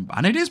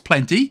 And it is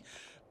plenty,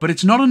 but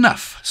it's not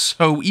enough.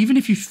 So even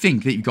if you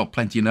think that you've got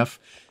plenty enough,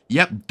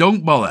 yep,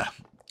 don't bother.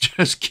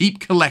 Just keep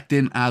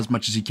collecting as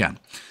much as you can.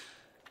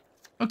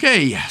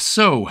 Okay,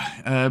 so,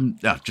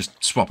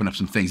 just swapping up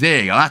some things. There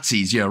you go, that's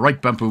easier.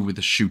 Right bumper with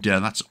the shooter,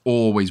 that's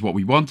always what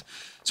we want.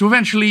 So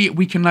eventually,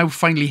 we can now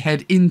finally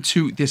head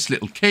into this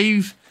little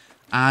cave.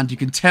 And you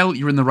can tell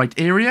you're in the right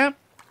area.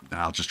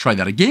 I'll just try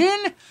that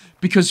again.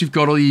 Because you've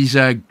got all these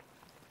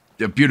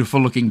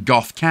beautiful looking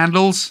goth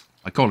candles.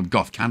 I call them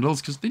goth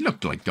candles because they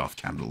look like goth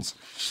candles.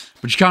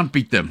 But you can't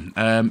beat them.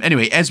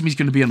 Anyway, Esme's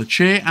going to be on the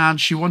chair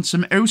and she wants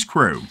some house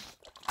crow.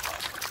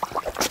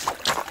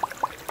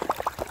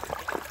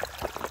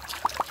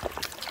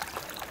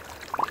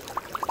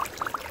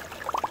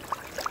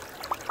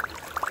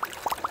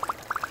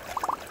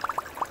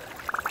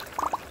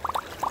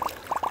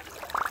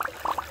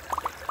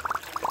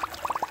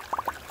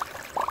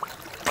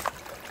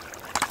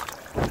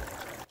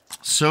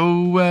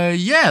 So,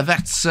 yeah,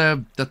 that's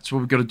what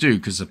we've got to do,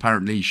 because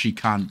apparently she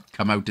can't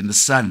come out in the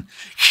sun.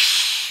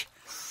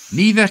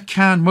 Neither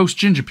can most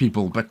ginger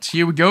people, but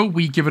here we go.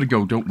 We give it a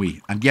go, don't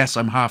we? And yes,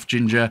 I'm half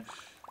ginger.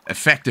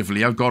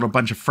 Effectively, I've got a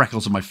bunch of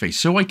freckles on my face,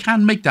 so I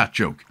can make that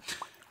joke.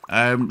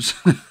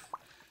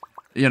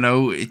 You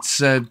know,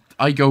 it's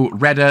I go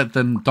redder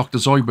than Dr.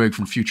 Zoidberg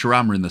from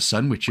Futurama in the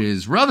sun, which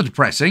is rather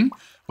depressing.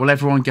 Well,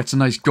 everyone gets a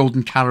nice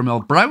golden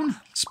caramel brown,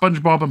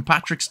 SpongeBob and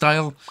Patrick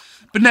style.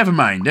 But never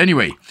mind.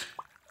 Anyway,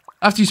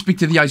 after you speak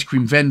to the ice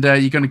cream vendor,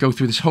 you're going to go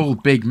through this whole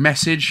big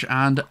message,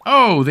 and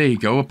oh, there you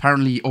go.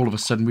 Apparently, all of a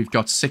sudden, we've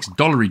got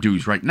 $6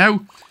 dues right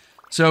now.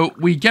 So,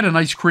 we get an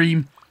ice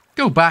cream,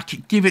 go back,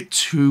 give it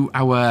to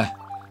our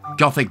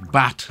gothic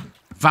bat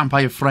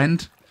vampire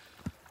friend.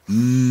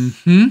 You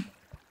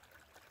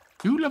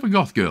love a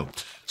goth girl.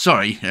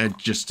 Sorry,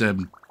 just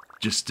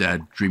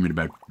dreaming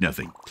about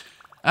nothing.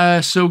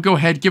 So, go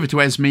ahead, give it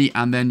to Esme,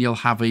 and then you'll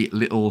have a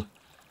little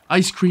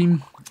ice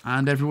cream,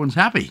 and everyone's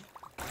happy.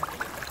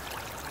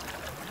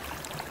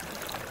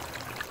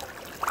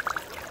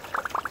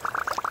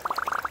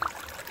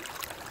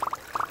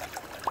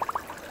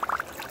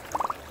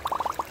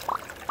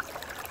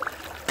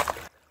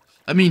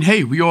 I mean,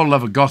 hey, we all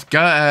love a goth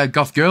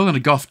girl and a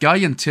goth guy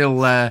until,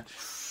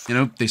 you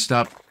know, they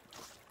start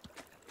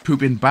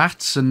pooping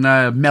bats and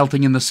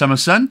melting in the summer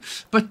sun.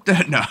 But,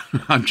 no,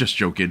 I'm just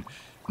joking.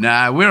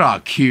 Nah, we're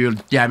all cool,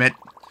 damn it.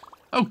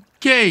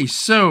 Okay,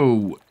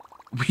 so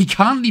we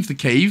can't leave the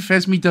cave.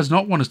 Esme does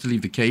not want us to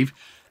leave the cave.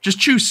 Just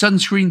choose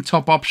sunscreen,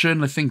 top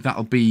option. I think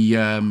that'll be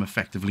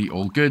effectively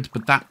all good.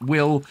 But that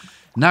will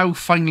now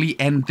finally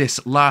end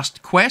this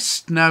last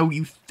quest. Now,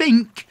 you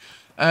think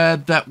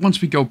that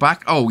once we go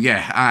back... Oh,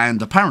 yeah,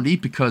 and apparently,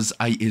 because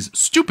I is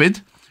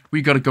stupid,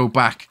 we got to go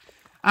back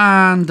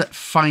and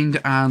find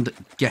and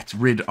get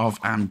rid of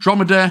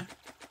Andromeda.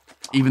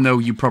 Even though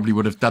you probably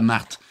would have done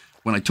that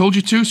when I told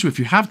you to. So if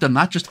you have done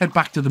that, just head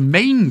back to the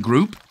main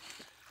group.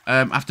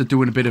 After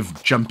doing a bit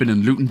of jumping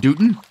and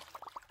looting.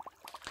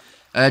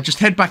 Just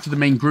head back to the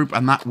main group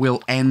and that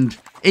will end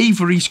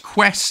Avery's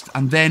quest.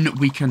 And then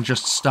we can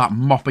just start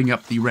mopping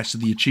up the rest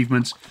of the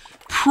achievements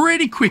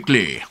pretty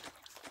quickly.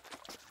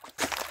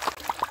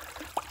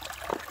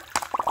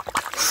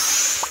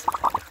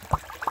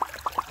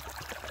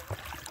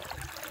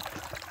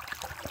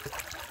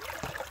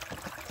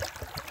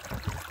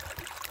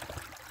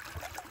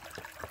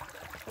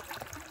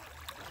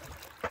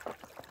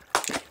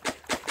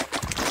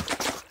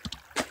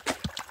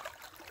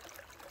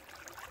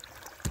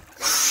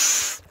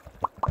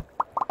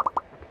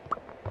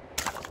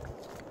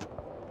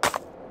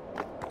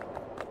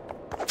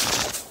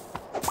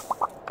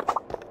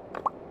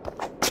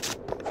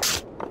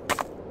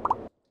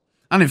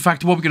 And in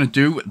fact, what we're going to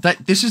do,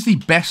 this is the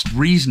best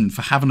reason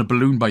for having a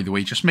balloon, by the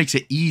way. It just makes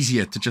it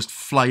easier to just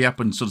fly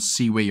up and sort of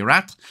see where you're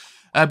at.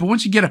 But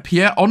once you get up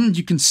here,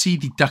 you can see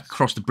the duck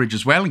across the bridge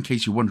as well, in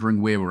case you're wondering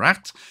where we're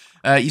at.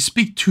 You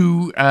speak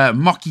to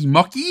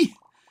Mocky,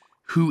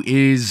 who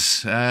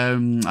is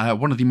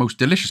one of the most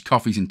delicious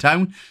coffees in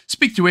town.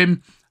 Speak to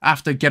him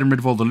after getting rid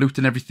of all the loot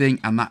and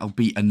everything, and that'll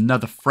be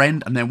another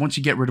friend. And then once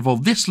you get rid of all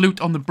this loot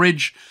on the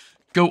bridge,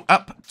 go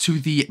up to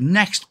the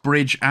next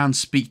bridge and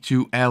speak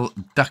to El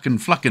Ducken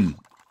Flucken.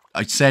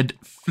 I said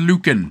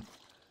Fluken.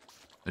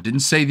 I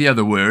didn't say the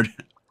other word.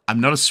 I'm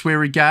not a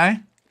sweary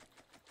guy.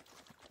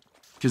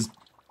 Because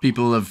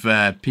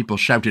people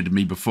shouted at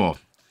me before.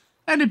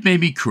 And it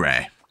made me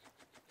cry.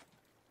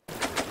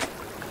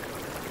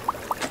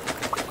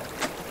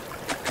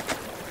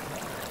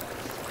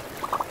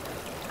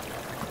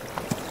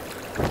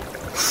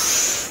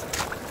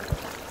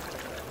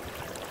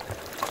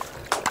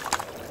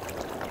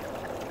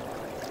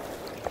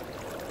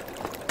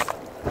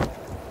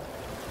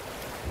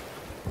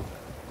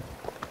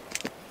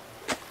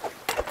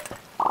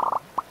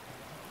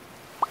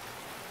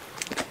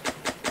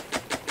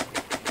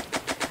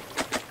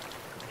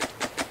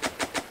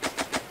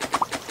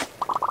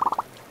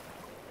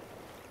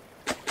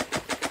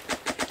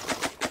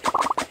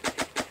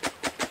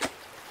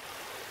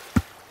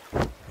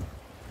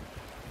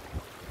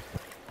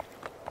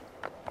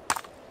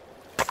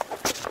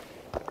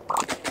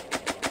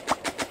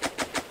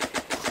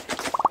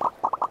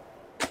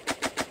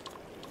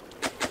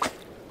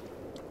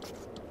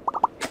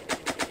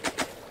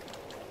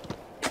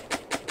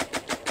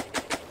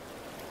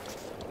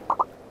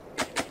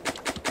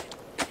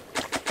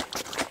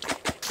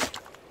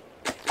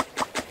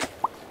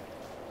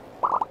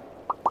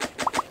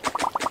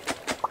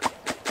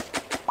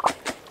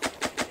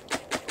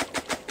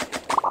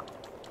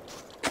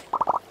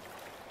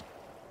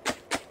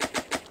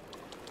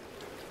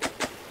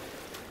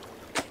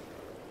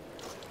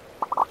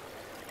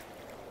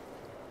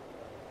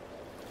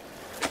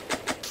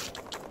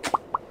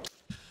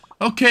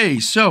 Okay,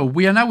 so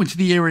we are now into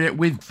the area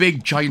with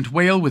Big Giant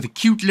Whale with a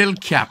cute little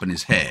cap on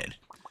his head.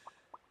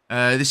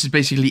 This is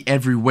basically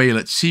every whale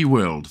at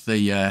SeaWorld. They,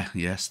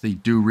 yes, they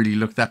do really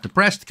look that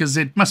depressed, because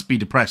it must be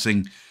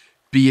depressing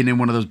being in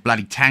one of those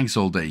bloody tanks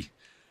all day.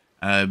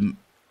 And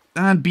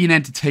being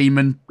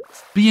entertainment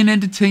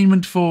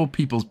for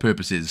people's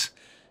purposes.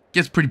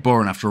 Gets pretty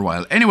boring after a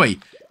while. Anyway,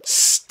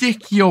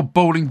 stick your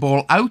bowling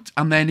ball out,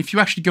 and then if you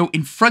actually go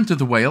in front of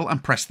the whale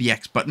and press the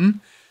X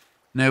button.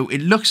 Now,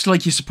 it looks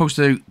like you're supposed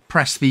to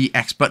press the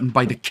X button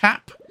by the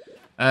cap.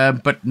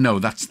 But no,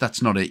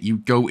 that's not it. You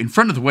go in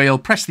front of the whale,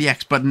 press the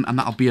X button, and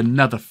that'll be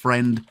another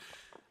friend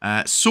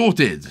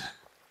sorted.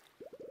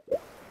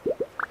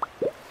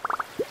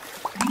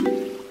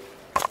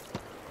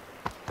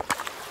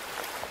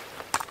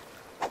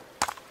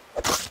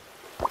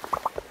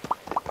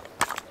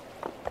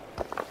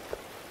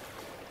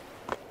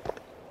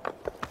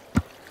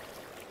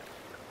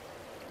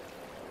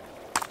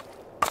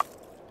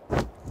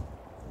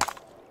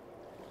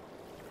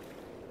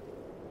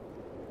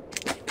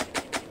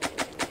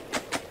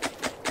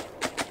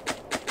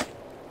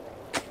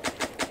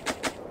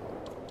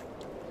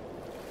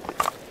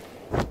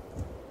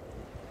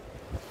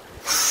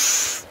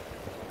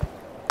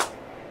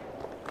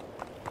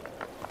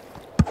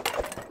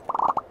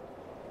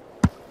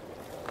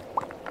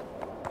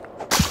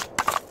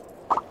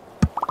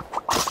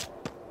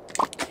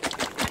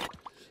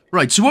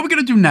 Right, so what we're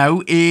going to do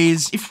now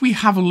is, if we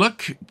have a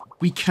look,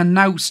 we can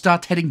now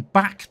start heading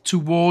back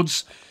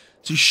towards,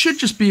 so you should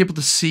just be able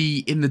to see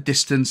in the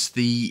distance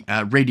the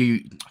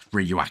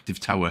radioactive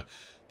tower,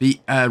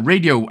 the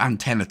radio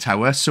antenna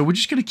tower. So we're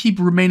just going to keep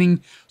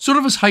remaining sort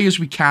of as high as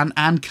we can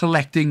and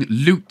collecting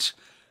loot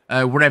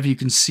wherever you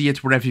can see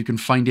it, wherever you can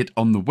find it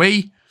on the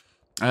way,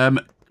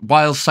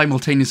 while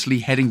simultaneously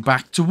heading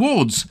back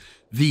towards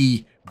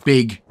the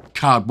big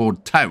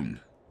cardboard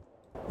town.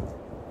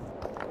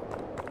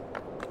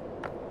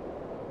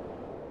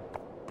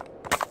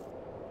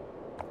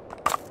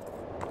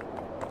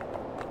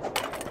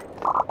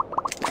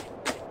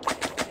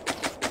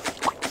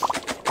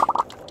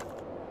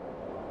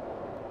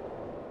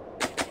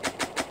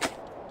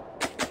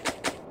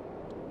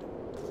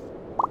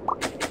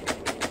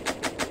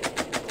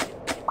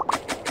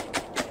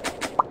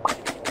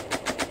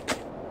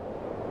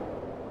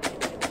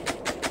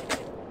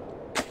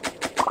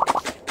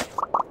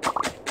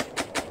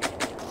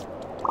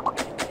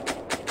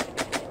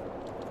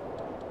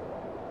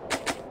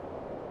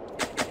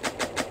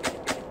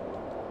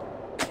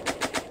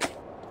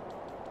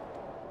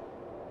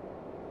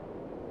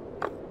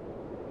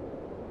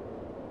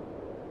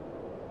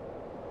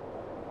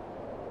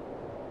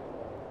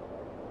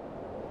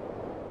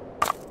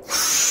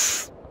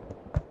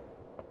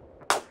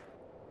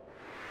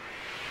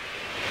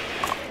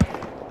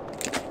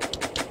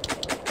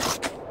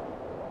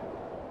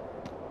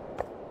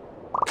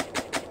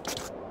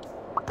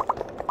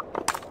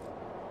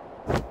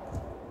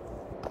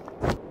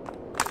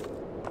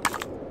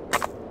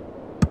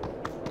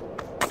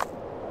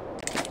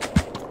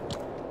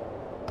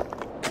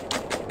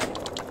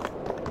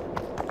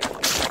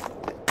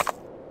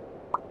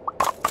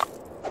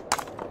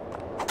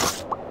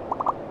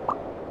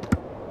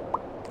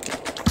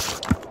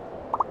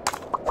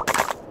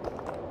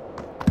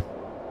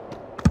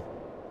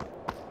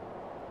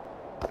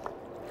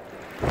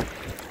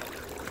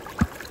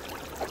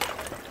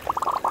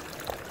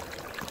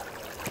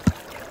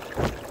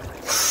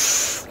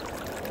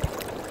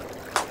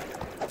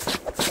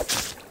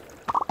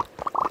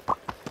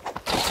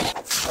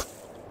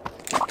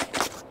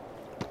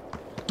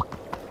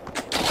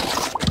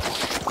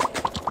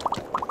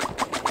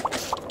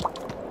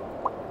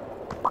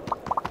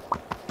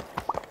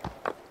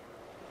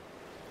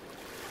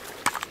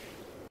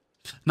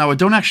 Now, I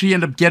don't actually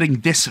end up getting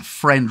this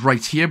friend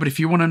right here, but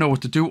if you want to know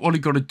what to do, all you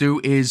got to do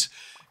is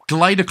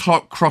glide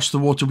across the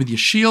water with your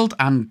shield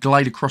and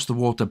glide across the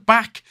water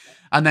back,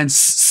 and then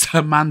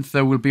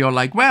Samantha will be all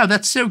like, wow,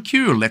 that's so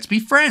cool, let's be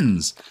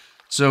friends.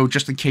 So,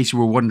 just in case you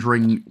were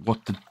wondering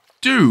what to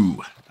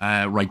do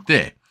right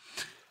there.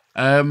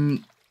 But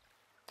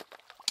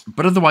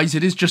otherwise,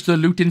 it is just a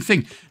looting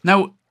thing.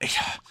 Now,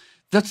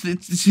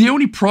 it's the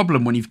only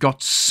problem when you've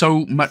got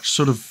so much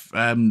sort of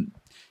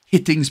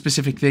hitting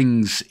specific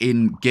things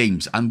in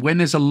games, and when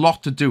there's a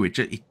lot to do,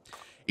 it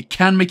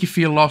can make you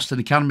feel lost,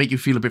 and it can make you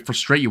feel a bit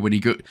frustrated when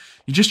you're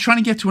just trying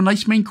to get to a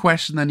nice main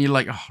quest, and then you're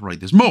like, oh, right,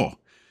 there's more.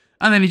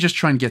 And then you just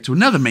try and get to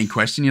another main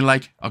quest, and you're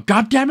like, oh,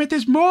 god damn it,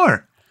 there's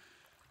more.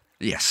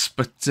 Yes,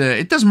 but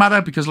it doesn't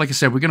matter, because like I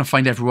said, we're going to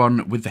find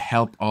everyone with the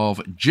help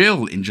of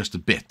Jill in just a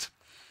bit.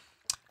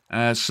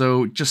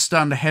 So just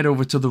stand to head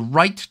over to the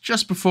right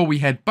just before we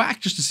head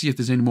back, just to see if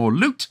there's any more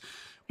loot.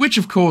 Which,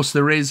 of course,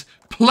 there is.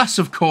 Plus,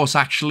 of course,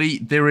 actually,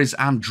 there is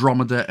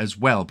Andromeda as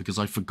well, because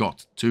I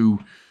forgot to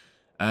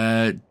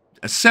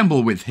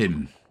assemble with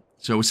him.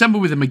 So, assemble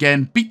with him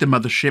again, beat the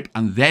mothership,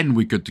 and then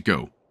we're good to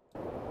go.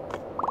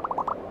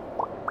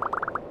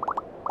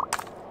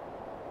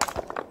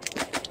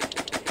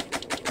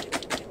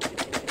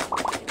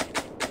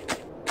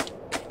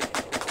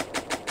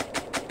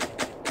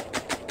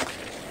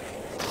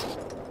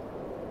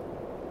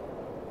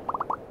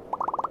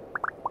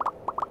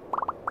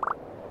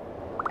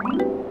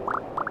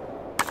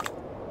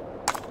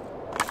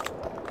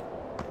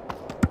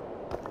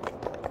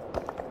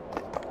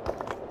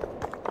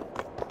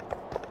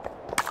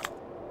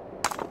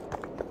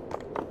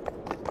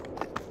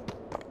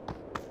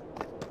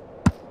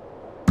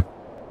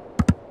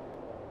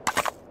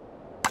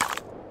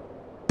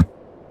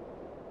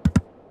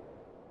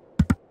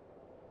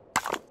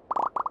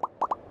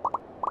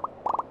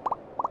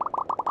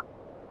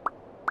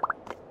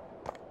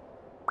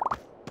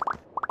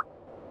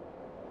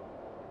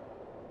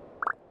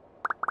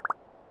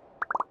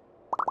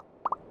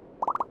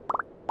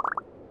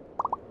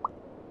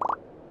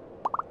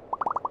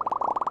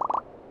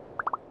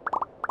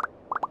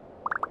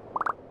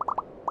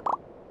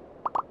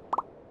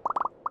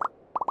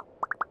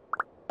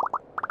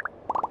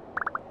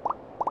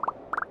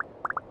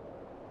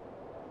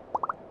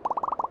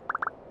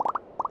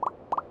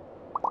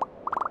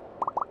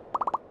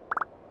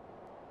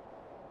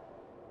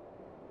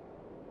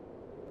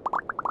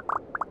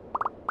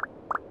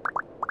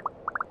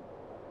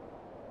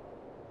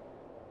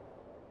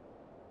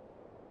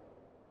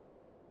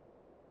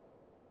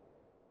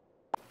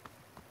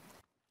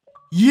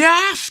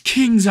 Yes,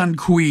 kings and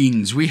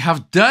queens, we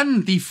have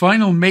done the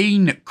final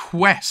main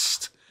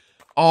quest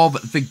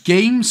of the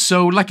game.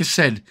 So, like I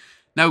said,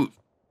 now,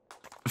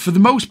 for the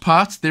most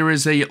part, there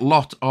is a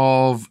lot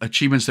of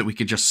achievements that we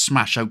could just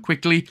smash out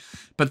quickly,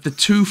 but the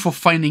two for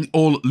finding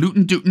all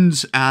Lootin'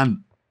 Dootins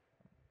and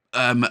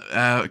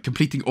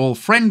completing all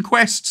friend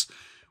quests,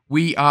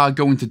 we are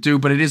going to do,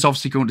 but it is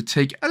obviously going to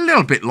take a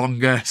little bit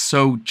longer,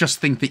 so just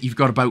think that you've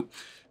got about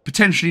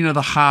potentially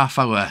another half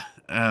hour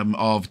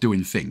of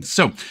doing things.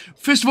 So,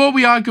 first of all,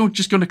 we are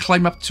just going to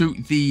climb up to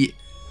the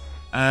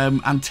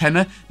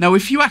antenna. Now,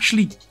 if you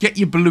actually get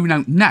your balloon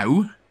out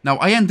now,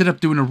 I ended up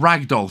doing a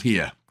ragdoll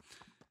here.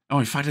 Oh,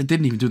 in fact, I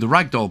didn't even do the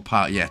ragdoll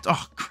part yet.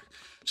 Oh,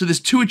 so there's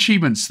two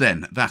achievements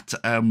then that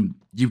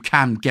you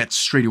can get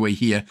straight away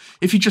here.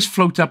 If you just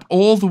float up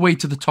all the way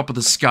to the top of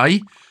the sky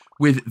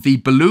with the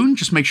balloon,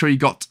 just make sure you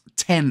got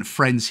 10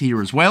 friends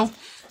here as well.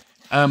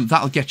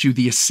 That'll get you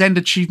the Ascend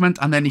achievement.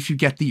 And then if you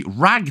get the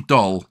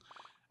ragdoll,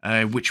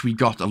 which we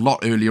got a lot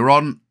earlier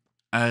on,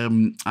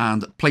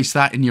 and place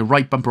that in your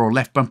right bumper or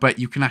left bumper,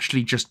 you can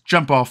actually just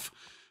jump off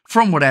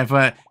from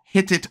whatever,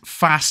 hit it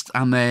fast,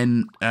 and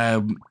then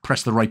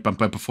press the right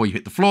bumper before you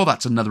hit the floor.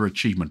 That's another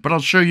achievement, but I'll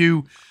show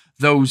you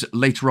those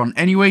later on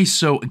anyway.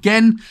 So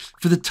again,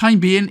 for the time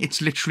being,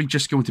 it's literally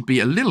just going to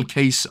be a little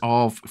case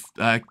of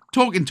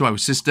talking to our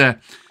sister,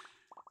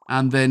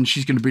 and then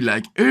she's going to be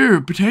like, oh,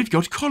 but I've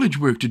got college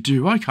work to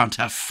do. I can't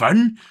have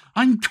fun.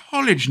 I'm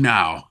college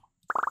now.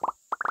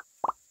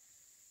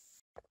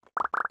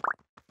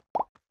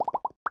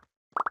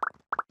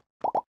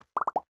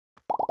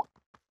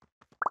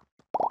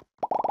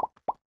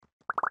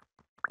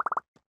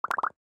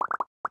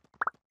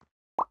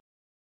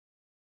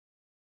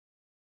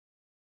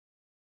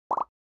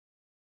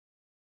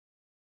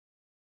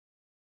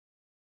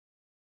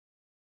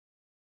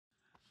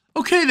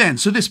 Okay then,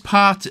 so this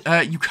part,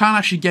 you can't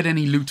actually get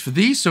any loot for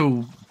these,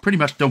 so pretty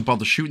much don't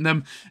bother shooting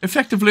them.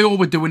 Effectively, all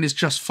we're doing is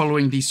just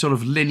following the sort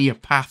of linear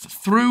path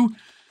through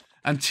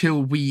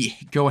until we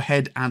go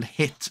ahead and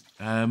hit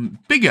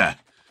bigger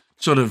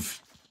sort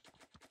of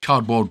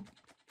cardboard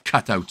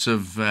cutouts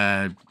of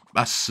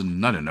us,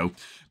 and I don't know.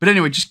 But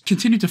anyway, just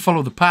continue to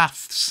follow the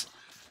paths.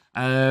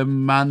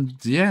 And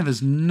yeah,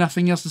 there's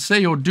nothing else to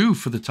say or do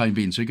for the time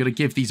being. So you've got to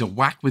give these a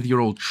whack with your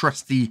old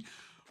trusty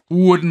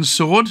wooden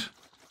sword.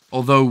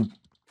 Although,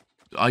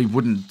 I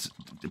wouldn't,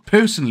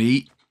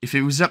 personally, if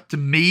it was up to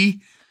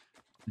me,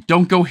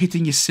 don't go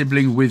hitting your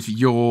sibling with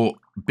your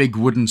big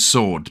wooden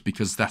sword,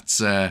 because that's,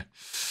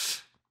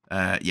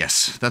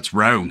 yes, that's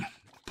wrong.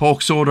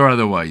 Pork sword or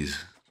otherwise.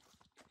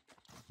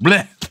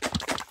 Bleh.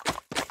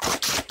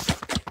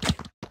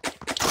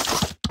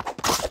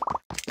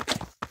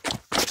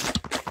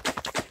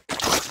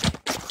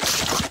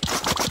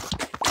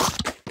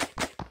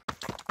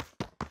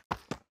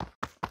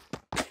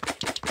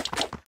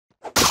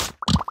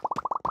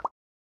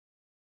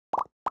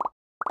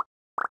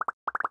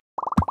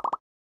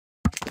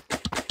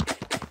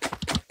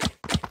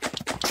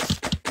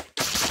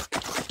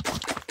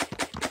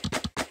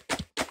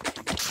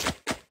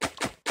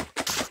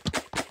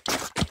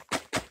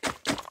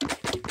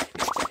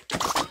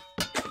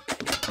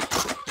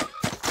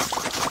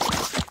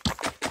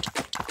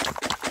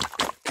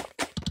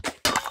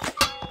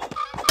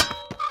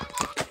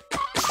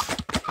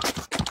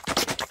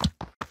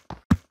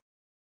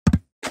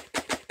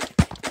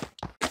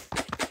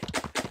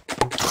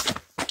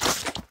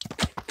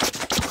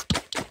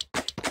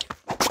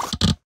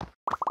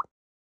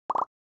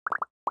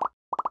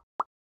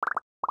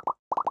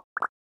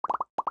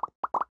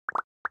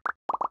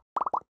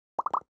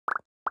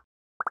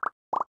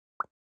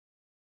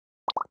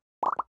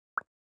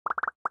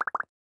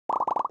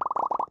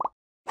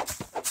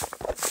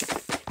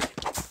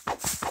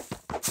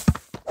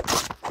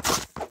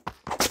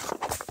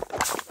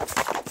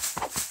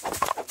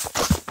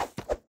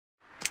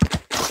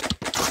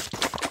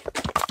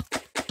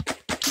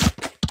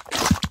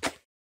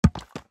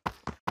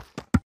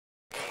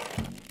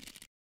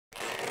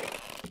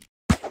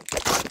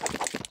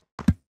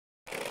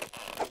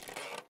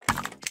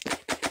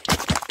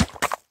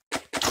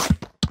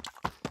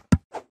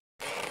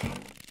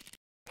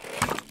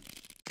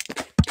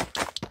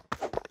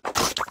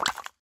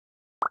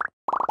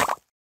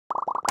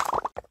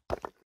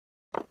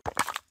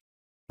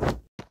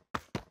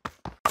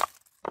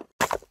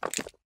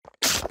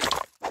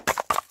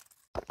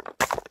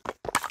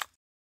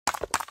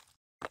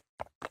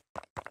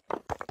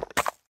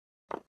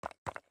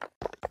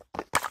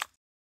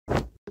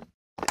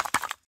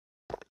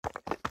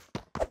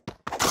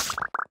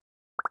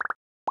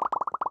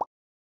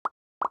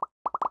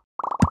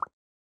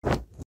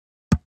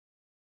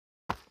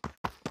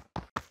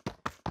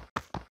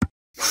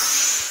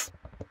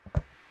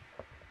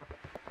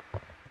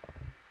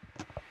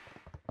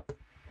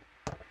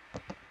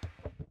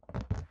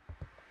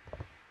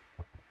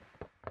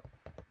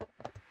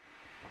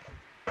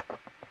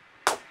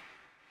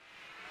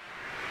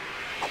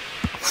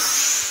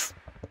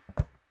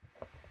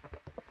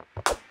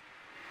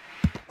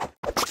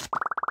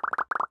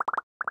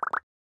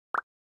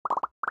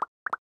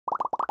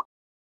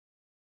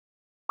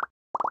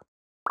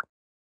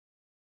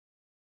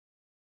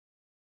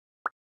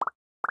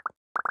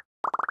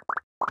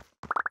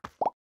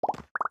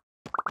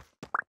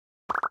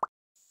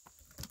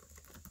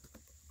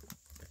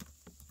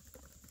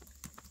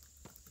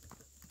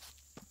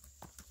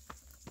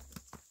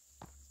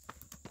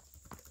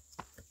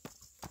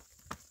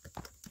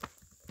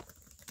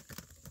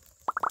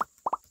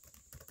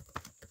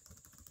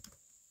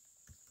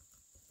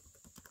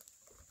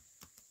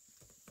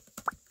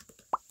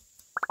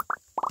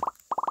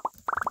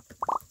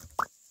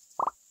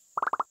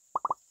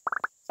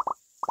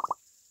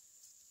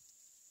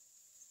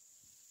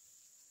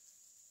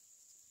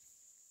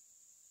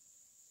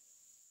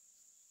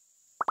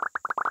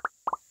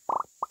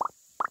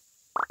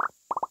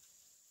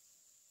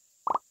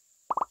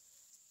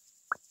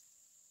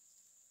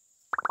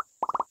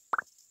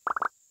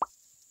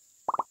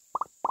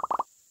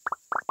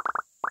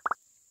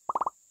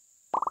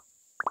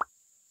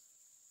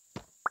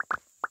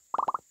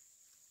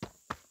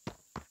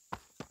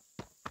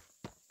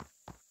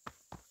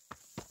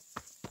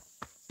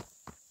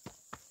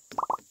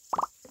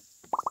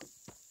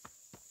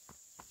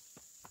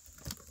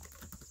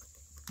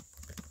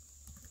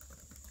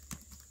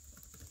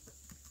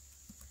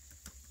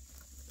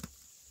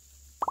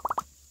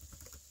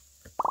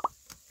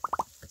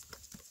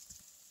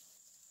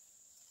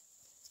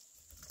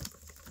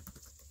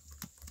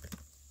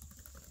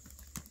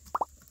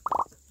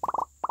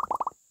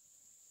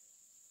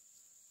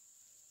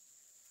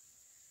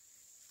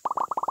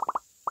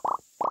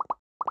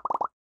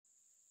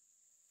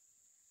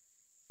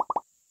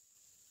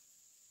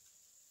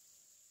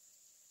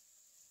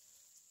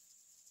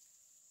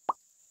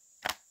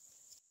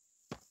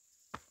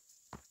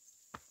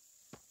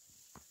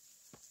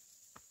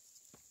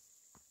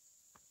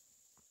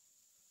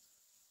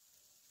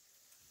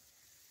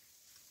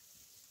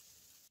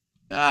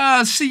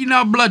 See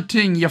now, blood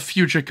ting, your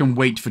future can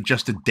wait for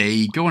just a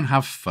day. Go and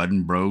have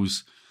fun,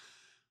 bros.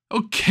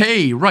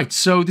 Okay, right,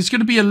 so there's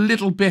going to be a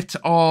little bit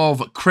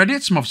of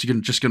credits. I'm obviously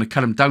just going to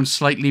cut them down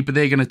slightly, but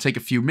they're going to take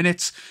a few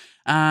minutes.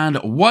 And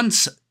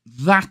once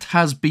that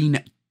has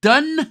been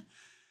done,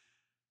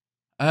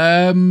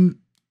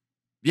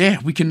 yeah,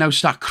 we can now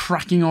start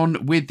cracking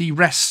on with the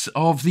rest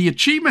of the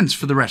achievements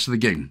for the rest of the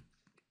game.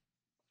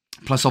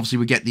 Plus, obviously,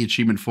 we get the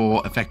achievement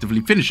for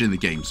effectively finishing the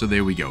game, so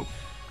there we go.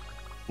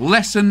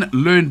 Lesson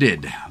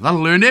learned.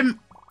 That'll learn him.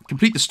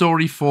 Complete the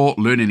story for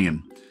learning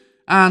him.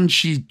 And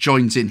she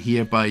joins in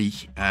here by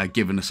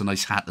giving us a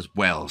nice hat as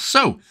well.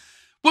 So,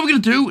 what we're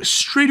going to do,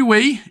 straight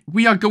away,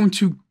 we are going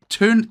to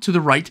turn to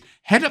the right,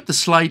 head up the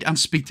slide and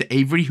speak to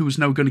Avery, who is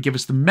now going to give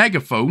us the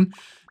megaphone.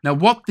 Now,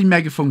 what the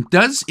megaphone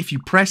does, if you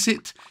press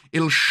it,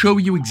 it'll show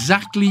you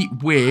exactly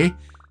where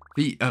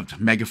the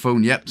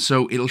megaphone, yep.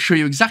 So, it'll show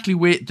you exactly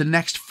where the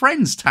next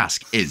friend's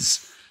task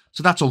is.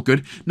 So that's all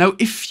good. Now,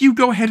 if you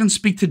go ahead and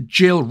speak to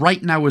Jill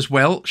right now as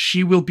well,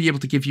 she will be able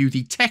to give you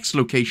the text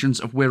locations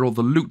of where all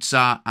the loots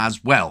are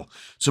as well.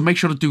 So make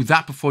sure to do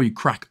that before you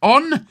crack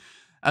on.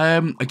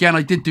 Again,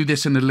 I did do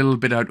this in a little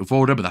bit out of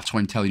order, but that's why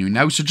I'm telling you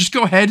now. So just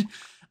go ahead.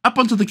 Up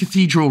onto the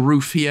cathedral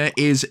roof here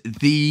is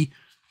the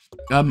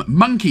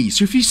monkey.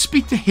 So if you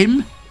speak to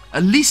him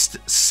at least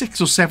 6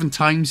 or 7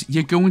 times,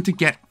 you're going to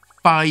get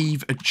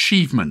 5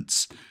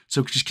 achievements.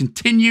 So just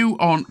continue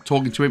on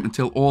talking to him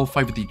until all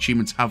 5 of the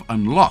achievements have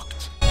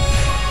unlocked.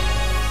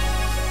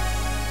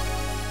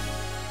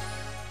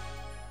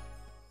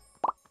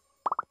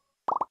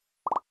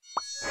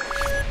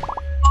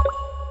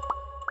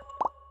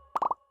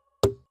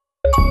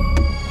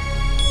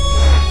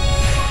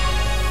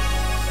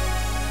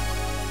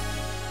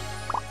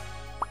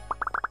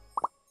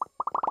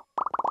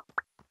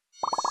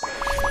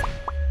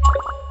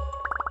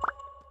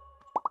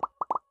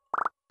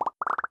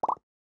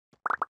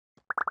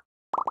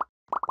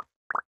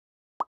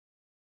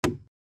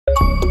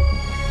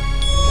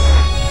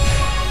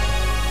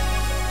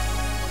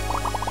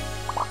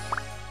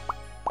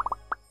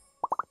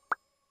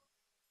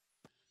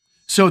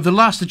 So the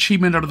last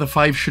achievement out of the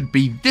 5 should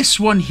be this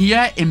one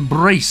here,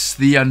 Embrace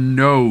the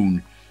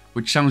Unknown,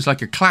 which sounds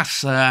like a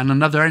Class and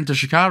another Enter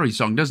Shikari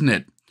song, doesn't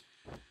it?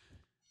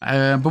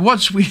 But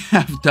once we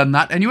have done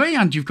that anyway,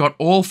 and you've got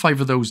all 5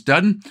 of those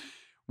done,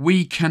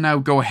 we can now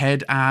go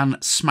ahead and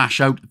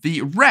smash out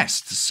the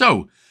rest.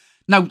 So,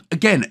 now,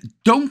 again,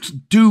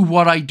 don't do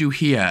what I do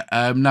here.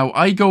 Now,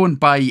 I go and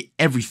buy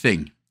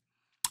everything.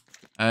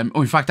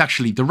 In fact,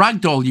 actually, the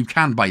ragdoll you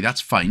can buy, that's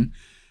fine.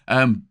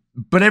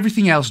 But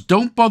everything else,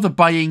 don't bother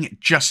buying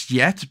just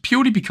yet,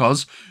 purely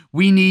because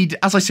we need,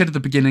 as I said at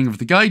the beginning of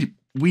the guide,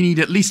 we need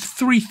at least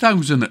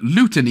 3,000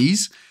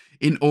 lutanies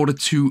in order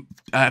to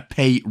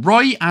pay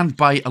Roy and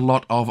buy a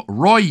lot of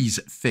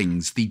Roy's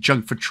things, the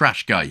junk for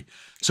trash guy.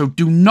 So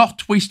do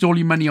not waste all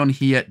your money on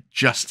here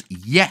just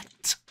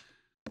yet.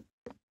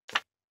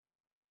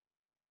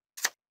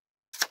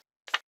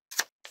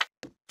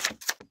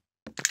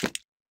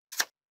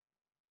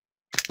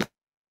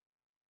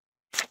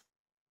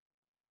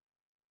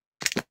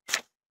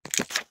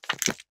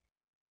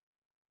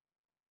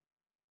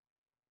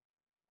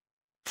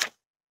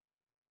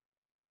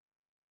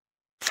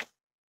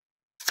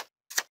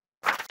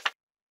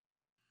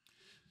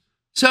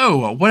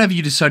 So, whatever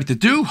you decided to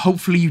do,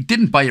 hopefully you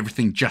didn't buy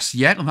everything just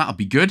yet, and that'll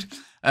be good.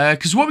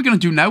 Because what we're going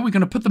to do now, we're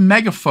going to put the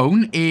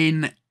megaphone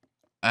in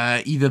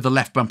either the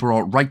left bumper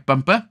or right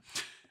bumper.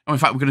 Oh, in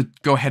fact, we're going to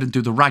go ahead and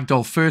do the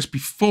ragdoll first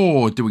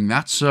before doing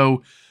that.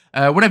 So,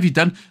 whatever you've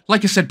done,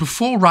 like I said,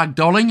 before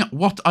ragdolling,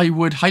 what I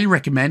would highly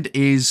recommend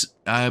is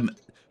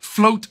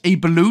float a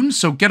balloon.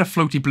 So, get a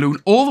floaty balloon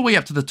all the way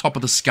up to the top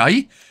of the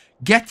sky.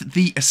 Get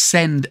the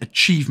Ascend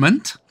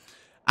achievement.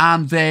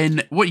 And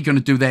then what you're going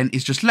to do then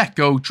is just let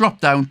go,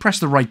 drop down, press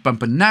the right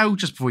bumper now,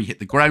 just before you hit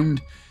the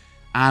ground.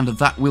 And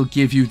that will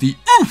give you the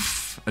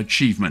Oof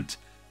achievement.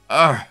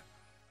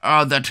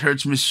 That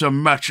hurts me so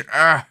much.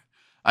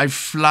 I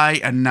fly,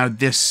 and now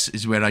this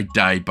is where I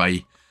die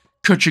by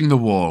cutching the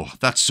wall.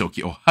 That's so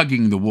cute. Or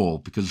hugging the wall,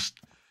 because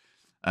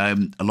a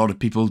lot of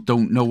people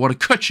don't know what a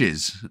cutch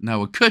is.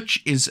 Now, a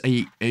cutch is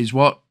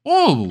what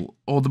all,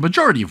 or the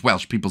majority of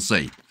Welsh people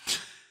say.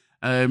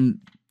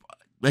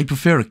 I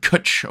prefer a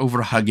cutch over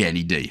a hug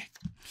any day.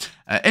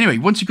 Anyway,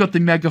 once you've got the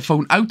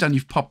megaphone out and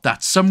you've popped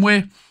that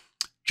somewhere,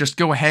 just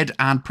go ahead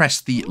and press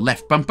the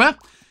left bumper.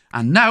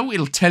 And now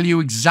it'll tell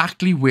you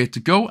exactly where to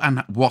go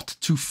and what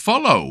to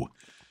follow.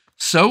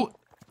 So,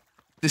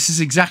 this is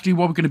exactly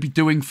what we're going to be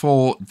doing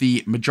for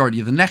the majority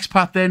of the next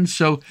part then.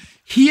 So,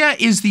 here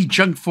is the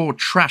junk for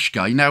trash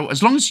guy. Now,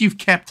 as long as you've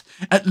kept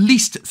at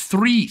least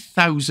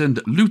 3,000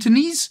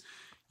 lutanies,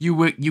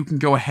 you can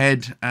go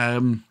ahead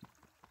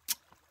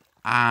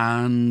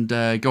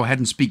go ahead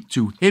and speak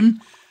to him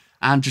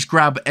and just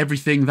grab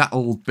everything.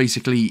 That'll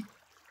basically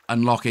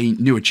unlock a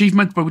new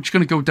achievement, but we're just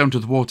going to go down to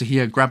the water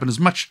here, grabbing as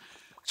much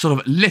sort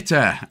of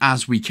litter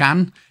as we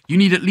can. You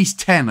need at least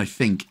 10, I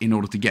think, in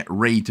order to get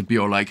Ray to be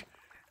all like,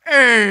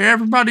 hey,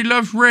 everybody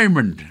loves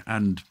Raymond,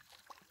 and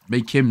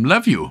make him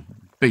love you,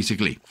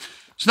 basically.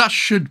 So that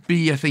should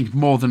be, I think,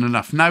 more than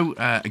enough. Now,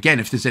 again,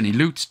 if there's any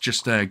loot,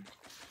 just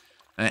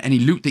any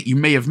loot that you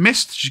may have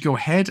missed, just go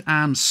ahead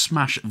and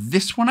smash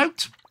this one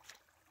out.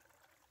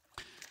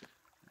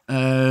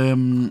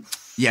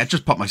 Yeah,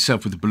 just pop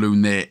myself with the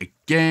balloon there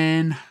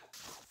again.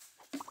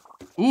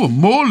 Oh,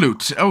 more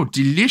loot. Oh,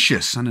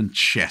 delicious. And a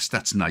chest.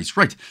 That's nice.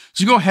 Right.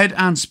 So go ahead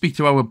and speak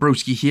to our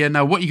broski here.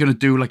 Now, what you're going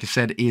to do, like I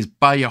said, is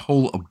buy a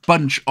whole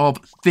bunch of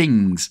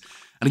things.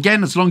 And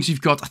again, as long as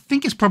you've got, I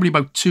think it's probably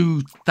about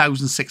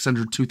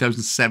 2,600,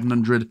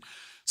 2,700,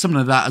 something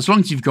like that. As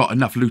long as you've got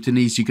enough loot in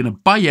these, you're going to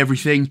buy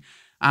everything.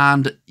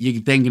 And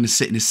you're then going to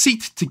sit in a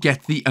seat to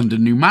get the Under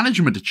New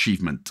Management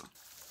achievement.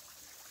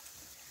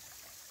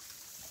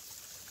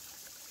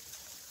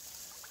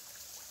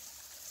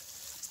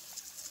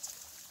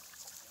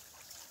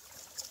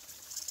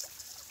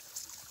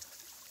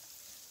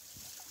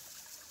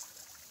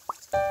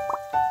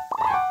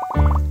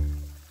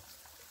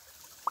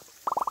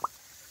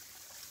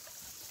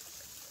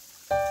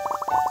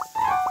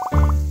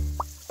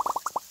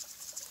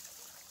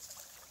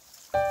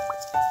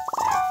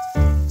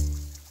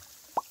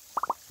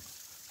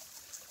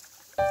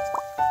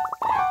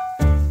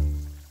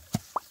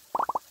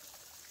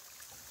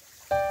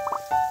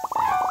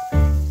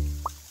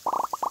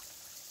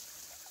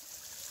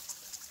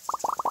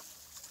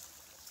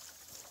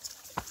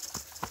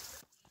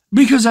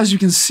 Because as you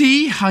can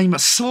see, I'm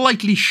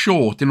slightly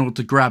short in order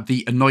to grab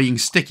the annoying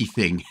sticky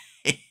thing.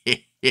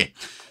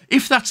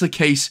 If that's the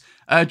case,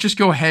 just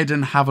go ahead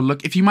and have a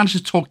look. If you manage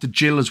to talk to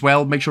Jill as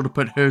well, make sure to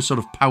put her sort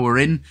of power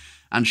in,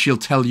 and she'll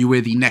tell you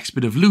where the next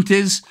bit of loot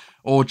is,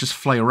 or just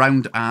fly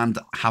around and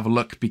have a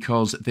look,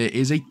 because there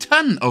is a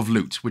ton of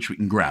loot which we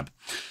can grab.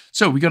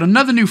 So we got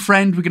another new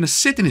friend. We're going to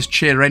sit in his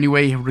chair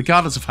anyway,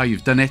 regardless of how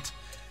you've done it,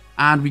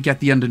 and we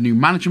get the Under New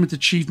Management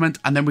achievement,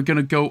 and then we're going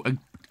to go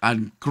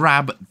and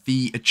grab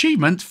the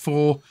achievement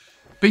for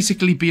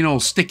basically being all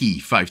sticky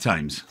 5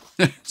 times.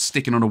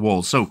 Sticking on a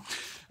wall. So,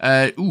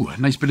 ooh, a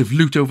nice bit of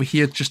loot over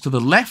here just to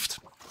the left.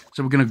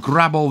 So we're going to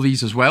grab all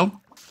these as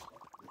well.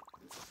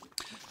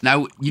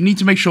 Now, you need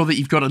to make sure that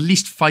you've got at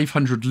least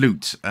 500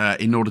 loot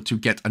in order to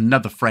get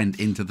another friend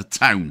into the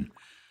town.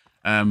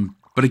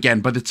 But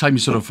again, by the time you're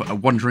sort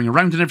of wandering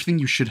around and everything,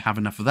 you should have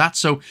enough of that.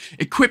 So,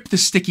 equip the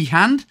sticky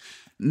hand.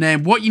 Now,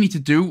 what you need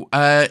to do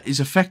is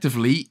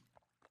effectively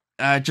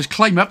just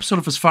climb up sort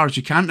of as far as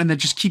you can, and then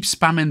just keep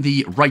spamming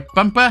the right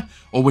bumper,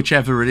 or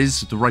whichever it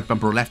is, the right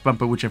bumper or left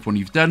bumper, whichever one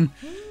you've done.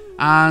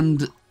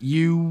 And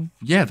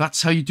yeah,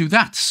 that's how you do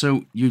that.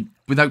 So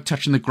without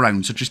touching the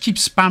ground. So just keep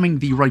spamming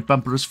the right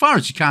bumper as far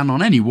as you can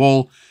on any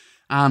wall,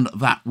 and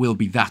that will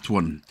be that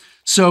one.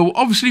 So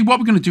obviously what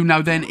we're going to do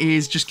now then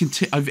is just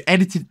continue. I've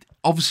edited,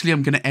 obviously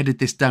I'm going to edit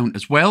this down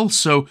as well.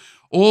 So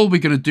all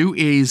we're going to do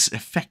is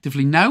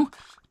effectively now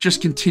just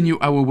continue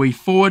our way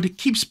forward,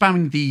 keep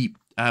spamming the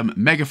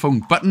megaphone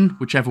button,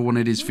 whichever one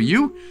it is for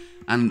you,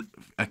 and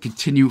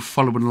continue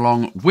following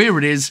along where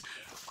it is,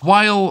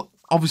 while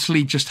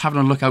obviously just having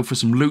a look out for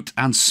some loot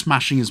and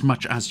smashing as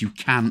much as you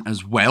can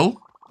as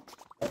well.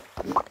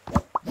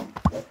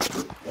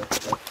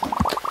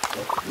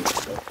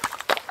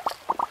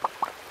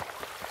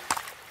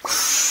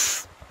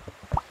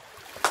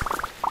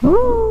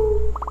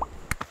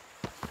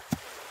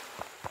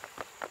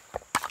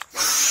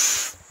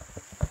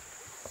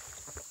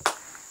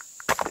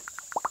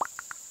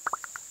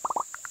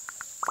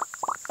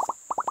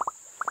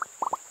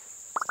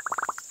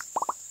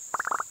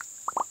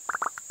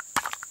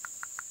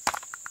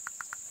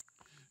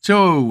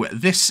 So,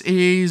 this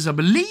is, I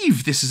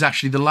believe this is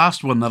actually the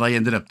last one that I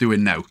ended up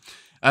doing now.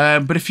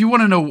 But if you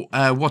want to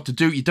know what to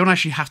do, you don't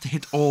actually have to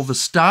hit all the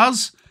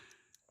stars.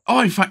 Oh,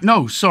 in fact,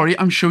 no, sorry,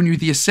 I'm showing you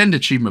the Ascend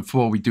achievement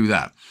before we do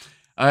that.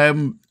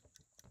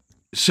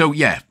 So,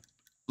 yeah,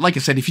 like I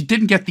said, if you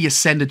didn't get the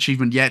Ascend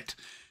achievement yet,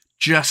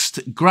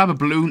 just grab a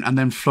balloon and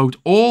then float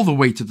all the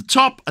way to the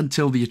top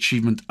until the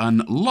achievement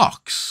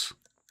unlocks.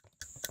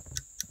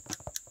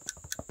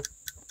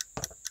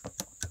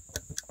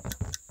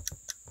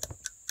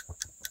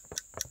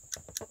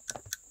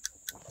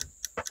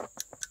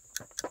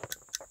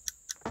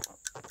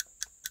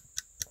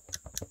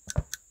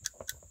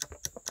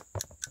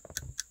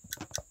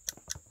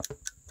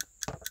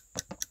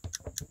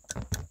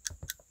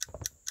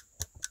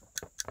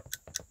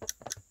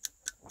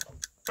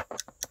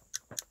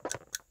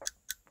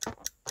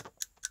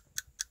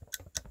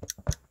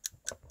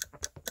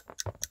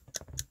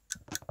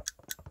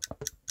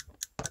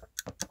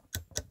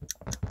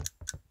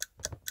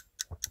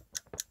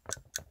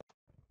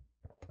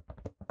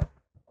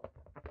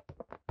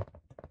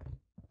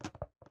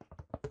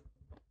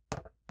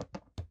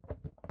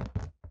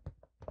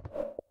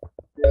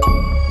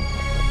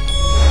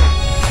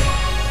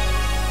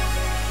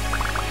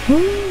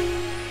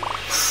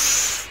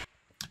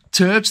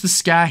 Touch the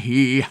sky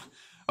here.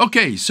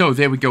 Okay, so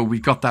there we go.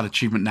 We've got that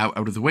achievement now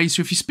out of the way.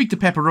 So if you speak to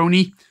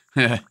Pepperoni,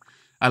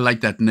 I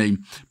like that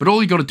name. But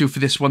all you got to do for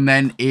this one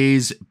then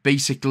is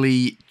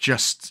basically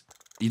just,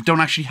 you don't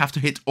actually have to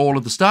hit all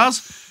of the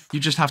stars. You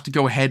just have to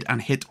go ahead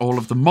and hit all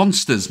of the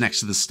monsters next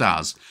to the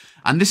stars.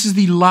 And this is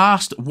the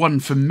last one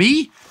for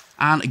me.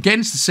 And again,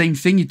 it's the same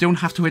thing. You don't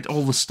have to hit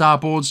all the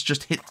starboards.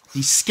 Just hit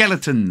the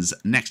skeletons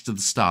next to the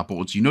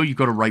starboards. You know you've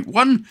got to write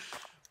one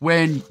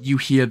when you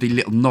hear the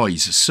little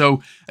noise.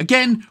 So,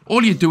 again,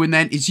 all you're doing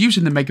then is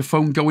using the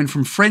megaphone, going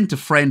from friend to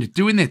friend,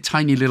 doing their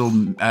tiny little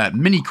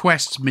mini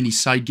quests, mini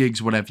side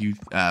gigs, whatever you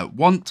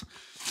want,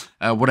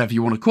 whatever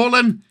you want to call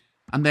them.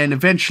 And then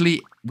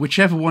eventually,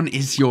 whichever one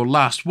is your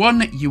last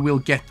one, you will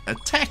get a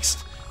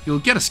text, you'll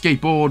get a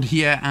skateboard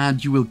here,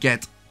 and you will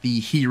get the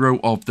Hero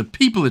of the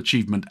People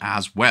achievement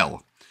as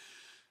well.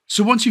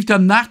 So once you've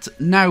done that,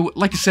 now,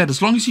 like I said,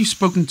 as long as you've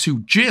spoken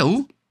to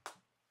Jill,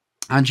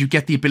 and you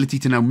get the ability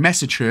to now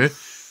message her,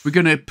 we're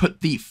going to put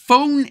the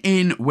phone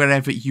in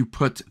wherever you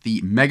put the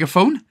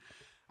megaphone,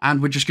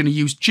 and we're just going to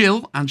use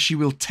Jill, and she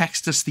will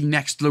text us the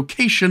next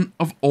location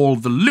of all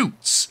the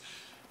loots.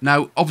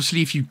 Now,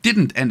 obviously, if you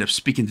didn't end up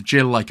speaking to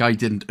Jill like I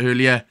didn't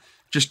earlier,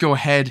 just go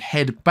ahead,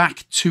 head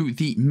back to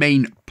the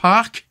main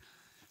park,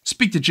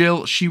 speak to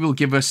Jill, she will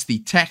give us the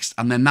text,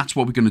 and then that's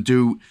what we're going to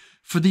do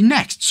for the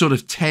next sort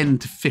of 10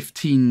 to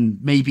 15,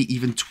 maybe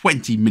even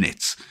 20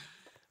 minutes.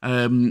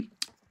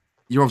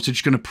 You're obviously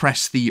just going to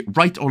press the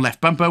right or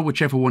left bumper,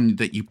 whichever one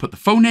that you put the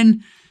phone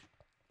in.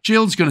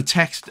 Jill's going to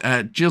text,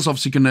 Jill's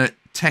obviously going to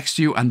text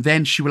you, and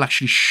then she will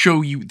actually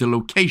show you the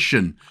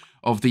location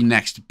of the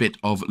next bit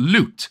of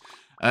loot.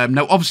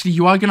 Now, obviously,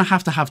 you are going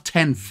to have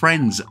 10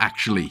 friends,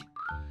 actually.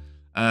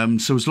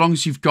 So as long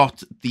as you've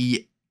got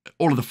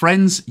all of the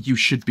friends, you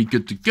should be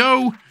good to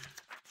go.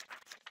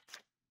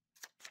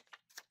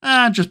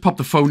 Just pop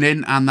the phone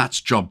in, and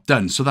that's job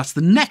done. So that's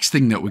the next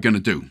thing that we're going to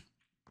do.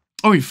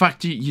 Oh, in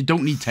fact, you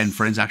don't need 10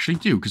 friends, actually,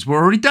 do you? Because we're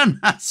already done.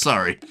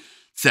 Sorry,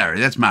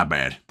 that's my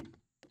bad.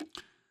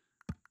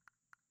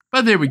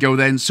 But there we go,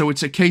 then. So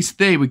it's a case,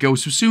 there we go.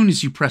 So as soon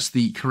as you press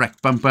the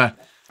correct bumper,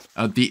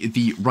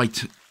 the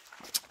right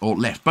or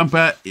left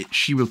bumper,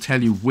 she will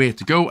tell you where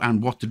to go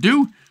and what to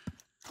do.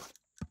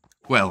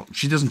 Well,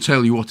 she doesn't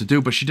tell you what to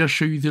do, but she does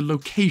show you the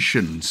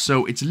location.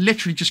 So it's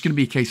literally just going to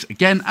be a case,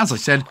 again, as I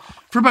said,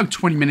 for about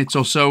 20 minutes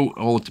or so,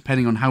 or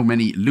depending on how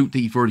many loot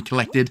that you've already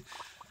collected.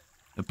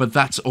 But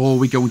that's all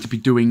we're going to be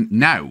doing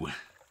now.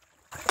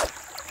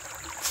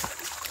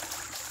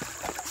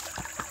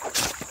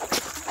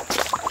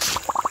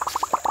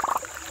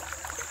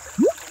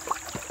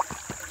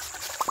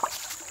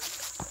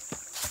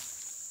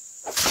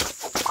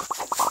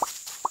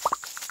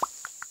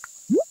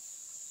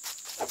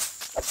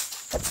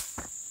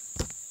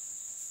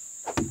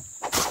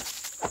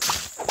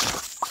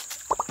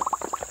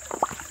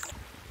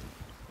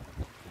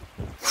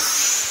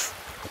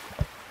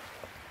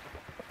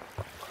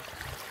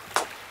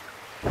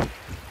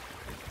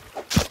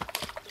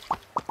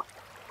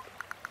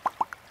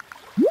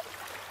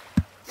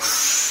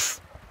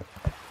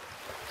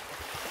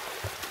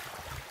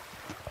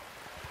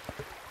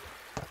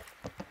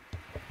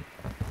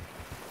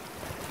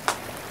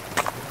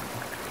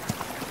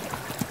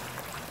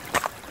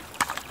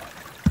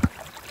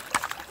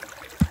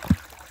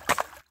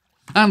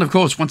 And of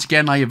course, once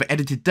again, I have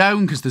edited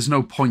down because there's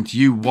no point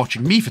you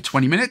watching me for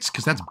 20 minutes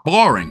because that's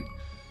boring.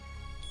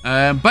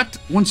 But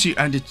once you,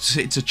 and it's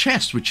a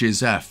chest, which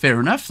is fair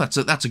enough. That's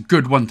a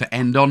good one to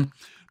end on.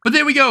 But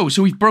there we go.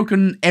 So we've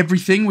broken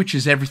everything, which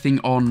is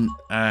everything on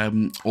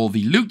all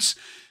the loots.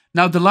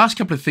 Now, the last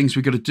couple of things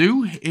we're going to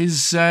do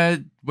is, well,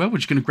 we're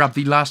just going to grab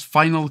the last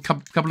final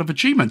couple of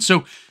achievements.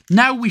 So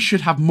now we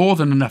should have more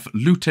than enough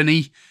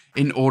loot-any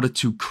in order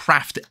to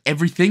craft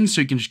everything. So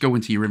you can just go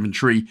into your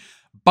inventory,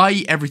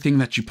 buy everything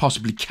that you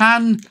possibly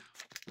can,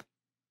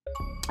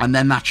 and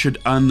then that should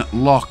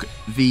unlock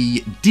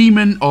the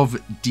Demon of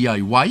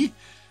DIY.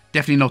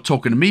 Definitely not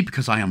talking to me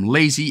because I am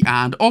lazy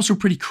and also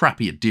pretty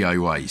crappy at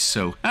DIY,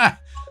 so that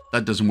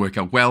doesn't work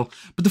out well.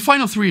 But the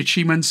final 3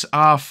 achievements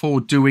are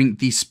for doing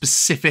the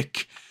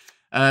specific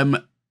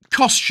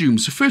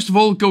costumes. So first of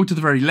all, go to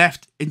the very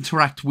left,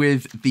 interact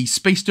with the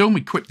Space Dome,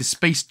 equip the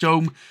Space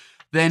Dome,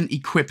 then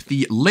equip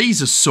the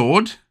Laser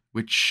Sword,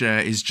 which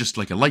is just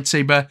like a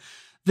lightsaber.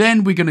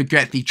 Then we're going to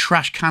get the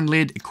trash can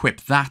lid,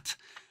 equip that.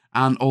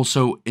 And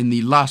also in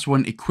the last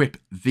one, equip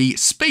the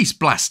Space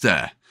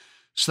Blaster.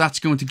 So that's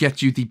going to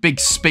get you the big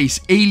space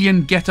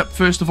alien getup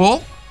first of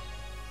all.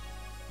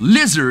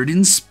 Lizard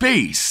in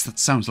Space. That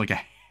sounds like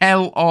a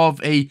hell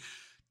of a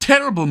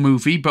terrible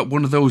movie, but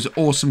one of those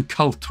awesome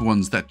cult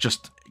ones that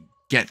just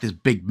get this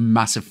big,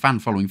 massive fan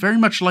following. Very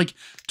much like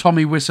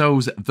Tommy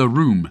Wiseau's The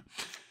Room.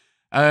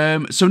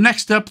 So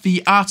next up,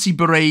 the artsy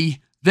beret.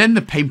 Then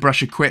the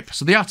paintbrush equip.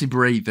 So the arty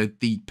beret,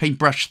 the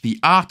paintbrush, the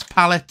art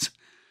palette.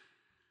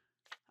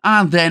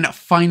 And then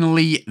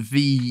finally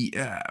the,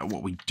 what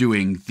are we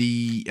doing?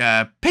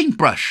 The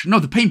paintbrush. No,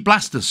 the paint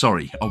blaster,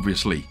 sorry,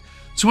 obviously.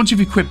 So once you've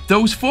equipped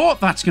those 4,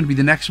 that's going to be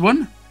the next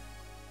one.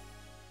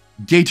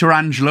 Gator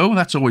Angelo,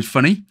 that's always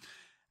funny.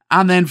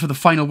 And then for the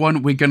final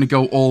one, we're going to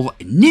go all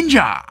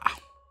ninja.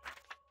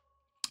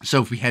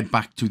 So if we head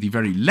back to the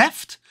very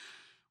left,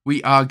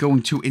 we are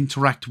going to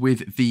interact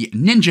with the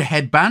ninja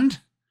headband.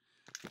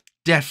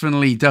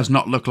 Definitely does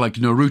not look like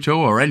Naruto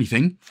or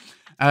anything.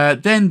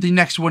 Then the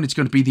next one is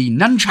going to be the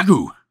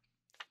nunchaku.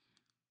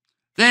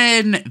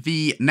 Then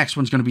the next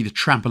one's going to be the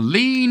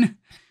trampoline.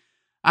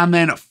 And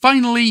then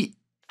finally,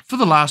 for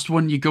the last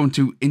one, you're going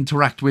to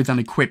interact with and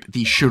equip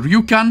the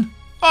Shoryuken.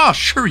 Oh,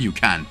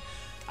 Shoryuken.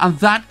 And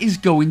that is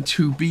going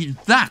to be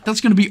that.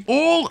 That's going to be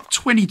all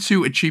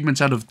 22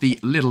 achievements out of the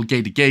Lil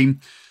Gator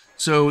game.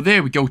 So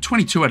there we go,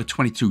 22 out of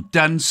 22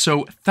 done.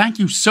 So thank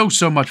you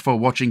so much for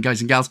watching, guys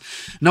and gals.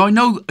 Now, I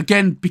know,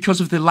 again, because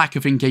of the lack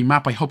of in-game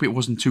map, I hope it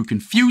wasn't too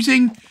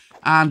confusing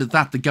and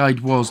that the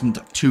guide wasn't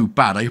too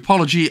bad.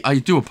 I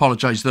do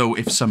apologize, though,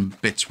 if some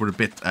bits were a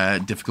bit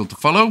difficult to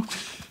follow.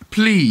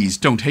 Please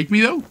don't hate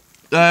me, though.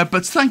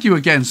 But thank you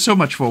again so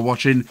much for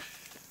watching.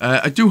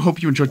 I do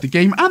hope you enjoyed the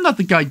game and that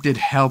the guide did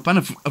help. And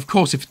of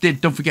course, if it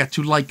did, don't forget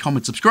to like,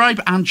 comment,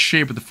 subscribe, and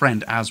share with a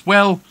friend as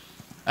well.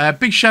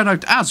 Big shout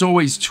out, as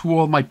always, to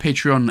all my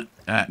Patreon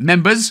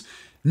members,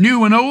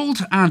 new and old,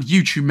 and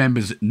YouTube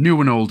members,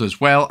 new and old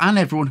as well, and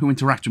everyone who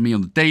interacts with me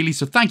on the daily.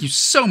 So thank you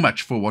so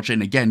much for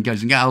watching again,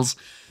 guys and gals.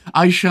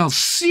 I shall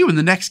see you in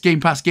the next Game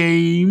Pass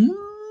game.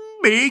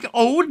 Big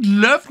old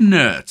love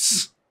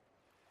nuts.